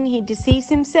nothing, he deceives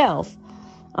himself.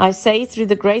 I say, through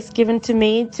the grace given to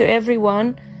me, to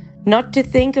everyone, not to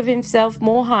think of himself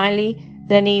more highly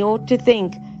than he ought to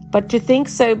think, but to think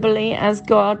soberly, as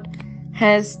God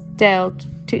has dealt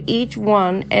to each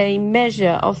one a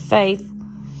measure of faith.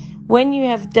 when you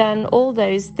have done all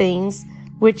those things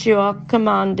which you are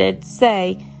commanded,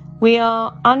 say, we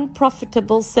are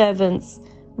unprofitable servants.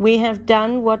 We have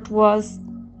done what was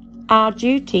our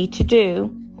duty to do.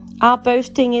 Our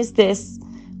boasting is this: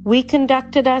 we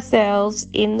conducted ourselves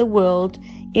in the world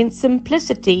in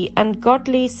simplicity and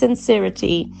godly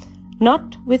sincerity,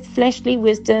 not with fleshly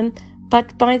wisdom,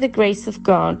 but by the grace of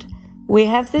God. We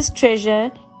have this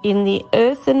treasure in the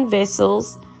earthen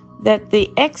vessels, that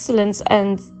the excellence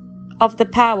and of the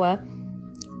power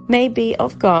may be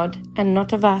of God and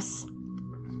not of us.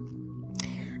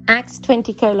 Acts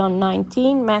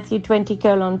 20:19, Matthew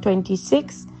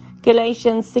 20:26,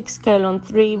 Galatians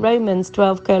 6:3, Romans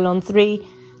 12:3,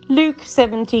 Luke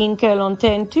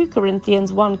 17:10, 2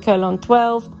 Corinthians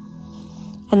 1:12.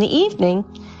 And the evening,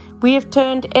 we have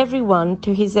turned everyone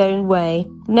to his own way.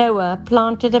 Noah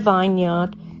planted a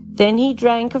vineyard. Then he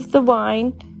drank of the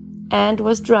wine and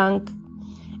was drunk.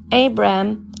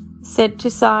 Abraham said to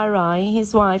Sarai,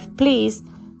 his wife, please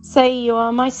say you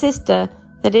are my sister,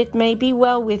 that it may be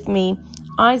well with me.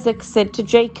 Isaac said to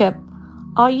Jacob,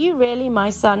 are you really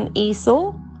my son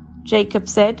Esau? Jacob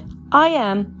said, I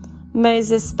am.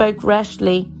 Moses spoke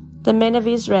rashly. The men of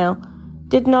Israel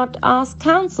did not ask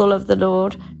counsel of the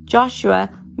Lord. Joshua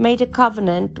made a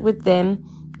covenant with them.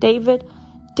 David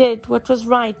did what was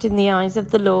right in the eyes of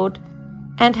the Lord,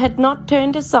 and had not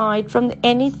turned aside from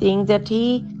anything that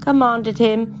he commanded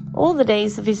him all the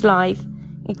days of his life,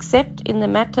 except in the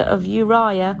matter of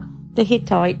Uriah the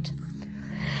Hittite.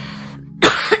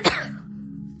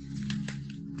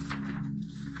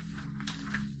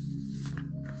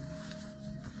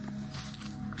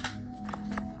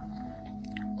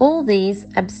 All these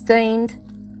obtained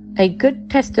a good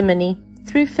testimony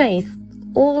through faith.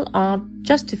 All are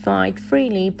justified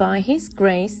freely by his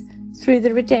grace through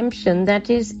the redemption that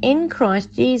is in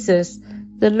Christ Jesus.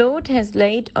 The Lord has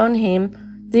laid on him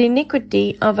the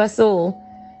iniquity of us all.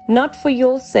 Not for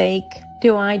your sake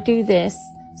do I do this,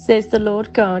 says the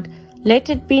Lord God. Let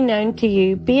it be known to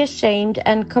you, be ashamed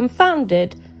and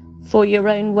confounded for your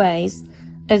own ways.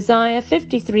 Isaiah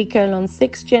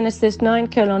 53:6, Genesis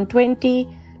 9:20,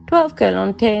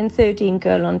 12:10,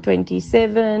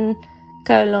 13:27,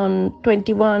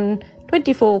 21,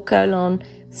 24,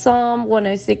 Psalm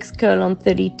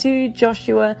 106:32,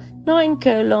 Joshua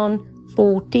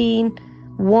 9:14,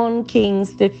 1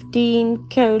 Kings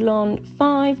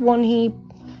 15:5,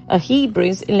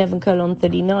 Hebrews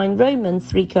 11:39,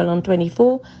 Romans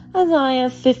 3:24, Isaiah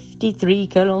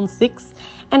 53:6,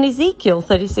 and Ezekiel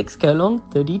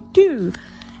 36:32.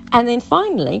 And then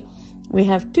finally, we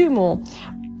have two more.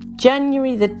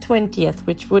 January the 20th,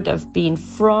 which would have been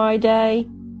Friday,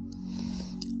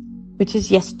 which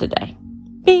is yesterday.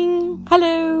 Bing!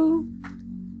 Hello!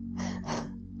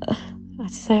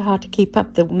 It's so hard to keep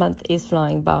up. The month is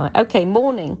flying by. Okay,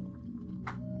 morning.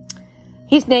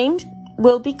 His name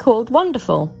will be called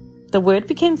Wonderful. The Word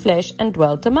became flesh and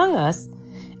dwelt among us,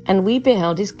 and we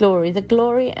beheld his glory, the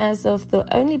glory as of the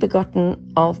only begotten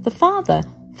of the Father,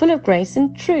 full of grace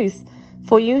and truth.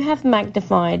 For you have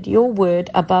magnified your word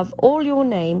above all your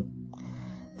name.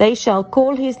 They shall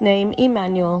call his name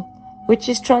Emmanuel, which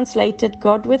is translated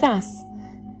God with us.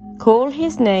 Call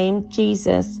his name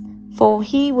Jesus, for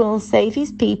he will save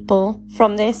his people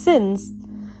from their sins.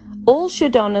 All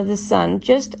should honor the Son,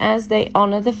 just as they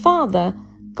honor the Father.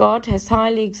 God has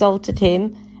highly exalted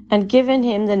him and given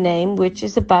him the name which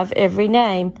is above every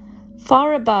name,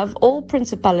 far above all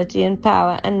principality and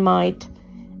power and might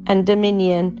and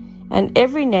dominion, and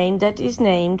every name that is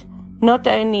named, not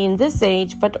only in this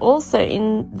age, but also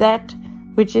in that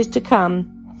which is to come.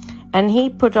 And he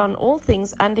put on all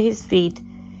things under his feet.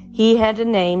 He had a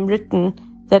name written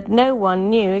that no one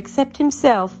knew except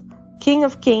himself, King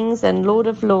of kings and Lord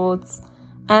of lords.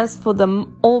 As for the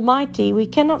Almighty, we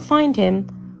cannot find him.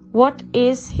 What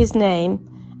is his name?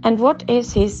 And what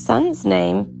is his son's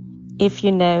name? If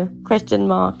you know, ?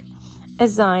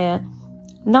 Isaiah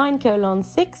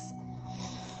 9:6,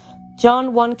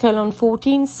 John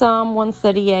 1:14, Psalm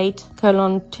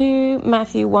 138:2,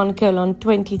 Matthew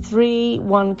 1:23,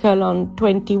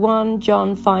 1:21,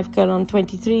 John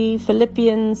 5:23,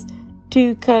 Philippians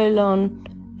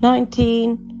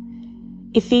 2:19,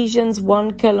 Ephesians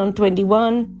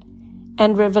 1:21,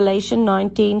 and Revelation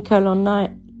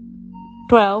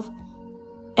 19:12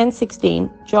 and 16,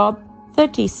 Job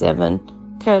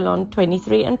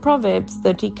 37:23, and Proverbs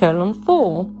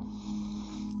 30:4.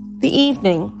 The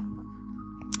evening.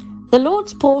 The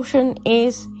Lord's portion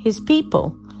is his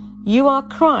people. You are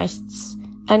Christ's,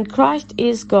 and Christ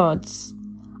is God's.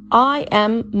 I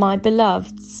am my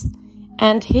beloved's,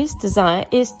 and his desire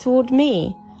is toward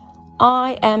me.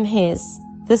 I am his,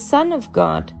 the Son of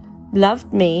God,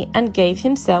 loved me and gave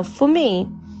himself for me.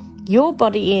 Your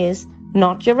body is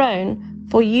not your own,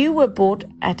 for you were bought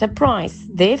at a price.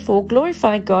 Therefore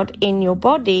glorify God in your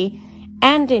body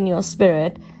and in your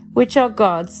spirit, which are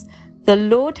God's. The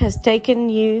Lord has taken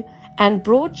you and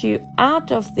brought you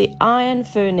out of the iron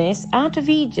furnace, out of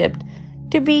Egypt,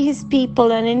 to be his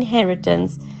people and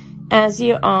inheritance, as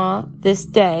you are this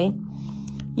day.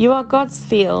 You are God's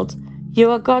field, you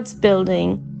are God's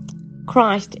building.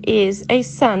 Christ is a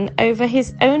son over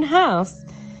his own house,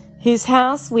 whose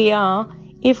house we are,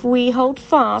 if we hold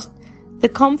fast the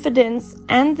confidence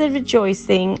and the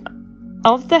rejoicing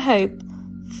of the hope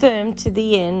firm to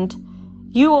the end.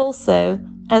 You also,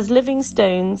 as living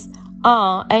stones,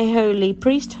 are a holy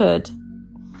priesthood.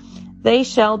 They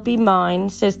shall be mine,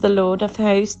 says the Lord of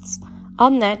hosts,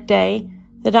 on that day,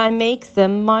 that I make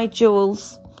them my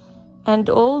jewels. And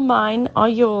all mine are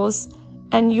yours,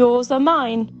 and yours are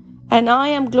mine, and I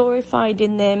am glorified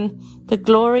in them, the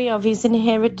glory of his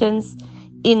inheritance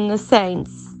in the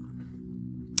saints.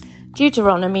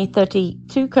 Deuteronomy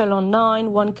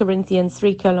 32:9, 1 Corinthians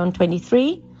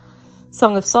 3:23,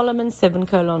 Song of Solomon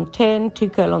 7:10,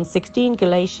 2:16,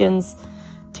 Galatians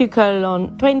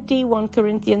 2:20, 1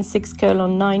 Corinthians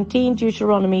 6:19,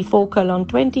 Deuteronomy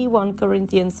 4:20, 1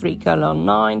 Corinthians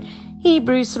 3:9,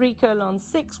 Hebrews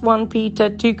 3:6, 1 Peter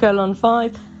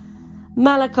 2:5,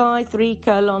 Malachi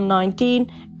 3:19,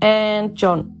 and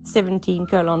John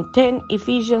 17:10,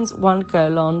 Ephesians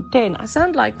 1:10. I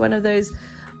sound like one of those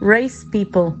race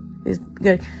people who's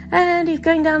going, and he's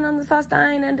going down on the fast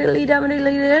line, and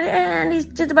and he's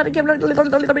just about to get,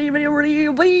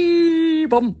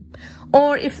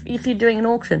 or if you're doing an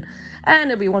auction, and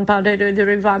it'll be £1, £2,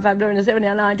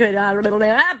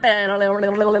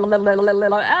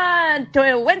 and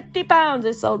 £20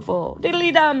 is sold for.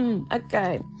 Diddly-dum.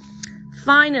 Okay.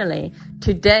 Finally,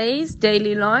 today's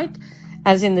daily light,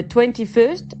 as in the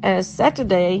 21st, as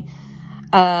Saturday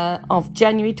of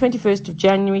January, 21st of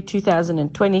January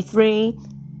 2023.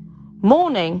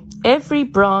 Morning, every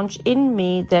branch in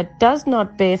me that does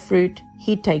not bear fruit,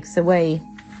 he takes away.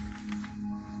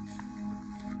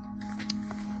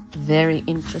 Very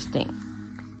interesting.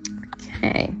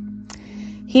 Okay.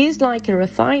 He is like a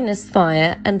refiner's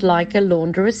fire and like a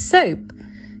launderer's soap.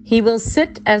 He will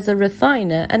sit as a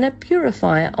refiner and a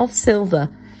purifier of silver.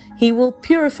 He will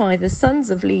purify the sons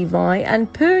of Levi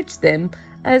and purge them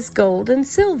as gold and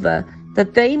silver,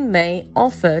 that they may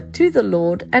offer to the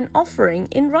Lord an offering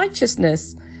in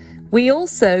righteousness. We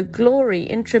also glory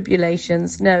in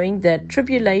tribulations, knowing that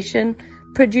tribulation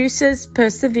produces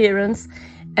perseverance,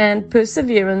 and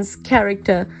perseverance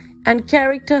character, and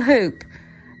character hope.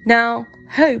 Now,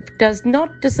 hope does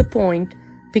not disappoint,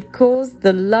 because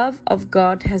the love of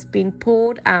God has been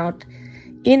poured out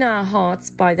in our hearts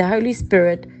by the Holy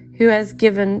Spirit, who has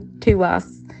given to us.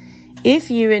 If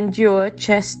you endure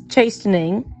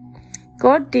chastening,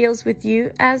 God deals with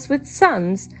you as with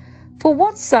sons. For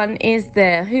what son is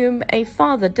there whom a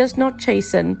father does not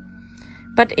chasten?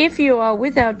 But if you are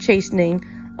without chastening,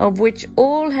 of which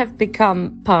all have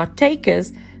become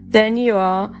partakers, then you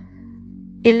are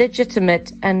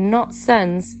illegitimate and not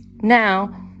sons. Now,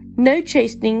 no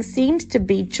chastening seems to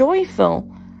be joyful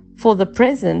for the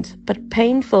present, but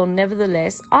painful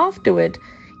nevertheless. Afterward,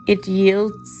 it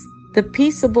yields the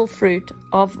peaceable fruit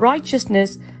of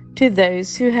righteousness to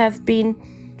those who have been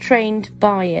trained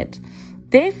by it.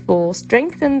 Therefore,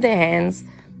 strengthen the hands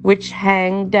which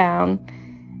hang down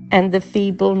and the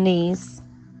feeble knees.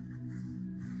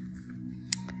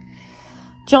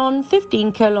 John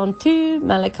 15:2,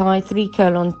 Malachi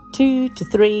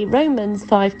 3:2-3, Romans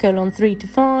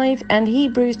 5:3-5, and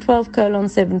Hebrews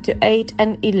 12:7-8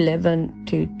 and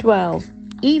 11-12.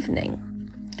 Evening.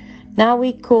 Now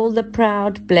we call the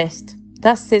proud blessed.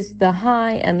 Thus is the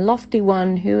high and lofty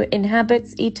one who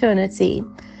inhabits eternity,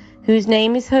 whose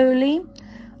name is holy.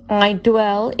 I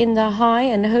dwell in the high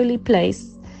and holy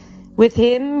place, with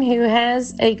him who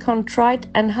has a contrite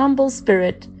and humble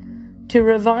spirit, to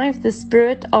revive the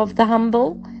spirit of the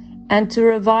humble, and to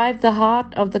revive the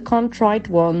heart of the contrite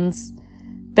ones.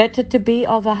 Better to be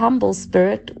of a humble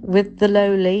spirit with the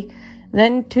lowly,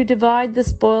 than to divide the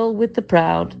spoil with the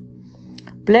proud.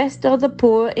 Blessed are the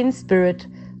poor in spirit,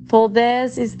 for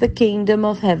theirs is the kingdom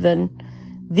of heaven.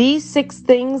 These 6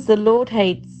 things the Lord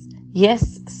hates,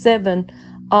 yes, 7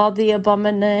 are the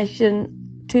abomination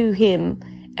to him: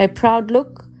 a proud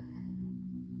look,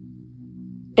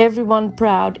 everyone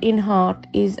proud in heart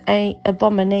is an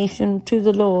abomination to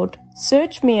the Lord.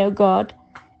 Search me, O God,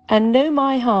 and know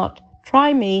my heart.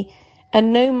 Try me,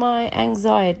 and know my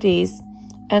anxieties,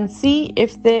 and see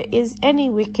if there is any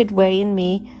wicked way in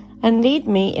me, and lead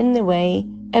me in the way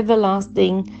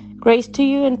everlasting. Grace to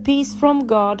you and peace from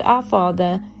God our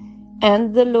Father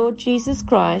and the Lord Jesus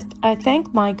Christ. I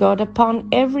thank my God upon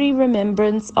every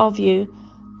remembrance of you.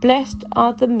 Blessed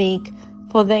are the meek,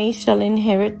 for they shall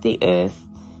inherit the earth.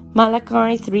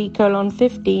 Malachi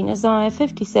 3:15, Isaiah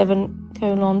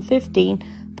 57:15,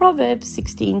 Proverbs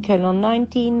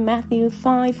 16:19, Matthew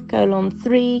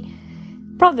 5:3,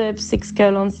 Proverbs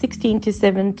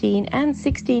 6:16-17 and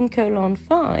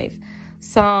 16:5,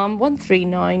 Psalm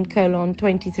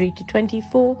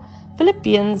 139:23-24,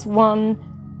 Philippians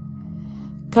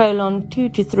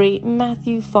 1:2-3,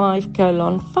 Matthew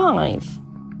 5:5.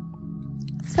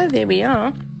 So there we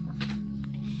are.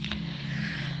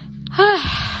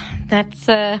 That's,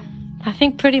 I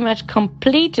think, pretty much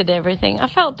completed everything. I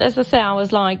felt, as I say, I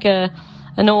was like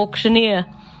an auctioneer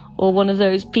or one of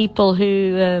those people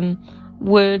who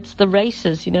words the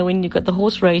races, when you've got the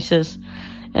horse races.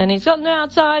 And he's on the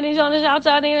outside, he's on his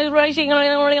outside, and he's racing,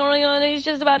 and he's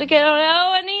just about to get on,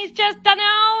 and he's just done,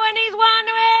 and he's won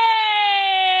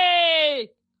away!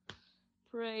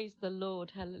 Praise the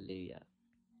Lord, hallelujah.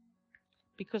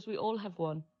 Because we all have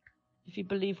won. If you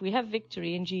believe we have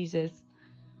victory in Jesus,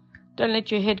 don't let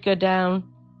your head go down,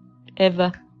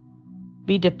 ever.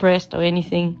 Be depressed or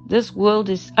anything. This world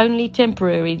is only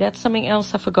temporary. That's something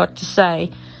else I forgot to say.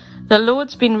 The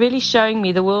Lord's been really showing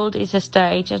me the world is a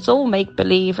stage. It's all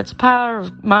make-believe. It's power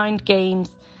of mind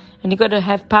games. And you've got to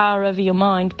have power over your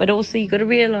mind. But also you've got to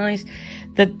realize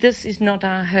that this is not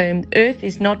our home. Earth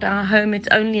is not our home. It's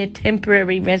only a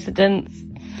temporary residence.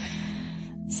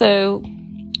 So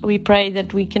we pray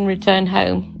that we can return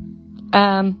home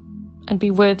and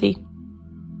be worthy.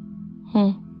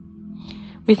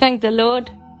 We thank the Lord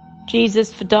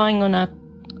Jesus for dying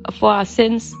for our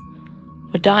sins,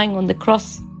 for dying on the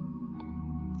cross,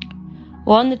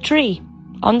 or on the tree,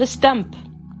 on the stump,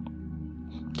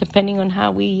 depending on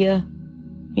how we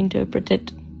interpret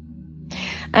it.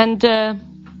 And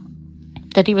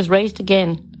that he was raised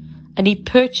again, and he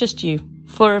purchased you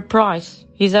for a price,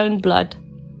 his own blood,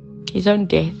 his own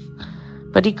death.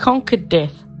 But he conquered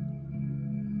death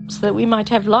so that we might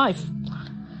have life.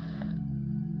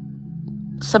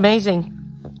 It's amazing.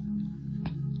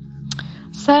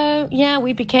 So,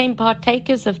 we became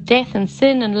partakers of death and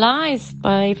sin and lies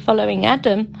by following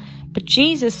Adam. But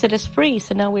Jesus set us free,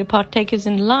 so now we're partakers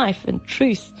in life and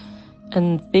truth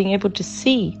and being able to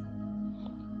see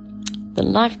the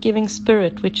life-giving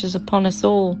Spirit which is upon us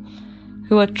all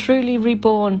who are truly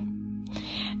reborn.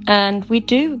 And we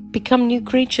do become new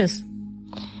creatures.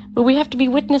 But we have to be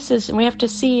witnesses, and we have to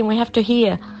see, and we have to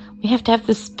hear. We have to have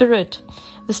the Spirit.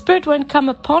 The Spirit won't come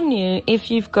upon you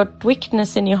if you've got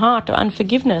wickedness in your heart or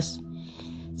unforgiveness.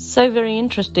 So very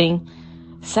interesting.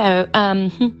 So,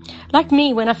 like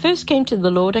me, when I first came to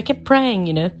the Lord, I kept praying,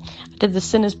 I did the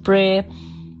sinner's prayer.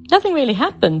 Nothing really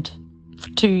happened for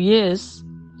 2 years.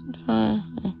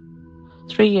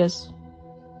 3 years.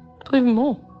 Or even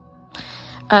more.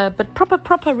 But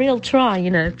proper real try,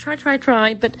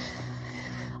 Try. But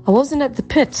I wasn't at the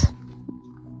pit.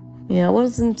 I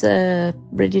wasn't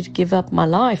ready to give up my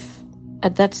life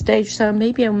at that stage. So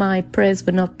maybe my prayers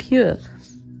were not pure.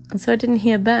 And so I didn't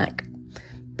hear back.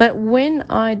 But when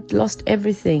I'd lost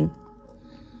everything,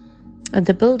 and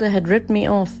the builder had ripped me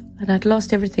off, and I'd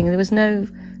lost everything, there was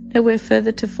nowhere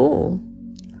further to fall.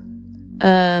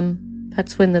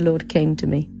 That's when the Lord came to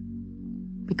me.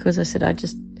 Because I said,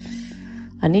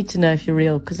 I need to know if you're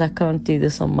real, because I can't do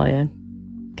this on my own.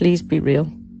 Please be real.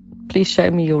 Please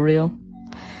show me you're real.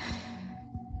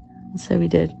 And so we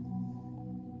did.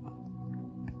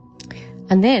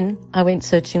 And then I went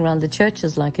searching around the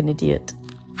churches like an idiot.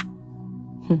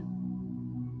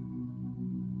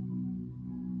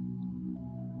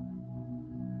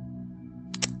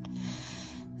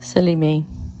 Silly me.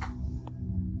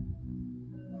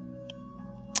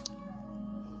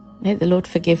 May the Lord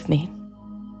forgive me.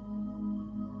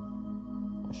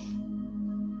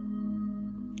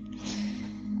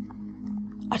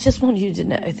 I just want you to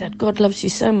know that God loves you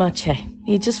so much,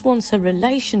 He just wants a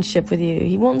relationship with you.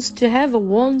 He wants to have a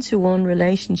one-to-one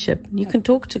relationship. You can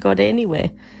talk to God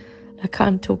anywhere, like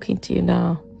I'm talking to you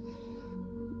now.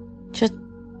 Just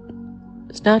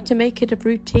start to make it a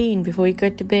routine before you go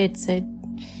to bed. Say,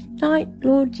 "Night,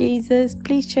 Lord Jesus,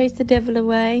 please chase the devil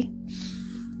away.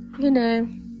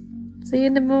 See you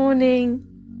in the morning.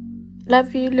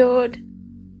 Love you, Lord.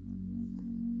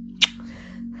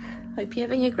 Hope you're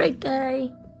having a great day."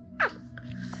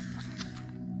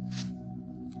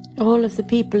 All of the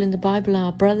people in the Bible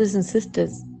are brothers and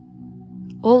sisters.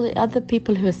 All the other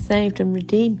people who are saved and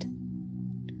redeemed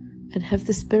and have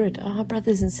the Spirit are our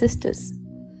brothers and sisters.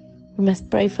 We must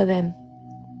pray for them.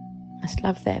 We must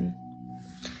love them.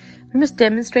 We must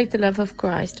demonstrate the love of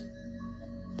Christ.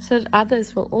 so that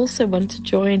others will also want to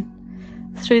join.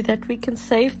 Through that, we can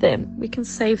save them. We can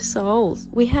save souls.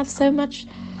 We have so much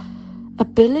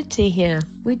ability here.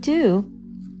 We do.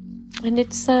 And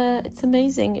it's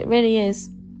amazing. It really is.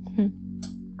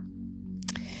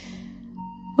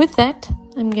 With that,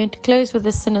 I'm going to close with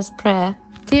a sinner's prayer.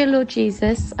 Dear Lord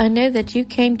Jesus, I know that you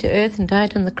came to earth and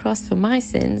died on the cross for my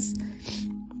sins.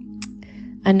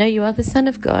 I know you are the Son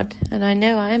of God, and I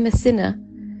know I am a sinner.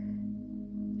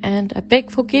 And I beg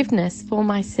forgiveness for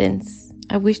my sins.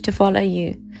 I wish to follow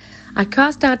you. I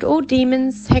cast out all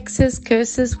demons, hexes,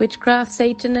 curses, witchcraft,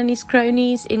 Satan and his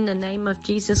cronies in the name of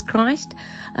Jesus Christ.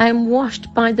 I am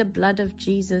washed by the blood of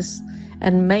Jesus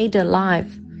and made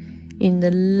alive in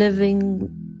the living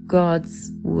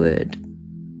God's word.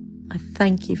 I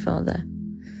thank you, Father.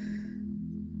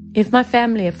 If my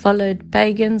family have followed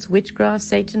pagans, witchcraft,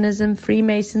 Satanism,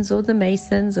 Freemasons or the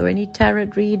Masons, or any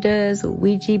tarot readers or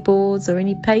Ouija boards or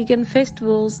any pagan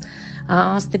festivals,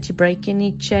 I ask that you break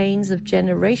any chains of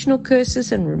generational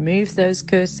curses and remove those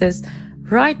curses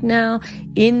right now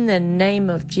in the name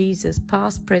of Jesus,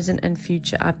 past, present and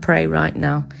future. I pray right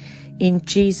now in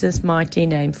Jesus' mighty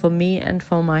name for me and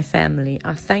for my family.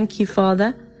 I thank you,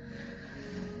 Father.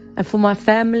 And for my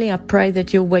family, I pray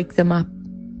that you'll wake them up.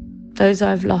 Those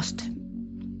I've lost.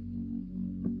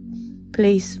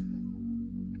 Please.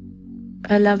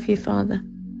 I love you, Father.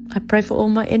 I pray for all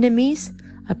my enemies.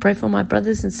 I pray for my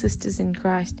brothers and sisters in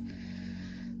Christ,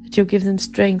 that you'll give them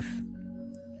strength.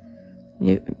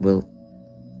 You will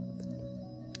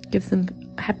give them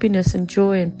happiness and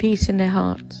joy and peace in their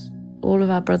hearts, all of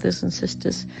our brothers and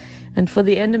sisters. And for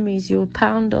the enemies, you'll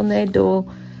pound on their door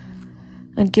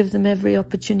and give them every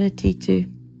opportunity to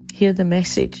hear the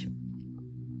message.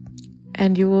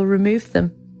 And you will remove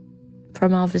them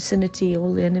from our vicinity,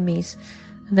 all the enemies,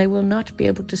 and they will not be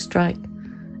able to strike,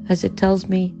 as it tells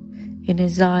me in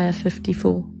Isaiah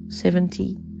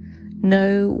 54:70.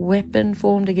 No weapon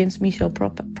formed against me shall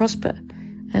prosper.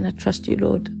 And I trust you,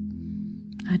 Lord.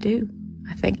 I do.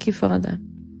 I thank you, Father.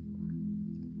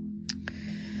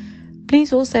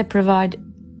 Please also provide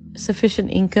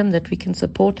sufficient income that we can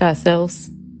support ourselves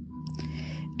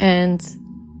and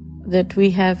that we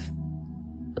have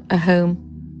a home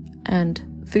and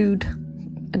food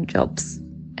and jobs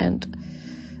and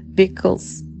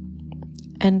vehicles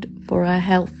and for our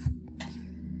health.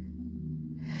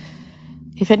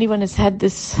 If anyone has had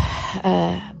this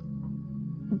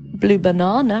blue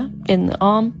banana in the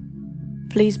arm,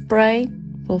 please pray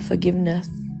for forgiveness.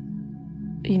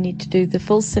 You need to do the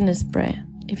full sinner's prayer.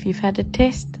 If you've had a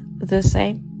test, the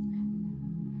same.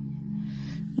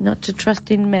 Not to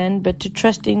trust in man, but to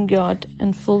trust in God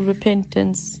and full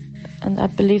repentance. And I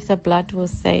believe the blood will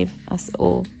save us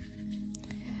all.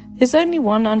 There's only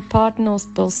one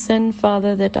unpardonable sin,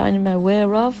 Father, that I am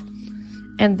aware of,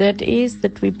 and that is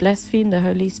that we blaspheme the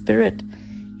Holy Spirit.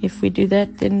 If we do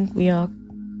that, then we are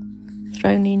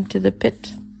thrown into the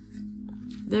pit.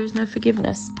 There is no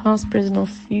forgiveness, past, present, or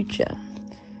future.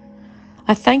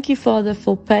 I thank you, Father,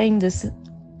 for paying this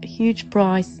huge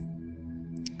price,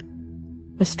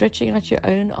 for stretching out your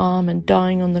own arm and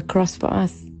dying on the cross for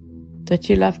us, that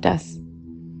you loved us,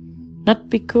 not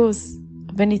because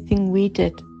of anything we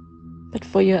did, but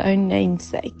for your own name's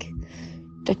sake,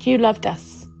 that you loved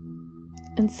us.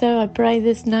 And so I pray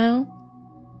this now,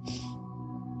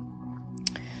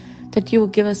 that you will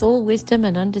give us all wisdom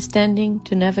and understanding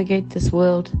to navigate this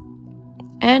world,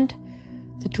 and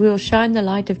that we will shine the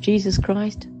light of Jesus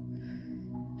Christ,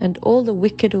 and all the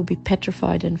wicked will be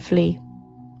petrified and flee,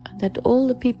 and that all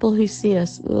the people who see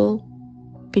us will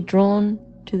be drawn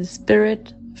to the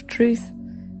Spirit of truth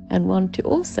and want to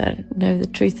also know the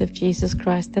truth of Jesus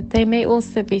Christ, that they may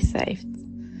also be saved.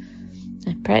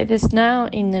 I pray this now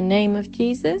in the name of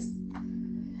Jesus.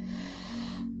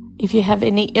 If you have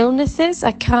any illnesses,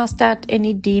 I cast out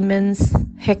any demons,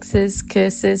 hexes,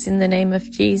 curses in the name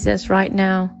of Jesus right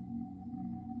now.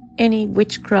 Any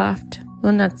witchcraft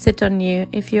will not sit on you.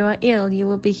 If you are ill, you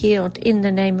will be healed in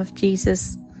the name of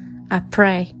Jesus. I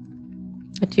pray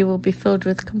that you will be filled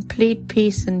with complete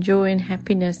peace and joy and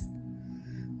happiness.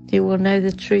 You will know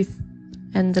the truth,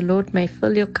 and the Lord may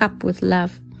fill your cup with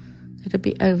love. It'll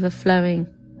be overflowing.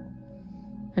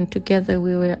 And together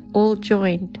we are all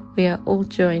joined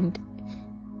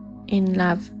in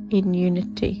love, in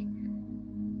unity,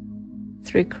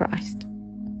 through Christ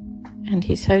and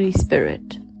His Holy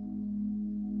Spirit.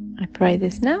 I pray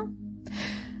this now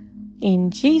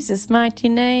in Jesus' mighty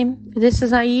name. This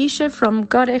is Aisha from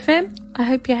God FM. I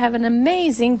hope you have an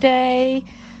amazing day.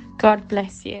 God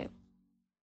bless you.